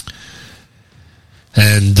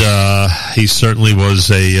 And he certainly was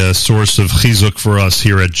a source of chizuk for us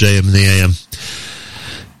here at JM in the AM.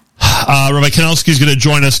 Rabbi Kanelsky is going to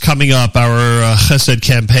join us coming up. Our Chesed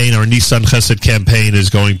campaign, our Nissan Chesed campaign, is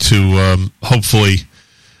going to hopefully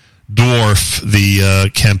dwarf the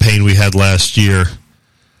campaign we had last year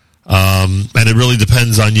And it really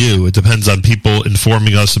depends on you. It depends on people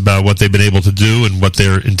informing us about what they've been able to do and what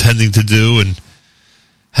they're intending to do and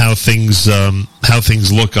how things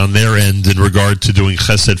look on their end in regard to doing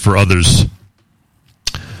chesed for others.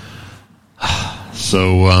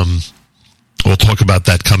 So we'll talk about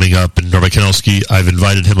that coming up. And Rabbi Kanelsky, I've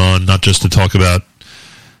invited him on not just to talk about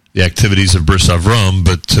the activities of Bris Avram,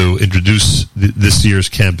 but to introduce this year's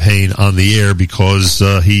campaign on the air because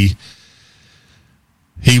he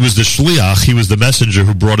was the shliach, he was the messenger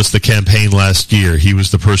who brought us the campaign last year. He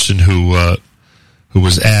was the person who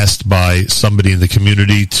was asked by somebody in the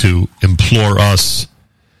community to implore us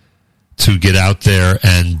to get out there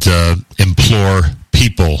and implore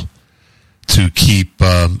people to keep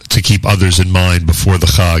others in mind before the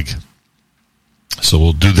Chag. So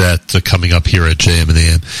we'll do that coming up here at JM in the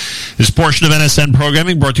AM. This portion of NSN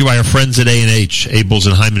programming brought to you by our friends at A&H. Abel's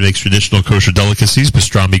and Hyman makes traditional kosher delicacies,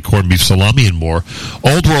 pastrami, corned beef, salami, and more.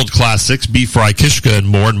 Old world classics, beef fry, kishka, and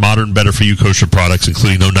more, and modern, better-for-you kosher products,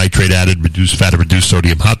 including no nitrate added, reduced fat, and reduced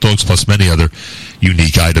sodium hot dogs, plus many other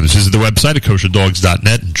unique items. Visit the website at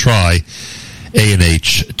kosherdogs.net and try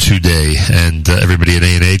A&H today. And everybody at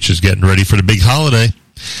A&H is getting ready for the big holiday,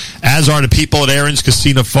 as are the people at Aaron's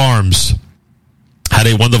Casino Farms. Had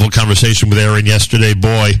a wonderful conversation with Aaron yesterday.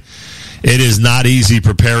 Boy, it is not easy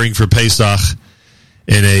preparing for Pesach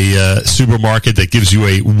in a supermarket that gives you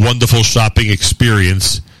a wonderful shopping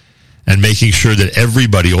experience and making sure that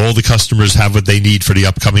everybody, all the customers, have what they need for the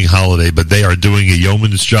upcoming holiday. But they are doing a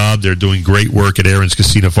yeoman's job. They're doing great work at Aaron's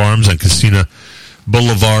Casino Farms on Casino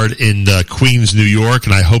Boulevard in Queens, New York.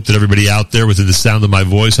 And I hope that everybody out there within the sound of my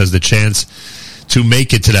voice has the chance to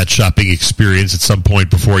make it to that shopping experience at some point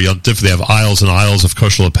before Yom Tov. They have aisles and aisles of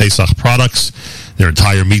kosher Pesach products. Their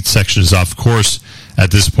entire meat section is, of course,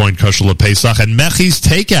 at this point, kosher Pesach. And Mechi's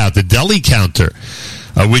Takeout, the deli counter,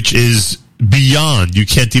 which is beyond. You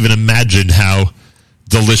can't even imagine how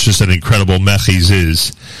delicious and incredible Mechi's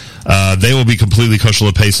is. They will be completely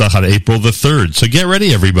kosher Pesach on April the 3rd. So get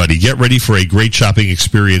ready, everybody. Get ready for a great shopping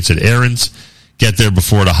experience at Aaron's. Get there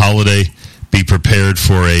before the holiday. Be prepared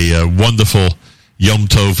for a wonderful Yom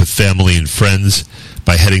Tov with family and friends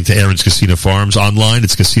by heading to Aaron's Casino Farms. Online,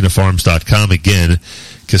 it's casinofarms.com. Again,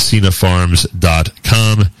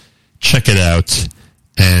 casinofarms.com. Check it out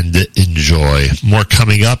and enjoy. More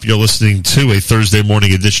coming up. You're listening to a Thursday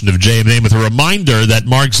morning edition of JMA with a reminder that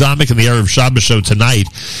Mark Zamek and the Erev Shabbos show tonight,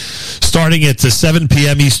 starting at 7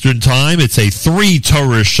 p.m. Eastern Time. It's a 3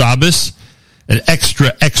 Torah Shabbos. An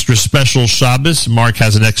extra special Shabbos. Mark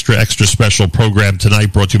has an extra special program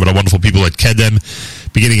tonight brought to you by the wonderful people at Kedem,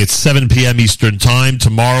 beginning at 7 p.m. Eastern Time.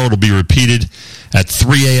 Tomorrow it'll be repeated at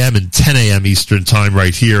 3 a.m. and 10 a.m. Eastern Time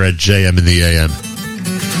right here at JM in the AM.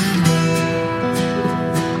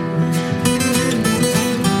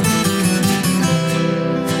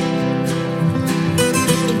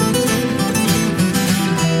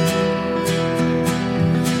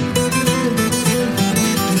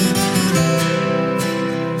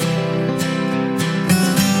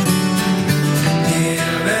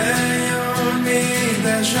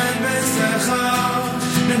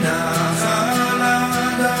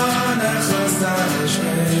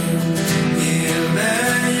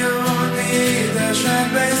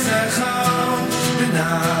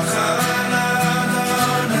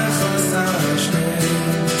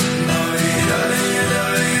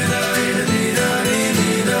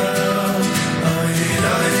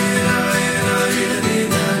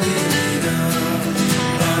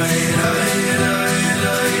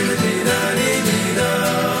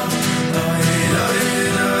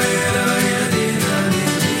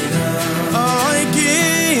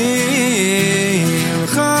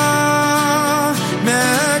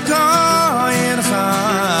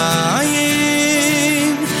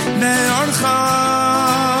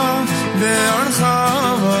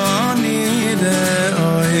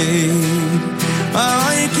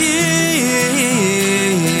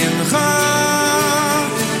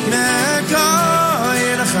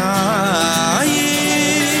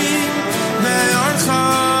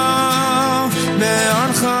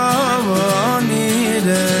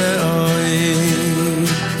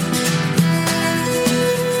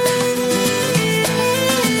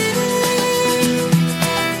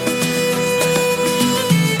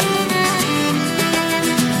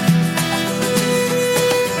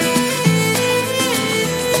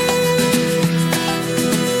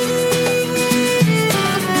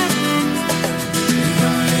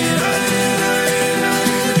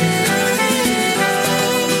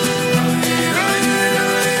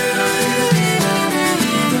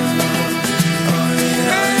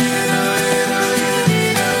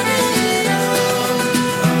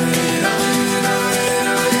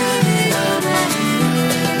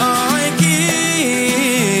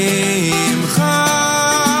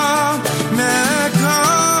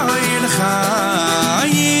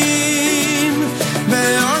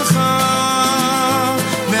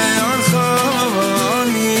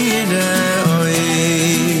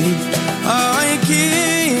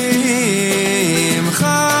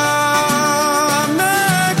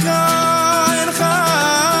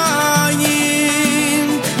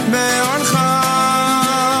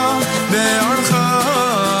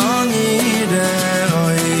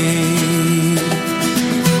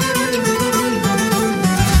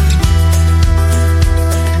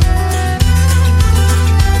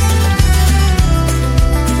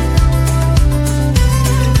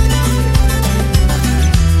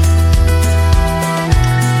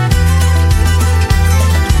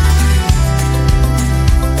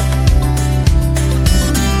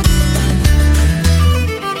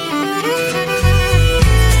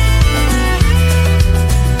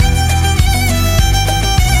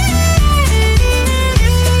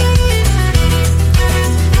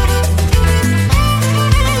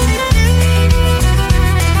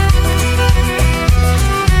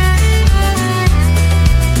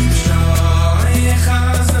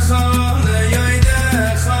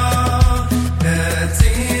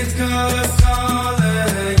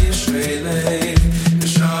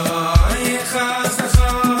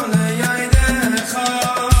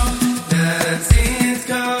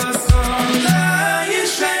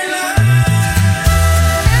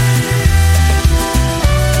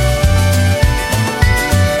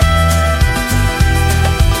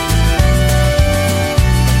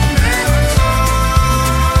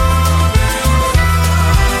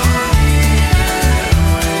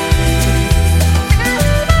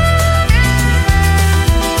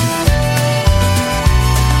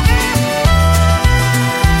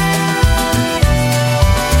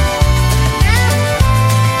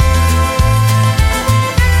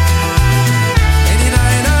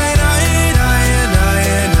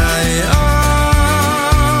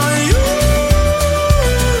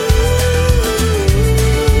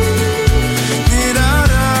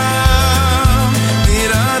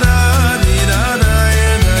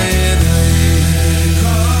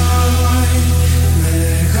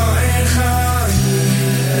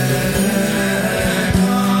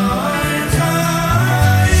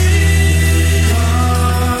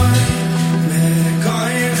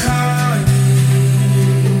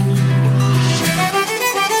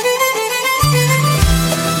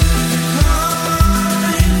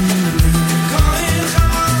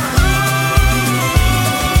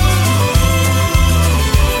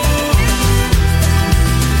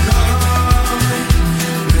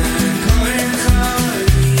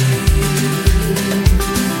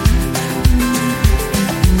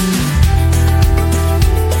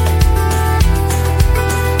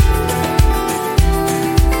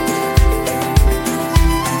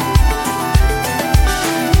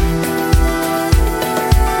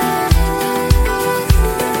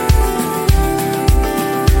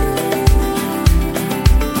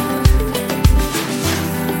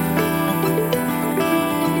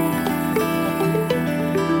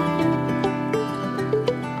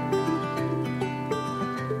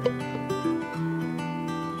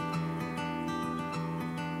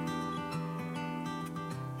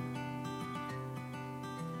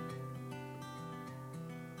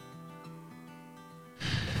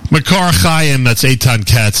 Makar Chaim, that's Eitan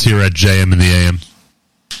Katz here at JM in the AM.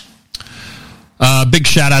 Big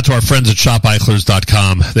shout out to our friends at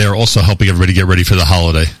shopeichlers.com. They are also helping everybody get ready for the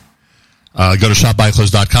holiday. Go to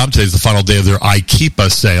shopeichlers.com. Today's the final day of their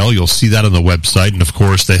iKeepa sale. You'll see that on the website. And, of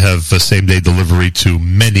course, they have same-day delivery to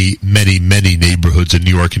many, many, many neighborhoods in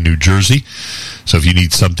New York and New Jersey. So if you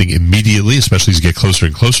need something immediately, especially as you get closer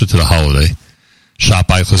and closer to the holiday,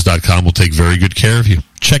 shopeichlers.com will take very good care of you.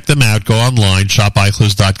 Check them out. Go online,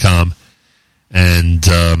 shopeichlers.com, and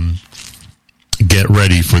get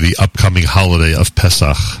ready for the upcoming holiday of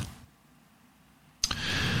Pesach.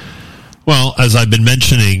 Well, as I've been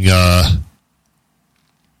mentioning, our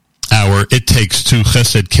It Takes Two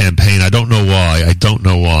Chesed campaign, I don't know why,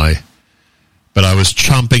 but I was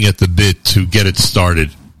chomping at the bit to get it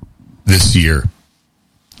started this year,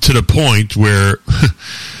 to the point where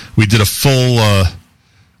we did a full,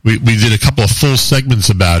 we did a couple of full segments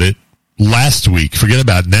about it last week. Forget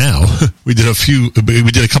about now. We did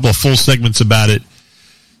a couple of full segments about it,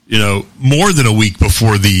 more than a week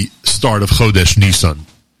before the start of Chodesh Nisan.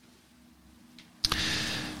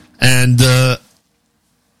 And I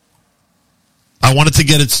wanted to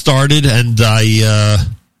get it started, and I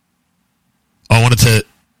wanted to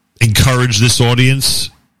encourage this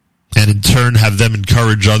audience, and in turn have them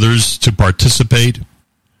encourage others to participate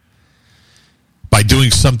by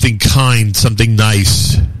doing something kind, something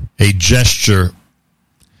nice, a gesture.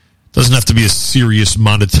 It doesn't have to be a serious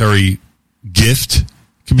monetary gift. It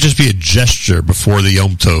can just be a gesture before the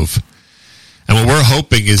Yom Tov. And what we're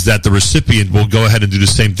hoping is that the recipient will go ahead and do the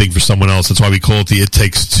same thing for someone else. That's why we call it the It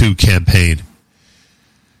Takes Two campaign.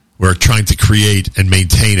 We're trying to create and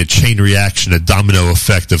maintain a chain reaction, a domino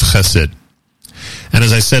effect of chesed. And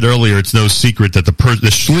as I said earlier, it's no secret that the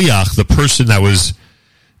shliach, the person that was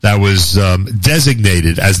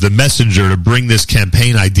designated as the messenger to bring this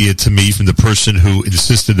campaign idea to me from the person who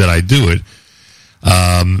insisted that I do it,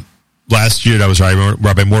 last year, that was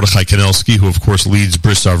Rabbi Mordechai Kanelsky, who, of course, leads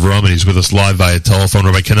Bris Avram, and he's with us live via telephone.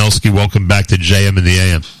 Rabbi Kanelsky, welcome back to JM in the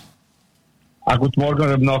AM. Good morning,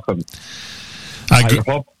 Reb Nachum.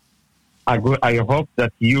 I hope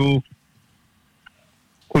that you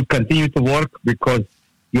could continue to work because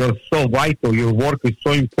you're so vital. Your work is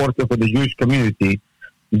so important for the Jewish community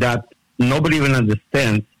that nobody even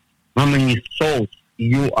understands how many souls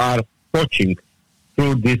you are touching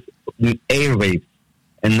through this airwaves.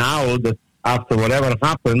 And now that after whatever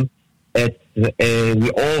happened,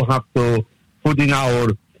 we all have to put in our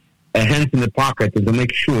hands in the pocket and to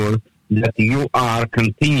make sure that you are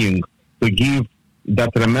continuing to give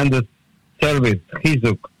that tremendous service,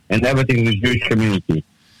 chizuk, and everything in the Jewish community.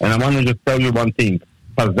 And I want to just tell you one thing.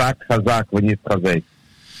 Chazak, chazak, v'nit chazek.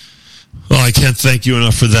 Well, I can't thank you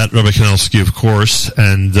enough for that, Rabbi Kanelsky, of course.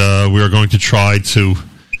 And we are going to try to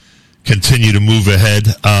continue to move ahead.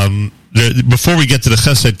 Before we get to the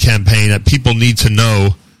Chesed campaign, people need to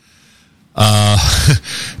know.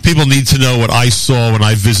 People need to know what I saw when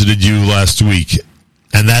I visited you last week,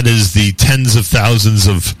 and that is the tens of thousands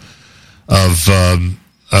of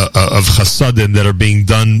chasadim that are being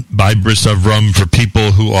done by Bris Avram for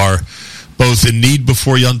people who are both in need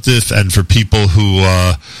before Yom Tif and for people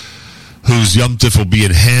whose Yom Tif will be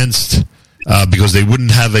enhanced because they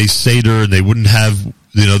wouldn't have a Seder and they wouldn't have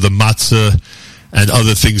the matzah and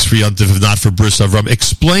other things for Yom Tif if not for Bris Avram.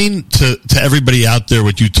 Explain to everybody out there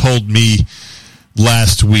what you told me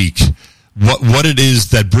last week, what it is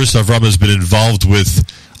that Bris Avram has been involved with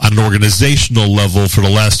on an organizational level for the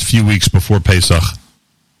last few weeks before Pesach.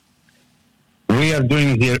 We are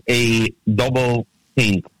doing here a double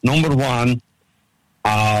thing. Number one,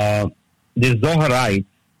 the Zohar writes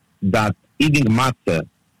that eating matzah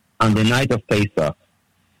on the night of Pesach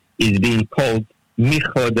is being called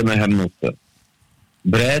Micho de Mehernusa,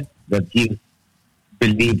 bread that gives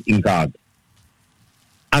belief in God.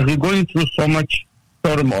 As we're going through so much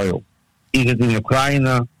turmoil, is it in Ukraine,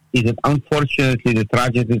 is it unfortunately the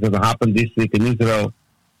tragedies that happened this week in Israel,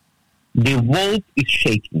 the world is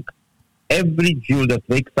shaking. Every Jew that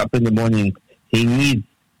wakes up in the morning, he needs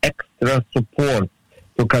extra support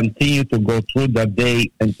to continue to go through that day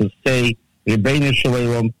and to say, Rebbeinu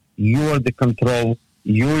Shalom, you are the control,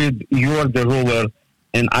 you are the ruler,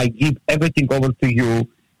 and I give everything over to you,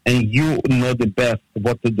 and you know the best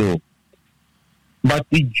what to do. But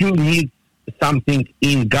the Jew needs something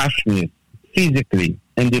in Gashmi, physically,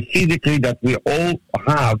 and the physically that we all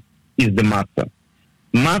have is the matzah.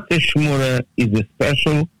 Matzah shmura is a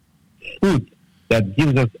special food that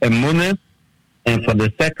gives us emunah, and for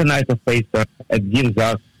the second night of Pesach, it gives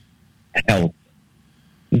us health.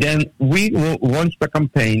 Then we will launch the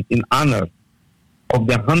campaign in honor of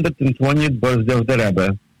the 120th birthday of the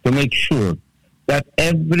Rebbe to make sure that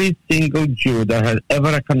every single Jew that has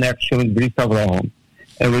ever a connection with Bris Avraham,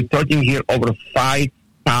 and we're talking here over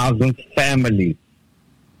 5,000 families,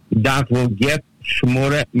 that will get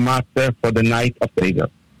Shmure Matzah for the night of Seder.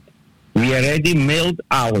 We already mailed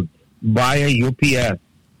out via UPS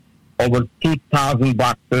over 2,000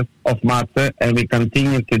 boxes of matzah, and we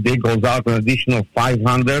continue today, goes out an additional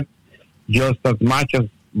 500, just as much as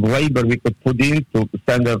labor we could put in to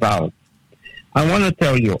send it out. I want to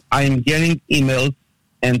tell you, I am getting emails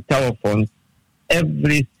and telephones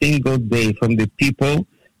every single day from the people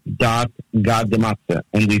that got the matzah,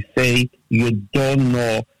 and they say, you don't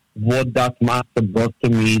know what that matzah brought to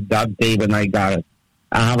me that day when I got it.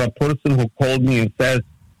 I have a person who called me and says,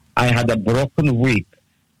 I had a broken week.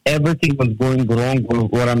 Everything was going wrong with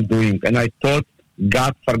what I'm doing, and I thought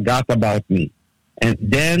God forgot about me. And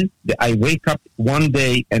then I wake up one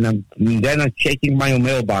day, and I'm checking my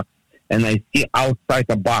mailbox, and I see outside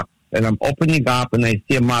a box, and I'm opening up, and I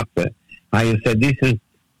see a matzah. I said, this is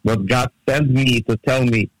what God sent me to tell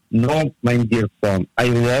me, no, my dear son, I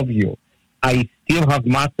love you. I still have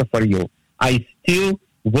matzah for you. I still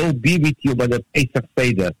will be with you by the Pesach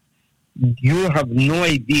Seder. You have no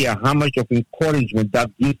idea how much of encouragement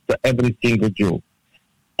that gives to every single Jew.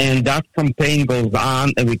 And that campaign goes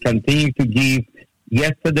on, and we continue to give.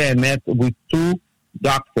 Yesterday I met with 2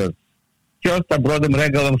 doctors. Just I brought them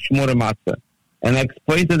regular Shmure Matzah. And I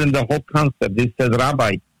explained to them the whole concept. They said,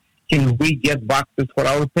 Rabbi, can we get boxes for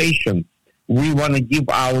our patients? We want to give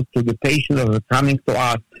out to the patients that are coming to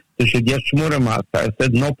us to should get Shmure Matzah. I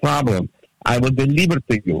said, no problem. I will deliver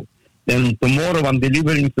to you. Then tomorrow I'm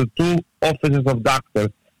delivering to 2 offices of doctors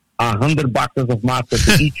 100 boxes of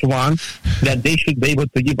matzah to each one that they should be able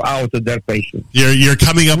to give out to their patients. You're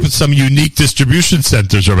coming up with some unique distribution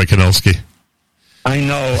centers, Rabbi Kanelsky. I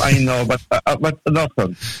know, but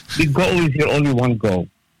listen, the goal is here only one goal.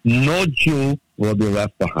 No Jew will be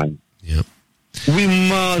left behind. Yep. We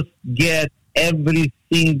must get every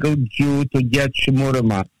single Jew to get Shmure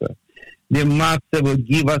Matzah. The matzah will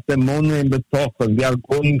give us a moment in the tochen. We are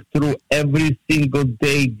going through every single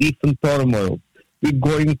day different turmoil. We're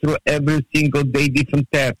going through every single day different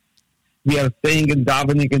tests. We are saying in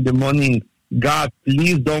davening in the morning, God,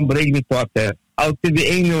 please don't bring me to a test. I'll see the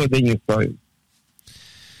angel than you saw it.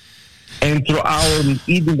 And through our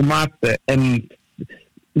eating matzah, and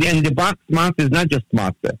the box matzah is not just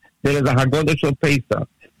matzah. There is a Haggadah Shel Pesach.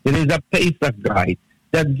 There is a Pesach guide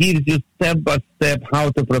that gives you step by step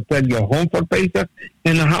how to prepare your home for Pesach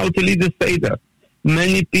and how to lead the Seder.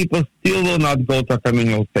 Many people still will not go to a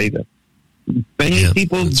communal Seder. Many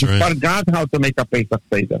people forgot how to make a Pesach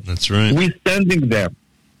Seder. That's right. We're standing there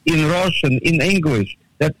in Russian, in English,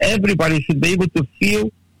 that everybody should be able to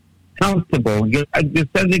feel comfortable. You're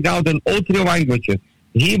sending out in all 3 languages,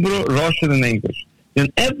 Hebrew, Russian, and English.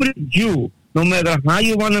 And every Jew, no matter how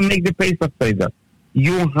you want to make the Pesach Seder,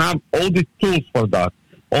 you have all the tools for that.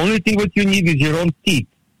 Only thing what you need is your own teeth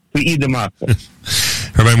to eat the matzah.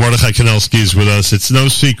 Rabbi Mordechai Kanelsky is with us. It's no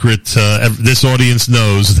secret. This audience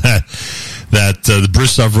knows that the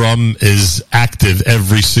Bris Avraham is active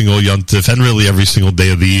every single Yontif and really every single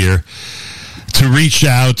day of the year to reach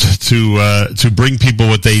out to bring people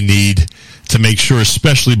what they need, to make sure,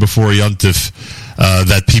 especially before Yontif,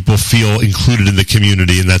 that people feel included in the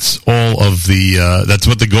community, and that's all of that's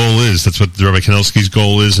what the goal is. That's what Rabbi Kanelsky's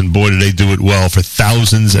goal is, and boy, do they do it well for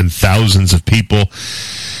thousands and thousands of people.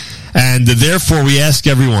 And therefore, we ask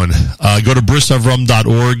everyone, go to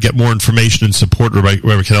brisavram.org, get more information and support Rabbi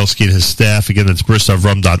Kanelsky and his staff. Again, that's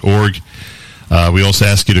brisavram.org. We also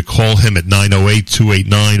ask you to call him at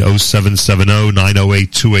 908-289-0770,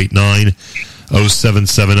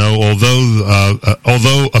 908-289-0770.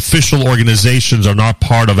 Although official organizations are not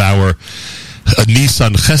part of our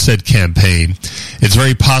Nissan Chesed campaign, it's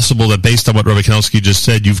very possible that based on what Rabbi Kanelsky just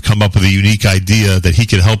said, you've come up with a unique idea that he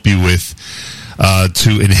can help you with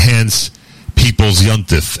to enhance people's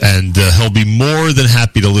Yontif, and he'll be more than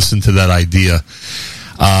happy to listen to that idea.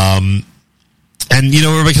 And you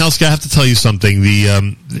know, Rabbi Kanelsky, I have to tell you something.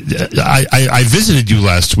 I visited you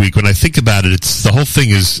last week. When I think about it, the whole thing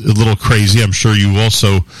is a little crazy. I'm sure you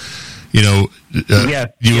also, you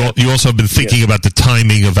also have been thinking about the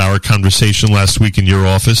timing of our conversation last week in your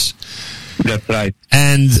office. That's right.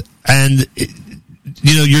 And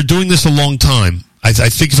you know, you're doing this a long time. I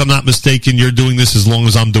think, if I'm not mistaken, you're doing this as long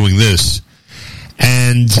as I'm doing this.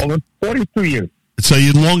 And over 42 years. So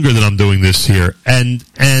you're longer than I'm doing this here. And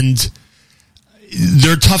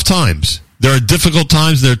there are tough times. There are difficult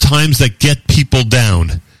times. There are times that get people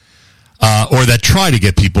down, or that try to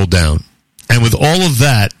get people down. And with all of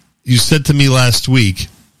that, you said to me last week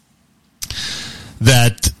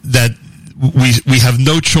that we have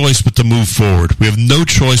no choice but to move forward. We have no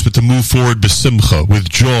choice but to move forward b'simcha, with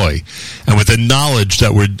joy, and with the knowledge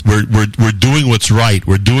that we're doing what's right.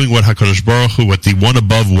 We're doing what HaKadosh Baruch Hu, what the One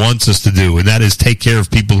Above wants us to do, and that is take care of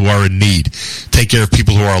people who are in need, take care of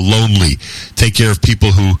people who are lonely, take care of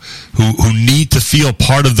people who need to feel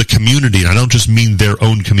part of the community. And I don't just mean their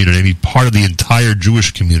own community; I mean part of the entire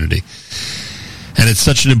Jewish community. And it's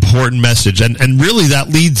such an important message, and really that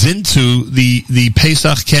leads into the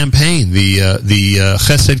Pesach campaign, the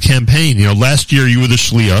Chesed campaign. You know, last year you were the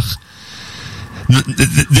shliach.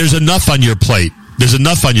 There's enough on your plate. There's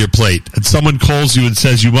enough on your plate, and someone calls you and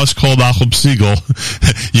says you must call Nachum Segal.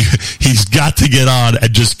 He's got to get on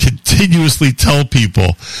and just continuously tell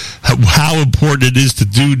people how important it is to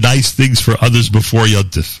do nice things for others before Yom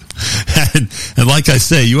Tov. And like I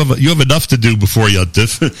say, you have enough to do before Yom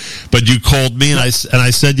Tov, but you called me and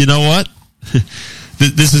I said, you know what?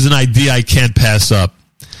 This is an idea I can't pass up,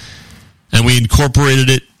 and we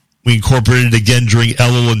incorporated it. We incorporated it again during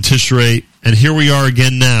Elul and Tishrei, and here we are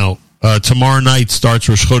again now. Tomorrow night starts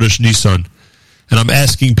Rosh Chodesh Nisan, and I'm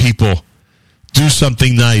asking people, do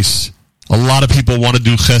something nice. A lot of people want to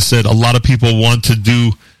do chesed. A lot of people want to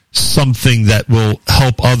do something that will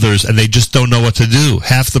help others, and they just don't know what to do.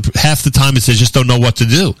 Half the time it's they just don't know what to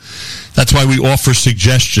do. That's why we offer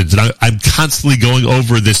suggestions, and I'm constantly going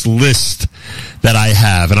over this list that I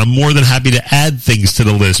have, and I'm more than happy to add things to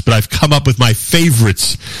the list, but I've come up with my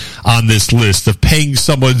favorites on this list of paying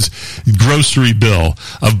someone's grocery bill,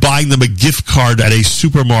 of buying them a gift card at a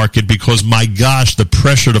supermarket because, my gosh, the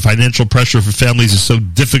financial pressure for families is so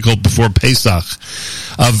difficult before Pesach,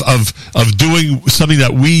 of doing something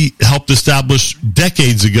that we helped establish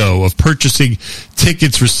decades ago, of purchasing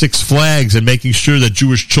tickets for Six Flags and making sure that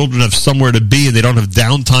Jewish children have somewhere to be and they don't have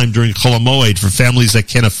downtime during Chol HaMoed for families that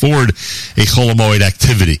can't afford a Chol HaMoed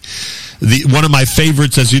activity. One of my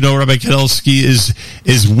favorites, as you know, Rabbi Kadelsky,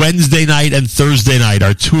 is Wednesday night and Thursday night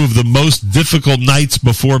are two of the most difficult nights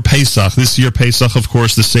before Pesach. This year, Pesach, of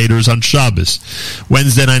course, the Seder is on Shabbos.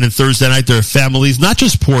 Wednesday night and Thursday night, there are families, not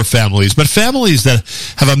just poor families, but families that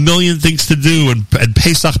have a million things to do and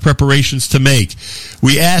Pesach preparations to make.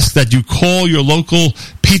 We ask that you call your local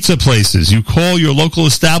pizza places, you call your local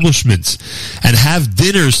establishments, and have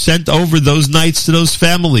dinners sent over those nights to those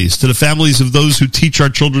families, to the families of those who teach our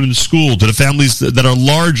children in school, to the families that are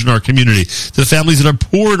large in our community, to the families that are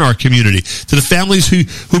poor in our community, to the families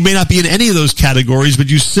who may not be in any of those categories, but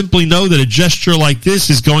you simply know that a gesture like this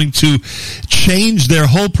is going to change their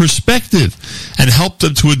whole perspective and help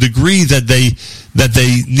them to a degree that they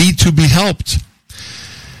need to be helped.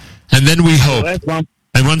 And then we hope.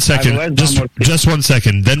 And 1 second, just 1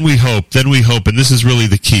 second. Then we hope, and this is really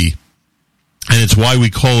the key, and it's why we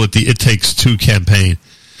call it the It Takes Two campaign.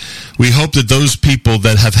 We hope that those people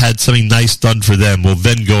that have had something nice done for them will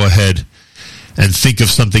then go ahead and think of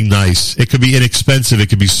something nice. It could be inexpensive, it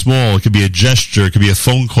could be small, it could be a gesture, it could be a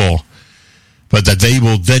phone call, but that they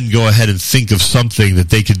will then go ahead and think of something that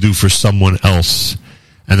they can do for someone else.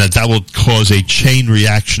 And that will cause a chain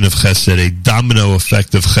reaction of chesed, a domino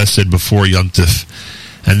effect of chesed before Yom Tov.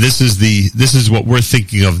 And this is what we're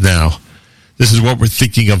thinking of now. This is what we're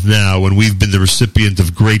thinking of now when we've been the recipient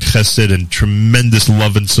of great chesed and tremendous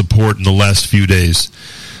love and support in the last few days.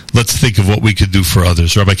 Let's think of what we could do for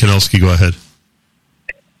others. Rabbi Kanelsky, go ahead.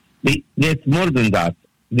 It's more than that.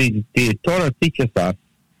 The Torah teaches us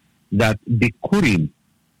that the Kurim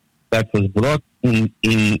that was brought in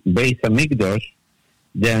Beis HaMikdash,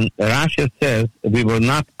 then Rashi says we were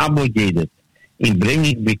not obligated in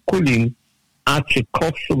bringing the Kurim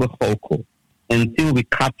until we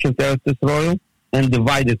captured Eretz Yisrael and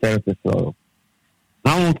divided Eretz Yisrael.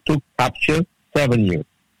 How long took capture? 7 years.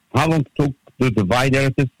 How long took to divide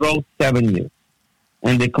Eretz Yisrael? 7 years.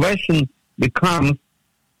 And the question becomes,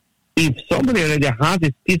 if somebody already has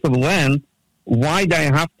this piece of land, why do I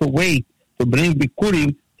have to wait to bring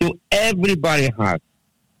Bikurim till everybody has?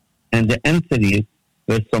 And the answer is,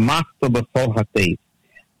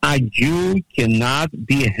 a Jew cannot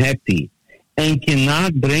be happy and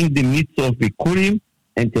cannot bring the mitzvah of Bikurim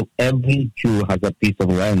until every Jew has a piece of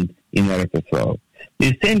land in Eretz Yisrael.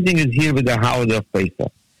 The same thing is here with the holiday of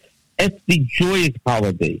Pesach. It's the joyous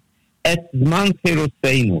holiday. It's Zman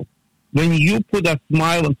Cheroseinu. When you put a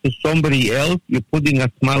smile onto somebody else, you're putting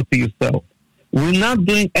a smile to yourself. We're not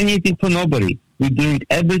doing anything for nobody. We're doing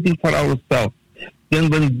everything for ourselves. Then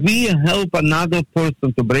when we help another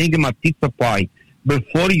person to bring him a pizza pie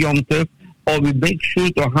before Yom Tov, or we make sure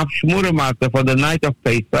to have Shmura Matzah for the night of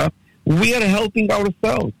Pesach, we are helping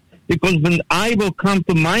ourselves. Because when I will come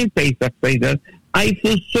to my Pesach Seder, I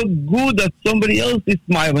feel so good that somebody else is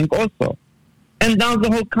smiling also. And that's the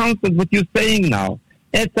whole concept, what you're saying now.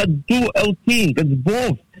 It's a dual thing. It's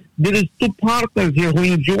both. There is two partners here who are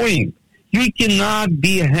enjoying. You cannot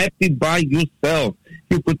be happy by yourself.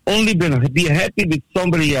 You could only be happy with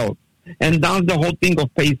somebody else. And that's the whole thing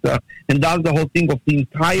of Pesach. And that's the whole thing of the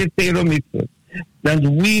entire Torah mitzvah. That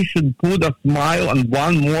we should put a smile on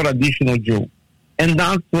one more additional Jew. And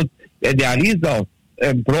that's what the Arizal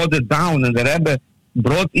brought it down, and the Rebbe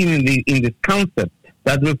brought in this concept,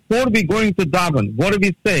 that before we going to daven, what do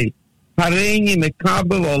we say? Hareini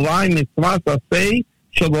mekabel olai mitzvah say,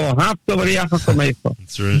 shelo hafta v'riachas omecha.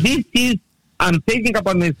 That's right. This is, I'm taking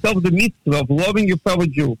upon myself the mitzvah of loving your fellow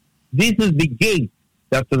Jew. This is the gate,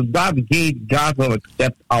 that through that gate God will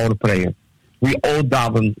accept our prayers. We all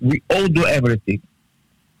daven, we all do everything.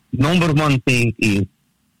 Number one thing is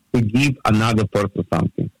to give another person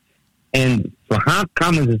something. And for how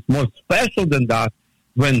come is more special than that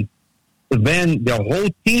when the whole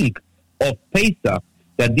thing of Pesach,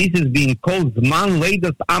 that this is being called Zman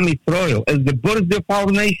Leidas Am Yisrael, as the birthday of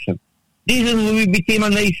our nation. This is when we became a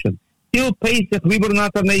nation. Till Pesach, we were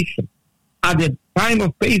not a nation. At the time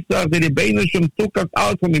of Pesach, the Rebbeinu Shem took us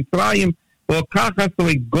out from Ephraim, V'okachas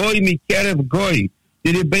goy mikerev goy.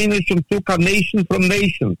 The Rebbeinu Shem took a nation from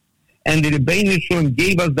nations. And the Rebbeinu Shem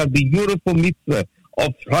gave us that beautiful mitzvah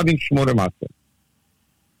of having Shmoreh Matzah.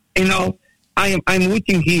 You know, I'm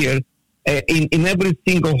looking here in every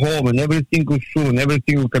single home, in every single shul, in every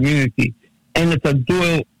single community, and it's a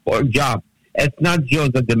dual job. It's not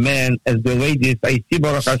just that the man, as the ladies, I see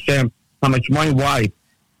Baruch Hashem, how much my wife,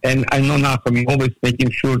 and I know Nachum, is always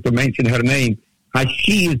making sure to mention her name, how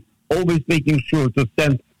she is always making sure to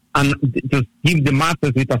send and to give the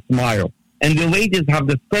matzahs with a smile. And the ladies have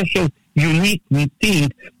the special, unique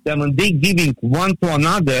thing that when they giving one to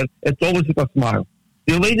another, it's always with a smile.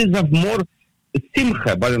 The ladies have more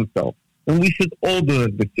simcha by themselves, and we should all do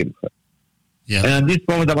it with simcha. Yeah. And at this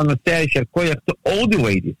moment, I want to say Asher Koyach to all the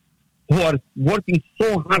ladies who are working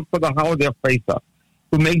so hard for the holiday of Pesach,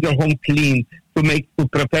 to make their home clean, to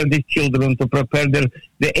prepare the children, to prepare the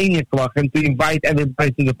Einyaklach, and to invite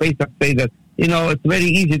everybody to the Pesach Seder. You know, it's very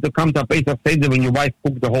easy to come to a Pesach Seder when your wife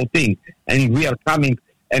cooked the whole thing, and we are coming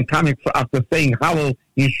after saying Hallel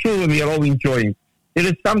in Shul, and we are all enjoying. There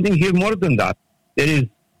is something here more than that. There is,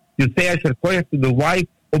 you say Asher Koyach to the wife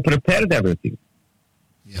who prepared everything.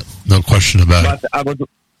 Yeah, no question about it.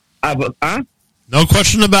 But No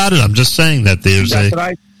question about it. I'm just saying that there's That's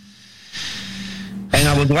right. And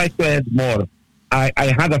I would like to add more.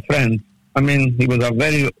 I had a friend. I mean, he was a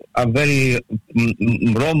very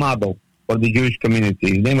role model for the Jewish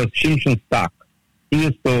community. His name was Shimshon Stak. He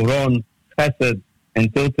used to run Chesed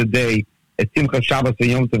until today at Simcha Shabbos and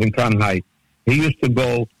Yom Tov in Crown Heights. He used to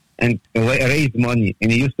go and raise money,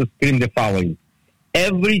 and he used to scream the following: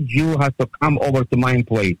 every Jew has to come over to my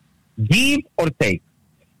plate. Give or take.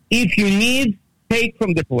 If you need, take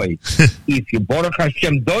from the plate. If you, Baruch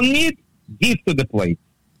Hashem, don't need, give to the plate.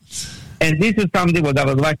 And this is something what I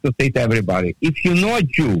would like to say to everybody. If you know a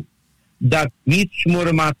Jew that needs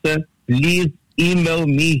Shmurah Matzah, please email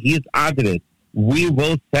me his address. We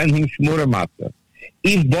will send him Shmurah Matzah.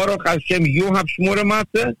 If Baruch Hashem, you have Shmurah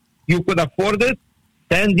Matzah, you could afford it,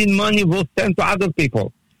 send in money, we'll send to other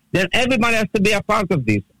people. Then everybody has to be a part of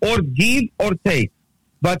this, or give or take.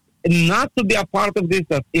 But not to be a part of this,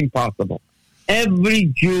 that's impossible.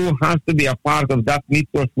 Every Jew has to be a part of that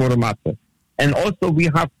mitzvah Shmurah Matzah. And also we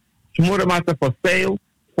have Shmurah Matzah for sale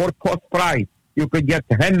for cost price. You could get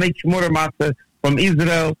handmade Shmurah Matzah from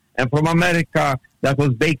Israel and from America that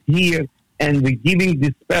was baked here, and we're giving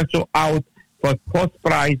this special out for cost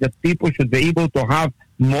price that people should be able to have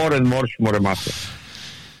more and more Shmurah Matzah.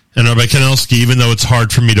 And Rabbi Kanelsky, even though it's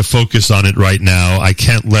hard for me to focus on it right now, I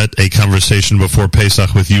can't let a conversation before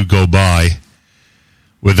Pesach with you go by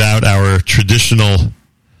without our traditional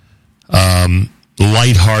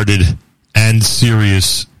lighthearted and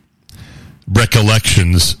serious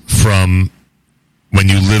recollections from when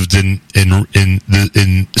you lived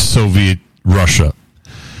in Soviet Russia.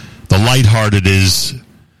 The lighthearted is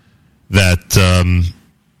that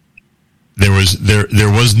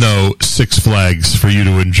there was no Six Flags for you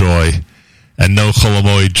to enjoy, and no Chol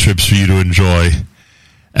Hamoed trips for you to enjoy,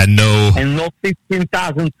 and no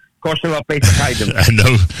 15,000 kosher Pesach items, and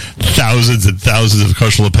no thousands and thousands of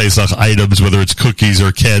kosher Pesach items, whether it's cookies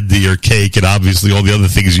or candy or cake, and obviously all the other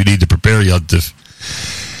things you need to prepare Yontif.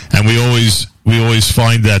 And we always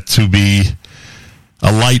find that to be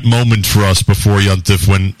a light moment for us before Yontif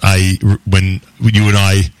when you and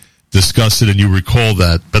I discuss it and you recall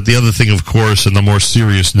that. But the other thing, of course, and the more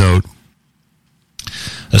serious note,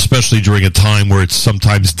 especially during a time where it's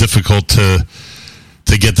sometimes difficult to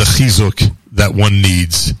get the chizuk that one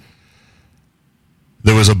needs,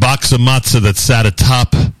 there was a box of matzah that sat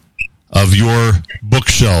atop of your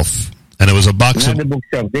bookshelf, and it was a box Not of... the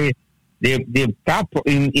bookshelf. The top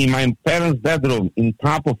in my parents' bedroom, in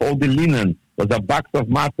top of all the linen, was a box of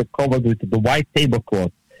matzah covered with the white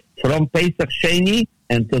tablecloth from Pesach Sheni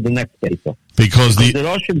until the next Pesach. Because the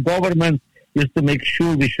Russian government used to make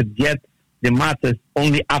sure we should get the matzahs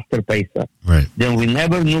only after Pesach. Right. Then we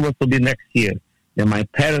never knew what to be next year. Then my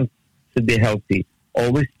parents should be healthy.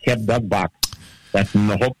 Always kept that box. That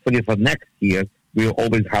hopefully for next year we'll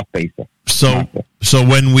always have Pesach. So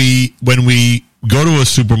when we go to a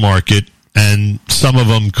supermarket, and some of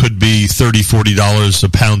them could be $30-$40 a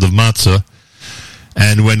pound of matzah,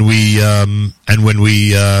 and when we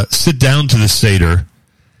sit down to the Seder,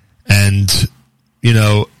 and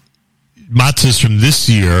matzahs from this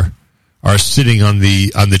year are sitting on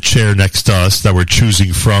the chair next to us that we're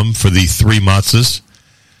choosing from for the 3 matzahs.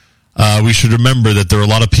 We should remember that there are a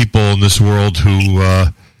lot of people in this world who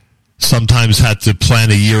sometimes had to plan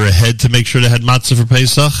a year ahead to make sure they had matzah for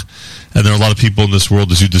Pesach, and there are a lot of people in this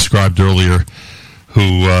world, as you described earlier,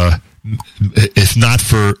 who, if not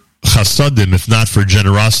for chasadim, if not for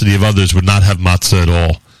generosity of others, would not have matzah at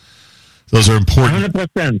all. Those are important.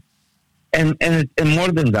 100%. And more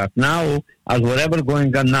than that, now, as whatever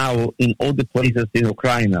going on now in all the places in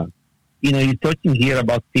Ukraine, you're talking here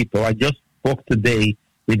about people. I just spoke today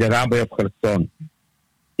with the rabbi of Kherson.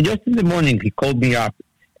 Just in the morning, he called me up,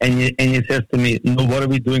 and he says to me, what are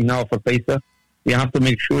we doing now for Pesach? We have to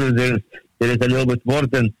make sure there is a little bit more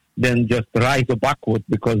than just right or backward,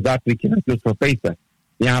 because that we cannot use for Pesach.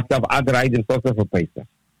 You have to have other items also for Pesach.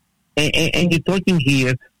 And you're talking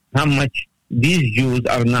here how much these Jews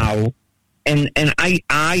are now, and I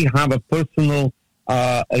have a personal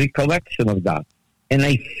recollection of that, and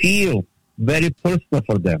I feel very personal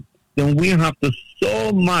for them. Then we have to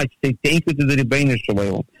so much say thank you to the Rebbeinu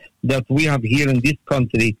Shalom that we have here in this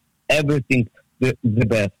country everything the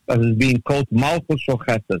best, as is being called Malchus Shel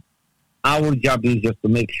Chesed. Our job is just to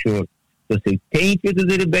make sure to say thank you to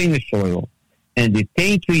the Rebbeinu Shalom, and the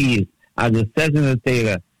thank you is, as it says in the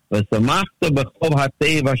Torah,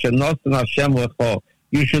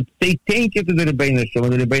 you should say thank you to the Rebbeinu Shalom.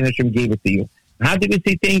 The Rebbeinu Shalom gave it to you. How do we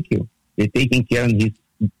say thank you? They're taking care of his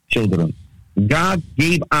children. God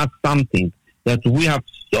gave us something that we have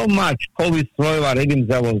so much. Then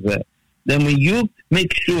when you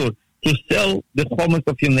make sure to sell the chometz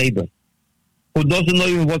of your neighbor, who doesn't know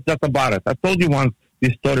even what's that about it. I told you once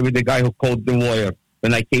this story with the guy who called the lawyer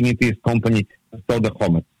when I came into his company to sell the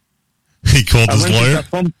chometz. He called his lawyer?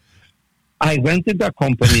 I went to that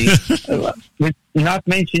company, with not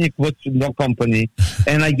mentioning what's the company,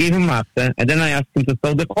 and I gave him matzah, and then I asked him to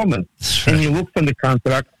sell the chometz. And he looks on the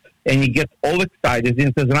contract, and he gets all excited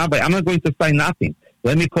and says, Rabbi, I'm not going to sign nothing.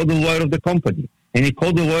 Let me call the lawyer of the company. And he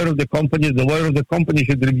called the lawyer of the company. The lawyer of the company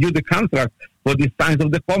should review the contract for the signs of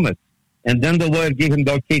the chometz. And then the lawyer gave him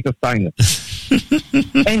the okay to sign it.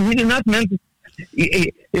 And he did not mention.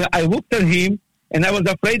 I looked at him, and I was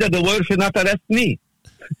afraid that the lawyer should not arrest me.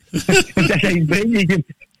 That I bringing him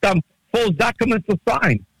some false documents to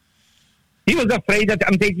sign. He was afraid that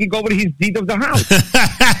I'm taking over his deed of the house.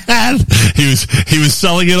 He was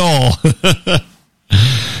selling it all.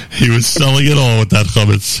 He was selling it all with that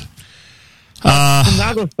chometz. On the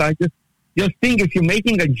other side, just think, if you're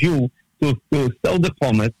making a Jew to sell the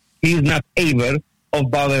chometz, he is not able of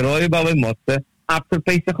Baleroi Balemotze after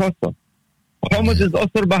Pesach also. Chometz is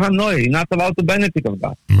also Bahanoi, not allowed to benefit of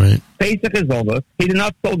that. Right. Pesach is over. He did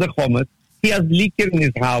not sell the chometz. He has liquor in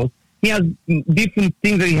his house. He has different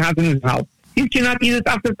things that he has in his house. He cannot eat it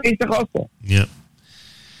after Pesach also. Yeah.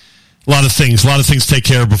 A lot of things take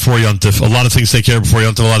care of before Yontif. A lot of things take care of before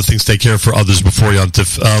Yontif. A lot of things take care of for others before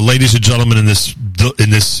Yontif. Ladies and gentlemen, in this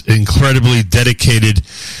incredibly dedicated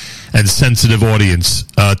and sensitive audience,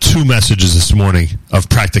 2 messages this morning of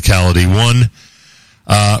practicality. One,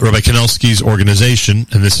 Rabbi Kanelsky's organization,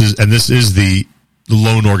 and this is the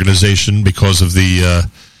lone organization because of the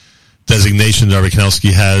designation that Rabbi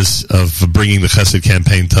Kanelsky has of bringing the Chesed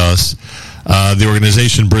campaign to us. The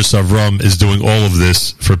organization Bris Avram is doing all of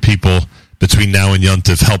this for people between now and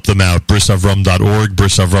Yontif. Help them out. brisavram.org,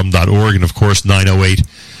 brisavram.org, and of course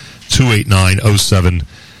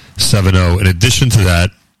 908-289-0770. In addition to that,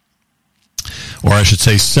 or I should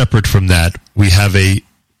say separate from that, we have a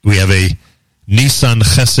Nissan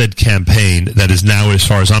Chesed campaign that is now, as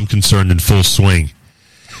far as I'm concerned, in full swing.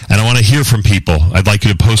 And I want to hear from people. I'd like you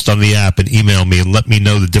to post on the app and email me and let me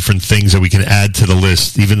know the different things that we can add to the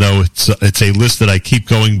list, even though it's a list that I keep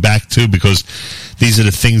going back to because these are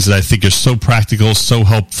the things that I think are so practical, so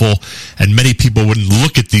helpful, and many people wouldn't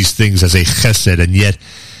look at these things as a chesed, and yet,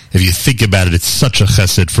 if you think about it, it's such a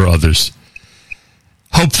chesed for others.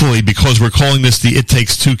 hopefully, because we're calling this the It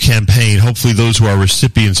Takes Two campaign, hopefully those who are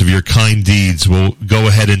recipients of your kind deeds will go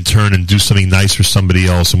ahead in turn and do something nice for somebody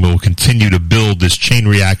else, and we'll continue to build this chain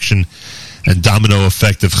reaction and domino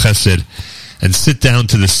effect of chesed, and sit down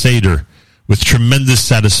to the Seder with tremendous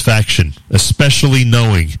satisfaction, especially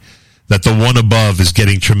knowing that the one above is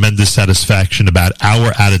getting tremendous satisfaction about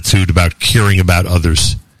our attitude about caring about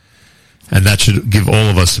others. And that should give all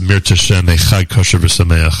of us Mir Tashem a Chag Kosher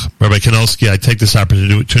V'Sameach. Rabbi Kanelsky, I take this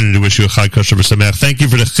opportunity to wish you a Chag Kosher V'Sameach. Thank you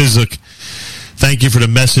for the chizuk. Thank you for the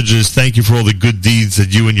messages. Thank you for all the good deeds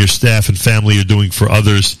that you and your staff and family are doing for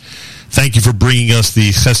others. Thank you for bringing us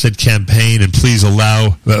the Chesed campaign, and please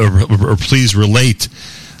please relate,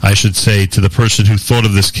 I should say, to the person who thought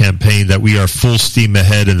of this campaign that we are full steam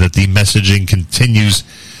ahead and that the messaging continues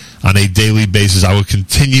on a daily basis. I will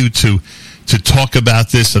continue to talk about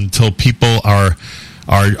this until people have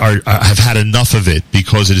had enough of it,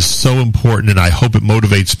 because it is so important, and I hope it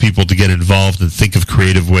motivates people to get involved and think of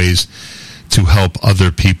creative ways to help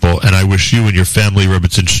other people. And I wish you and your family,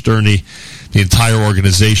 Rebbetzin Shterny, the entire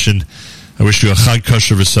organization, I wish you a Chag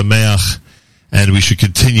Kosher V'Sameach, and we should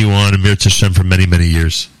continue on in Mir Tashem for many, many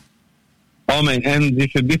years. Amen. And we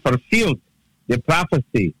should be fulfilled the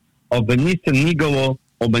prophecy of the Nisan Nigolo,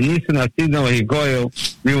 of the Nisan Asidon Higoyo.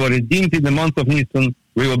 We were redeemed in the month of Nisan.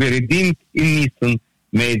 We will be redeemed in Nisan.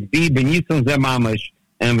 May it be B'Nisan Zemamash,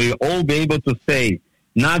 and we will all be able to say,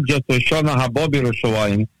 not just Shona Habo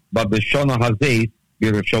B'Yerushalayim, but B'Shona Hazeh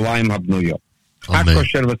B'Yerushalayim Habnuyo. Chag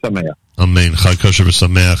Kosher V'Sameach. Amen. Chag Kosher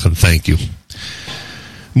V'Sameach, and thank you.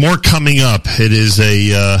 More coming up. It is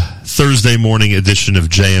a Thursday morning edition of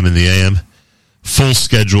JM in the AM. Full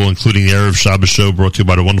schedule, including the Erev Shabbos show, brought to you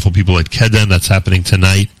by the wonderful people at Kedem. That's happening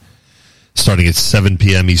tonight, starting at 7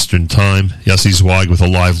 p.m. Eastern Time. Yossi Zweig with a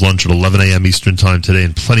live lunch at 11 a.m. Eastern Time today,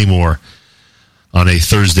 and plenty more on a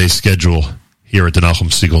Thursday schedule here at the Nachum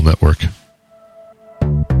Segal Network.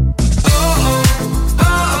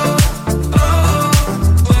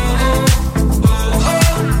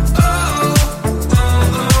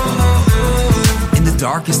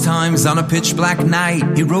 Darkest times on a pitch black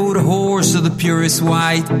night, he rode a horse of the purest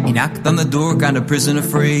white. He knocked on the door, got a prisoner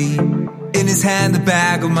free. In his hand a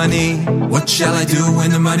bag of money. What shall I do when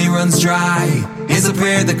the money runs dry? Here's a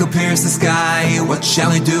prayer that could pierce the sky. What shall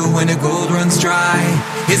I do when the gold runs dry?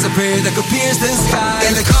 Here's a prayer that could pierce the sky.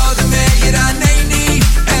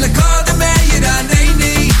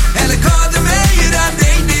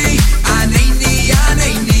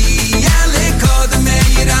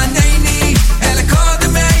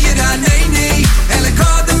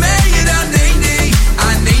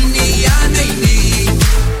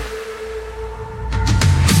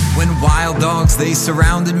 Dogs, they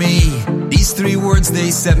surrounded me. These three words, they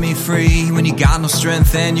set me free. When you got no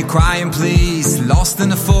strength and you're crying, please. Lost in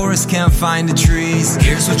the forest, can't find the trees.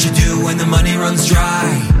 Here's what you do when the money runs dry.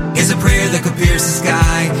 Here's a prayer that could pierce the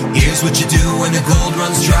sky. Here's what you do when the gold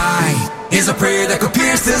runs dry. Here's a prayer that could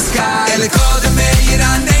pierce the sky.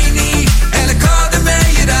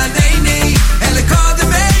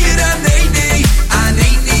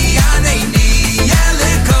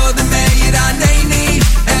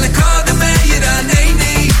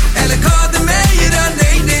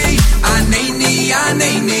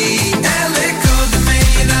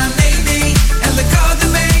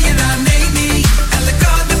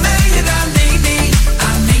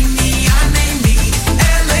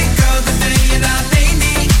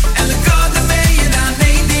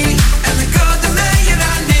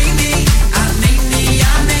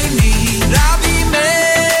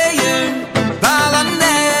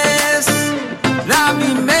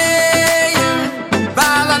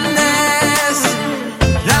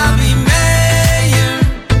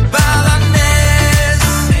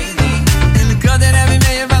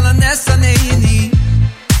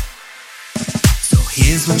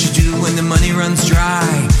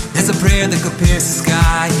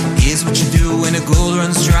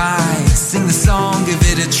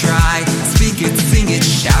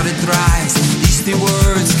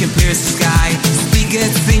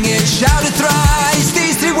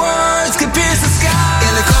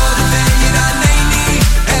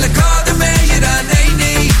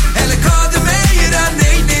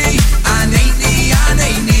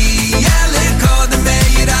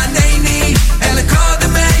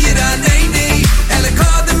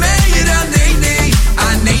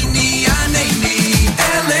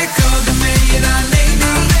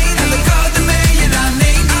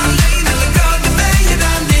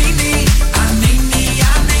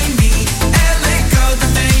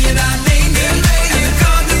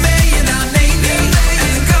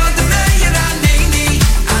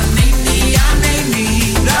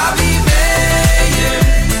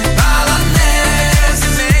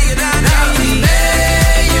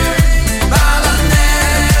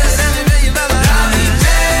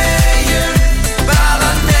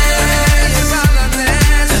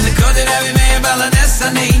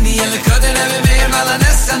 Neini, el Koden Meir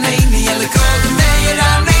Malanessa Neini, el Koden Meir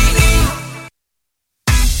Neini.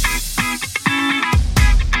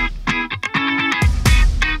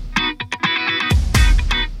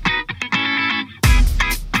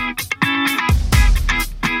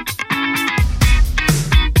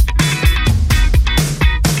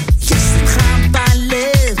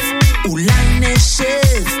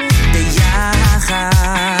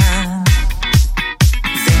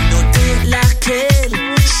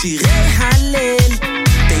 שירי הלל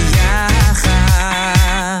ביחד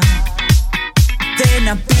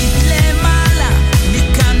ונביט למעלה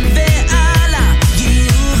מכאן והלאה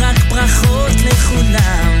יהיו רק ברכות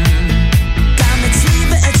לכולם גם אצלי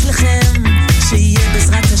ואצלכם שיהיה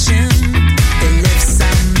בעזרת השם בלב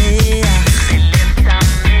שמח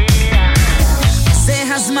זה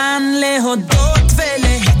הזמן להודות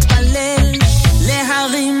ולהתפלל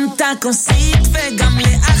להרים את הכוסית וגם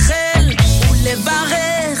לאחל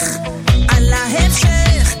ולברך על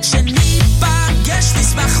ההמשך שניפגש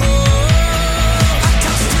לשמחות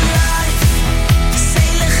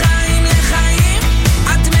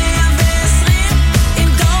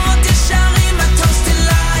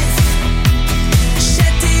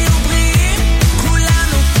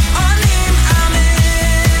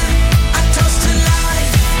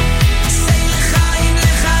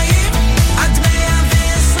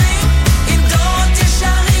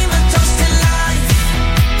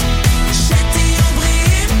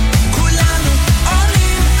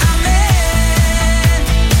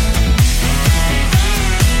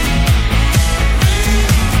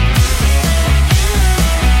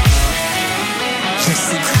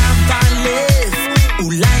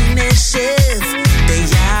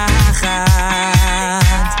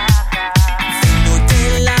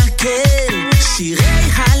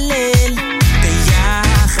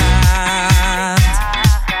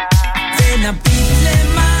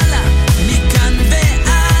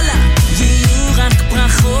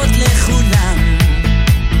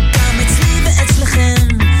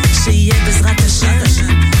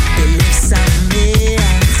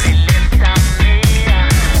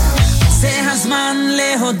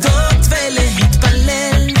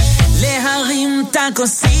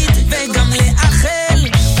כוסית וגם לאחל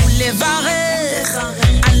ולברך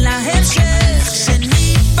על ההמשך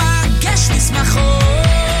שניפגש לשמחות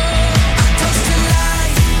הטוסט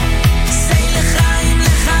אליי say לחיים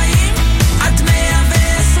לחיים עד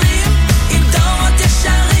 120 עם דורות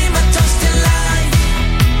ישרים הטוסט אליי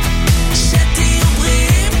שתהיו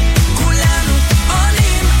בריאים כולנו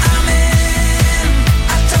עולים אמן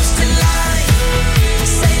הטוסט אליי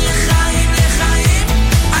say לחיים לחיים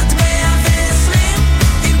עד 120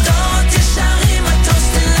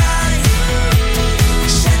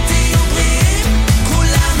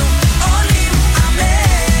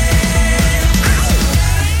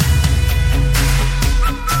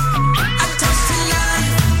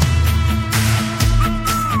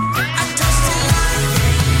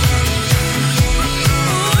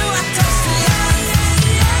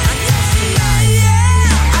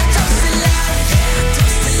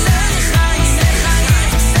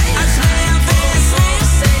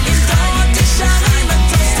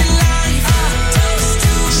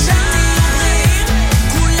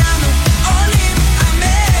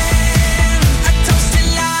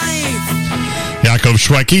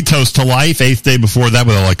 Shweki, Toast to Life. 8th day before that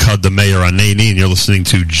with Alakad the Mayor on Naini, and you're listening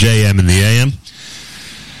to JM in the AM.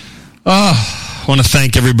 I want to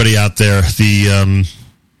thank everybody out there. The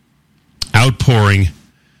outpouring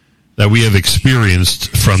that we have experienced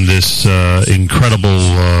from this incredible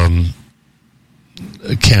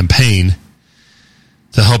campaign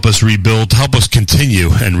to help us rebuild, to help us continue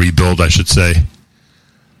and rebuild, I should say.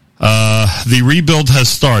 The rebuild has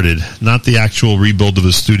started, not the actual rebuild of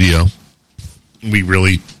the studio. We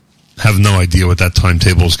really have no idea what that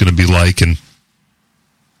timetable is going to be like, and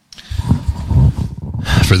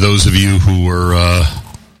for those of you who are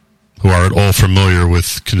at all familiar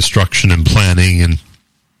with construction and planning, and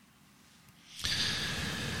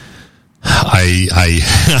I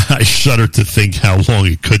shudder to think how long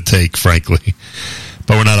it could take, frankly,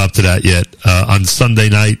 but we're not up to that yet. On Sunday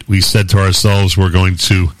night, we said to ourselves, we're going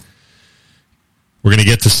to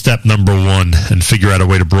get to step number 1 and figure out a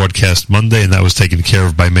way to broadcast Monday, and that was taken care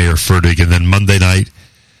of by Mayor Fertig. And then Monday night,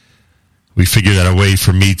 we figured out a way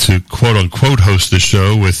for me to quote-unquote host the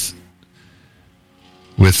show with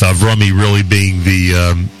Avrami really being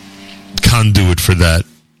the conduit for that,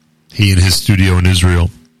 he and his studio in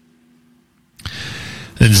Israel.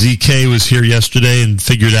 And ZK was here yesterday and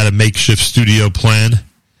figured out a makeshift studio plan,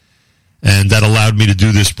 and that allowed me to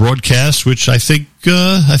do this broadcast, which I think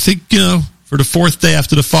For the fourth day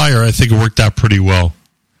after the fire, I think it worked out pretty well.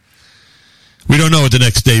 We don't know what the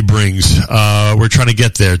next day brings. We're trying to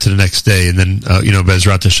get there to the next day, and then,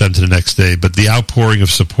 Bezrat Hashem to the next day. But the outpouring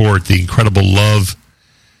of support, the incredible love,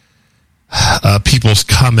 people's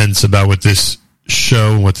comments about what this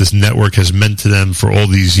show, what this network has meant to them for all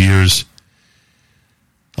these years,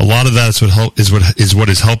 a lot of that is what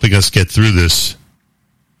is helping us get through this.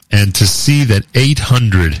 And to see that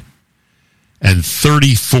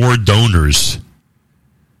 834 donors,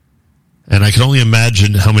 and I can only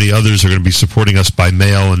imagine how many others are going to be supporting us by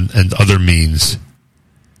mail and other means,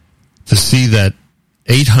 to see that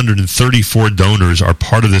 834 donors are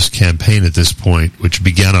part of this campaign at this point, which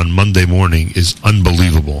began on Monday morning, is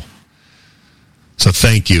unbelievable. So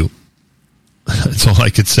thank you. That's all I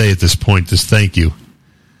could say at this point, is thank you.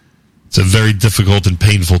 It's a very difficult and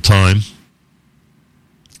painful time.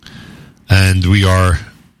 And we are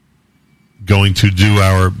going to do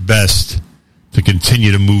our best to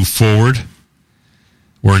continue to move forward.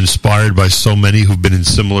 We're inspired by so many who've been in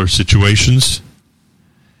similar situations.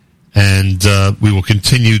 And we will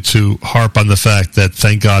continue to harp on the fact that,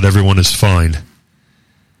 thank God, everyone is fine.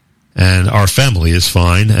 And our family is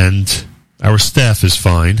fine. And our staff is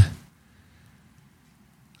fine.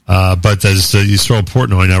 But as Yisrael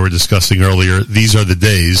Portnoy and I were discussing earlier, these are the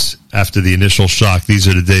days, after the initial shock, these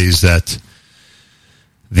are the days that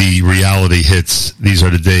the reality hits. These are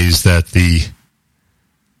the days that the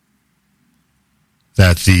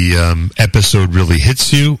episode really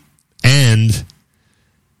hits you, and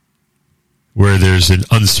where there's an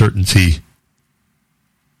uncertainty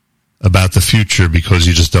about the future, because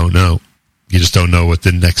you just don't know. You just don't know what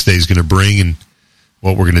the next day is going to bring and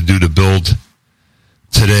what we're going to do to build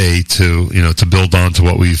today to build on to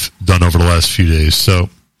what we've done over the last few days. So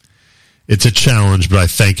it's a challenge, but I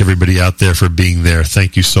thank everybody out there for being there.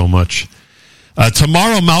 Thank you so much.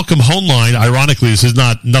 Tomorrow, Malcolm Hoenlein, ironically, this is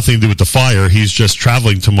nothing to do with the fire. He's just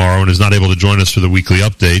traveling tomorrow and is not able to join us for the weekly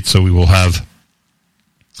update. So we will have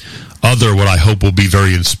what I hope will be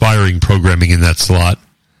very inspiring programming in that slot.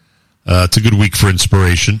 It's a good week for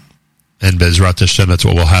inspiration. And Bezrat Hashem, that's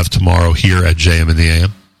what we'll have tomorrow here at JM in the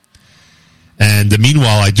AM. And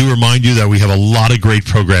meanwhile, I do remind you that we have a lot of great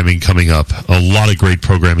programming coming up. A lot of great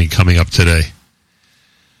programming coming up today.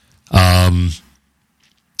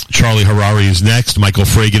 Charlie Harari is next. Michael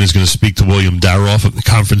Fragan is going to speak to William Daroff at the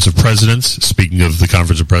Conference of Presidents. Speaking of the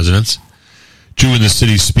Conference of Presidents, Jew in the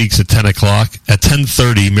City speaks at 10 o'clock. At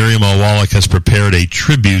 10:30, Miriam Al-Wallach has prepared a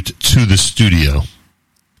tribute to the studio.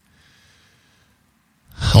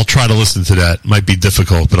 I'll try to listen to that. It might be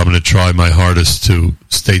difficult, but I'm going to try my hardest to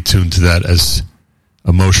stay tuned to that, as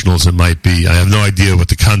emotional as it might be. I have no idea what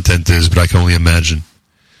the content is, but I can only imagine.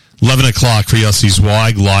 11 o'clock for Yossi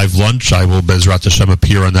Zweig, live lunch. I will, Bezrat Hashem,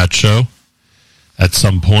 appear on that show at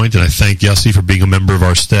some point, and I thank Yossi for being a member of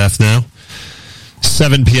our staff now.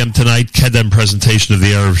 7 p.m. tonight, Kedem presentation of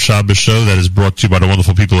the Erev Shabbos show that is brought to you by the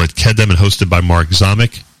wonderful people at Kedem and hosted by Mark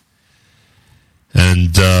Zamek.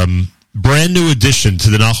 And brand new addition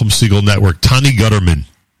to the Nachum Segal Network, Tani Gutterman,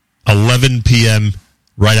 11 p.m.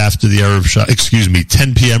 right after the Erev Shabbos,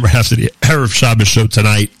 10 p.m. right after the Erev Shabbos show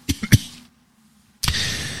tonight.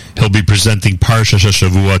 He'll be presenting Parsha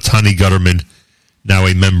Shavua. Tani Gutterman, now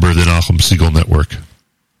a member of the Nachum Segal Network.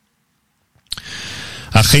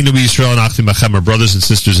 Achenu Yisrael and Achim Achem, our brothers and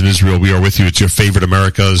sisters in Israel, we are with you. It's your favorite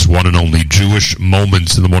America's one and only Jewish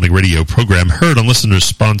Moments in the Morning radio program, heard on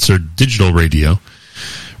listeners-sponsored digital radio,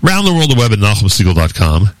 around the world, the web at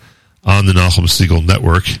NachumSegal.com, on the Nachum Segal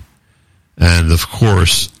Network, and, of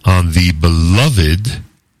course, on the beloved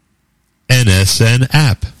NSN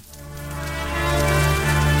app.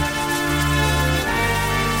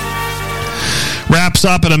 Wraps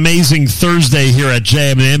up an amazing Thursday here at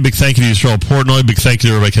JMN. Big thank you to Yisrael Portnoy. Big thank you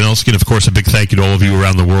to Rabbi Kanelsky. And, of course, a big thank you to all of you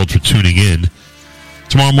around the world for tuning in.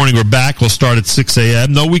 Tomorrow morning we're back. We'll start at 6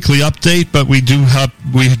 a.m. No weekly update, but we do hope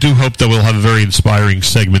that we'll have a very inspiring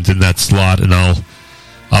segment in that slot, and I'll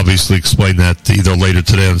obviously explain that either later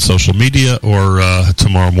today on social media or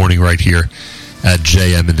tomorrow morning right here at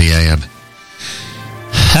JM in the AM.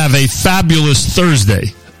 Have a fabulous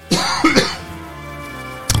Thursday.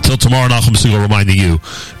 Until tomorrow, Nachum Segal reminding you,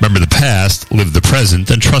 remember the past, live the present,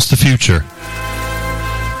 and trust the future.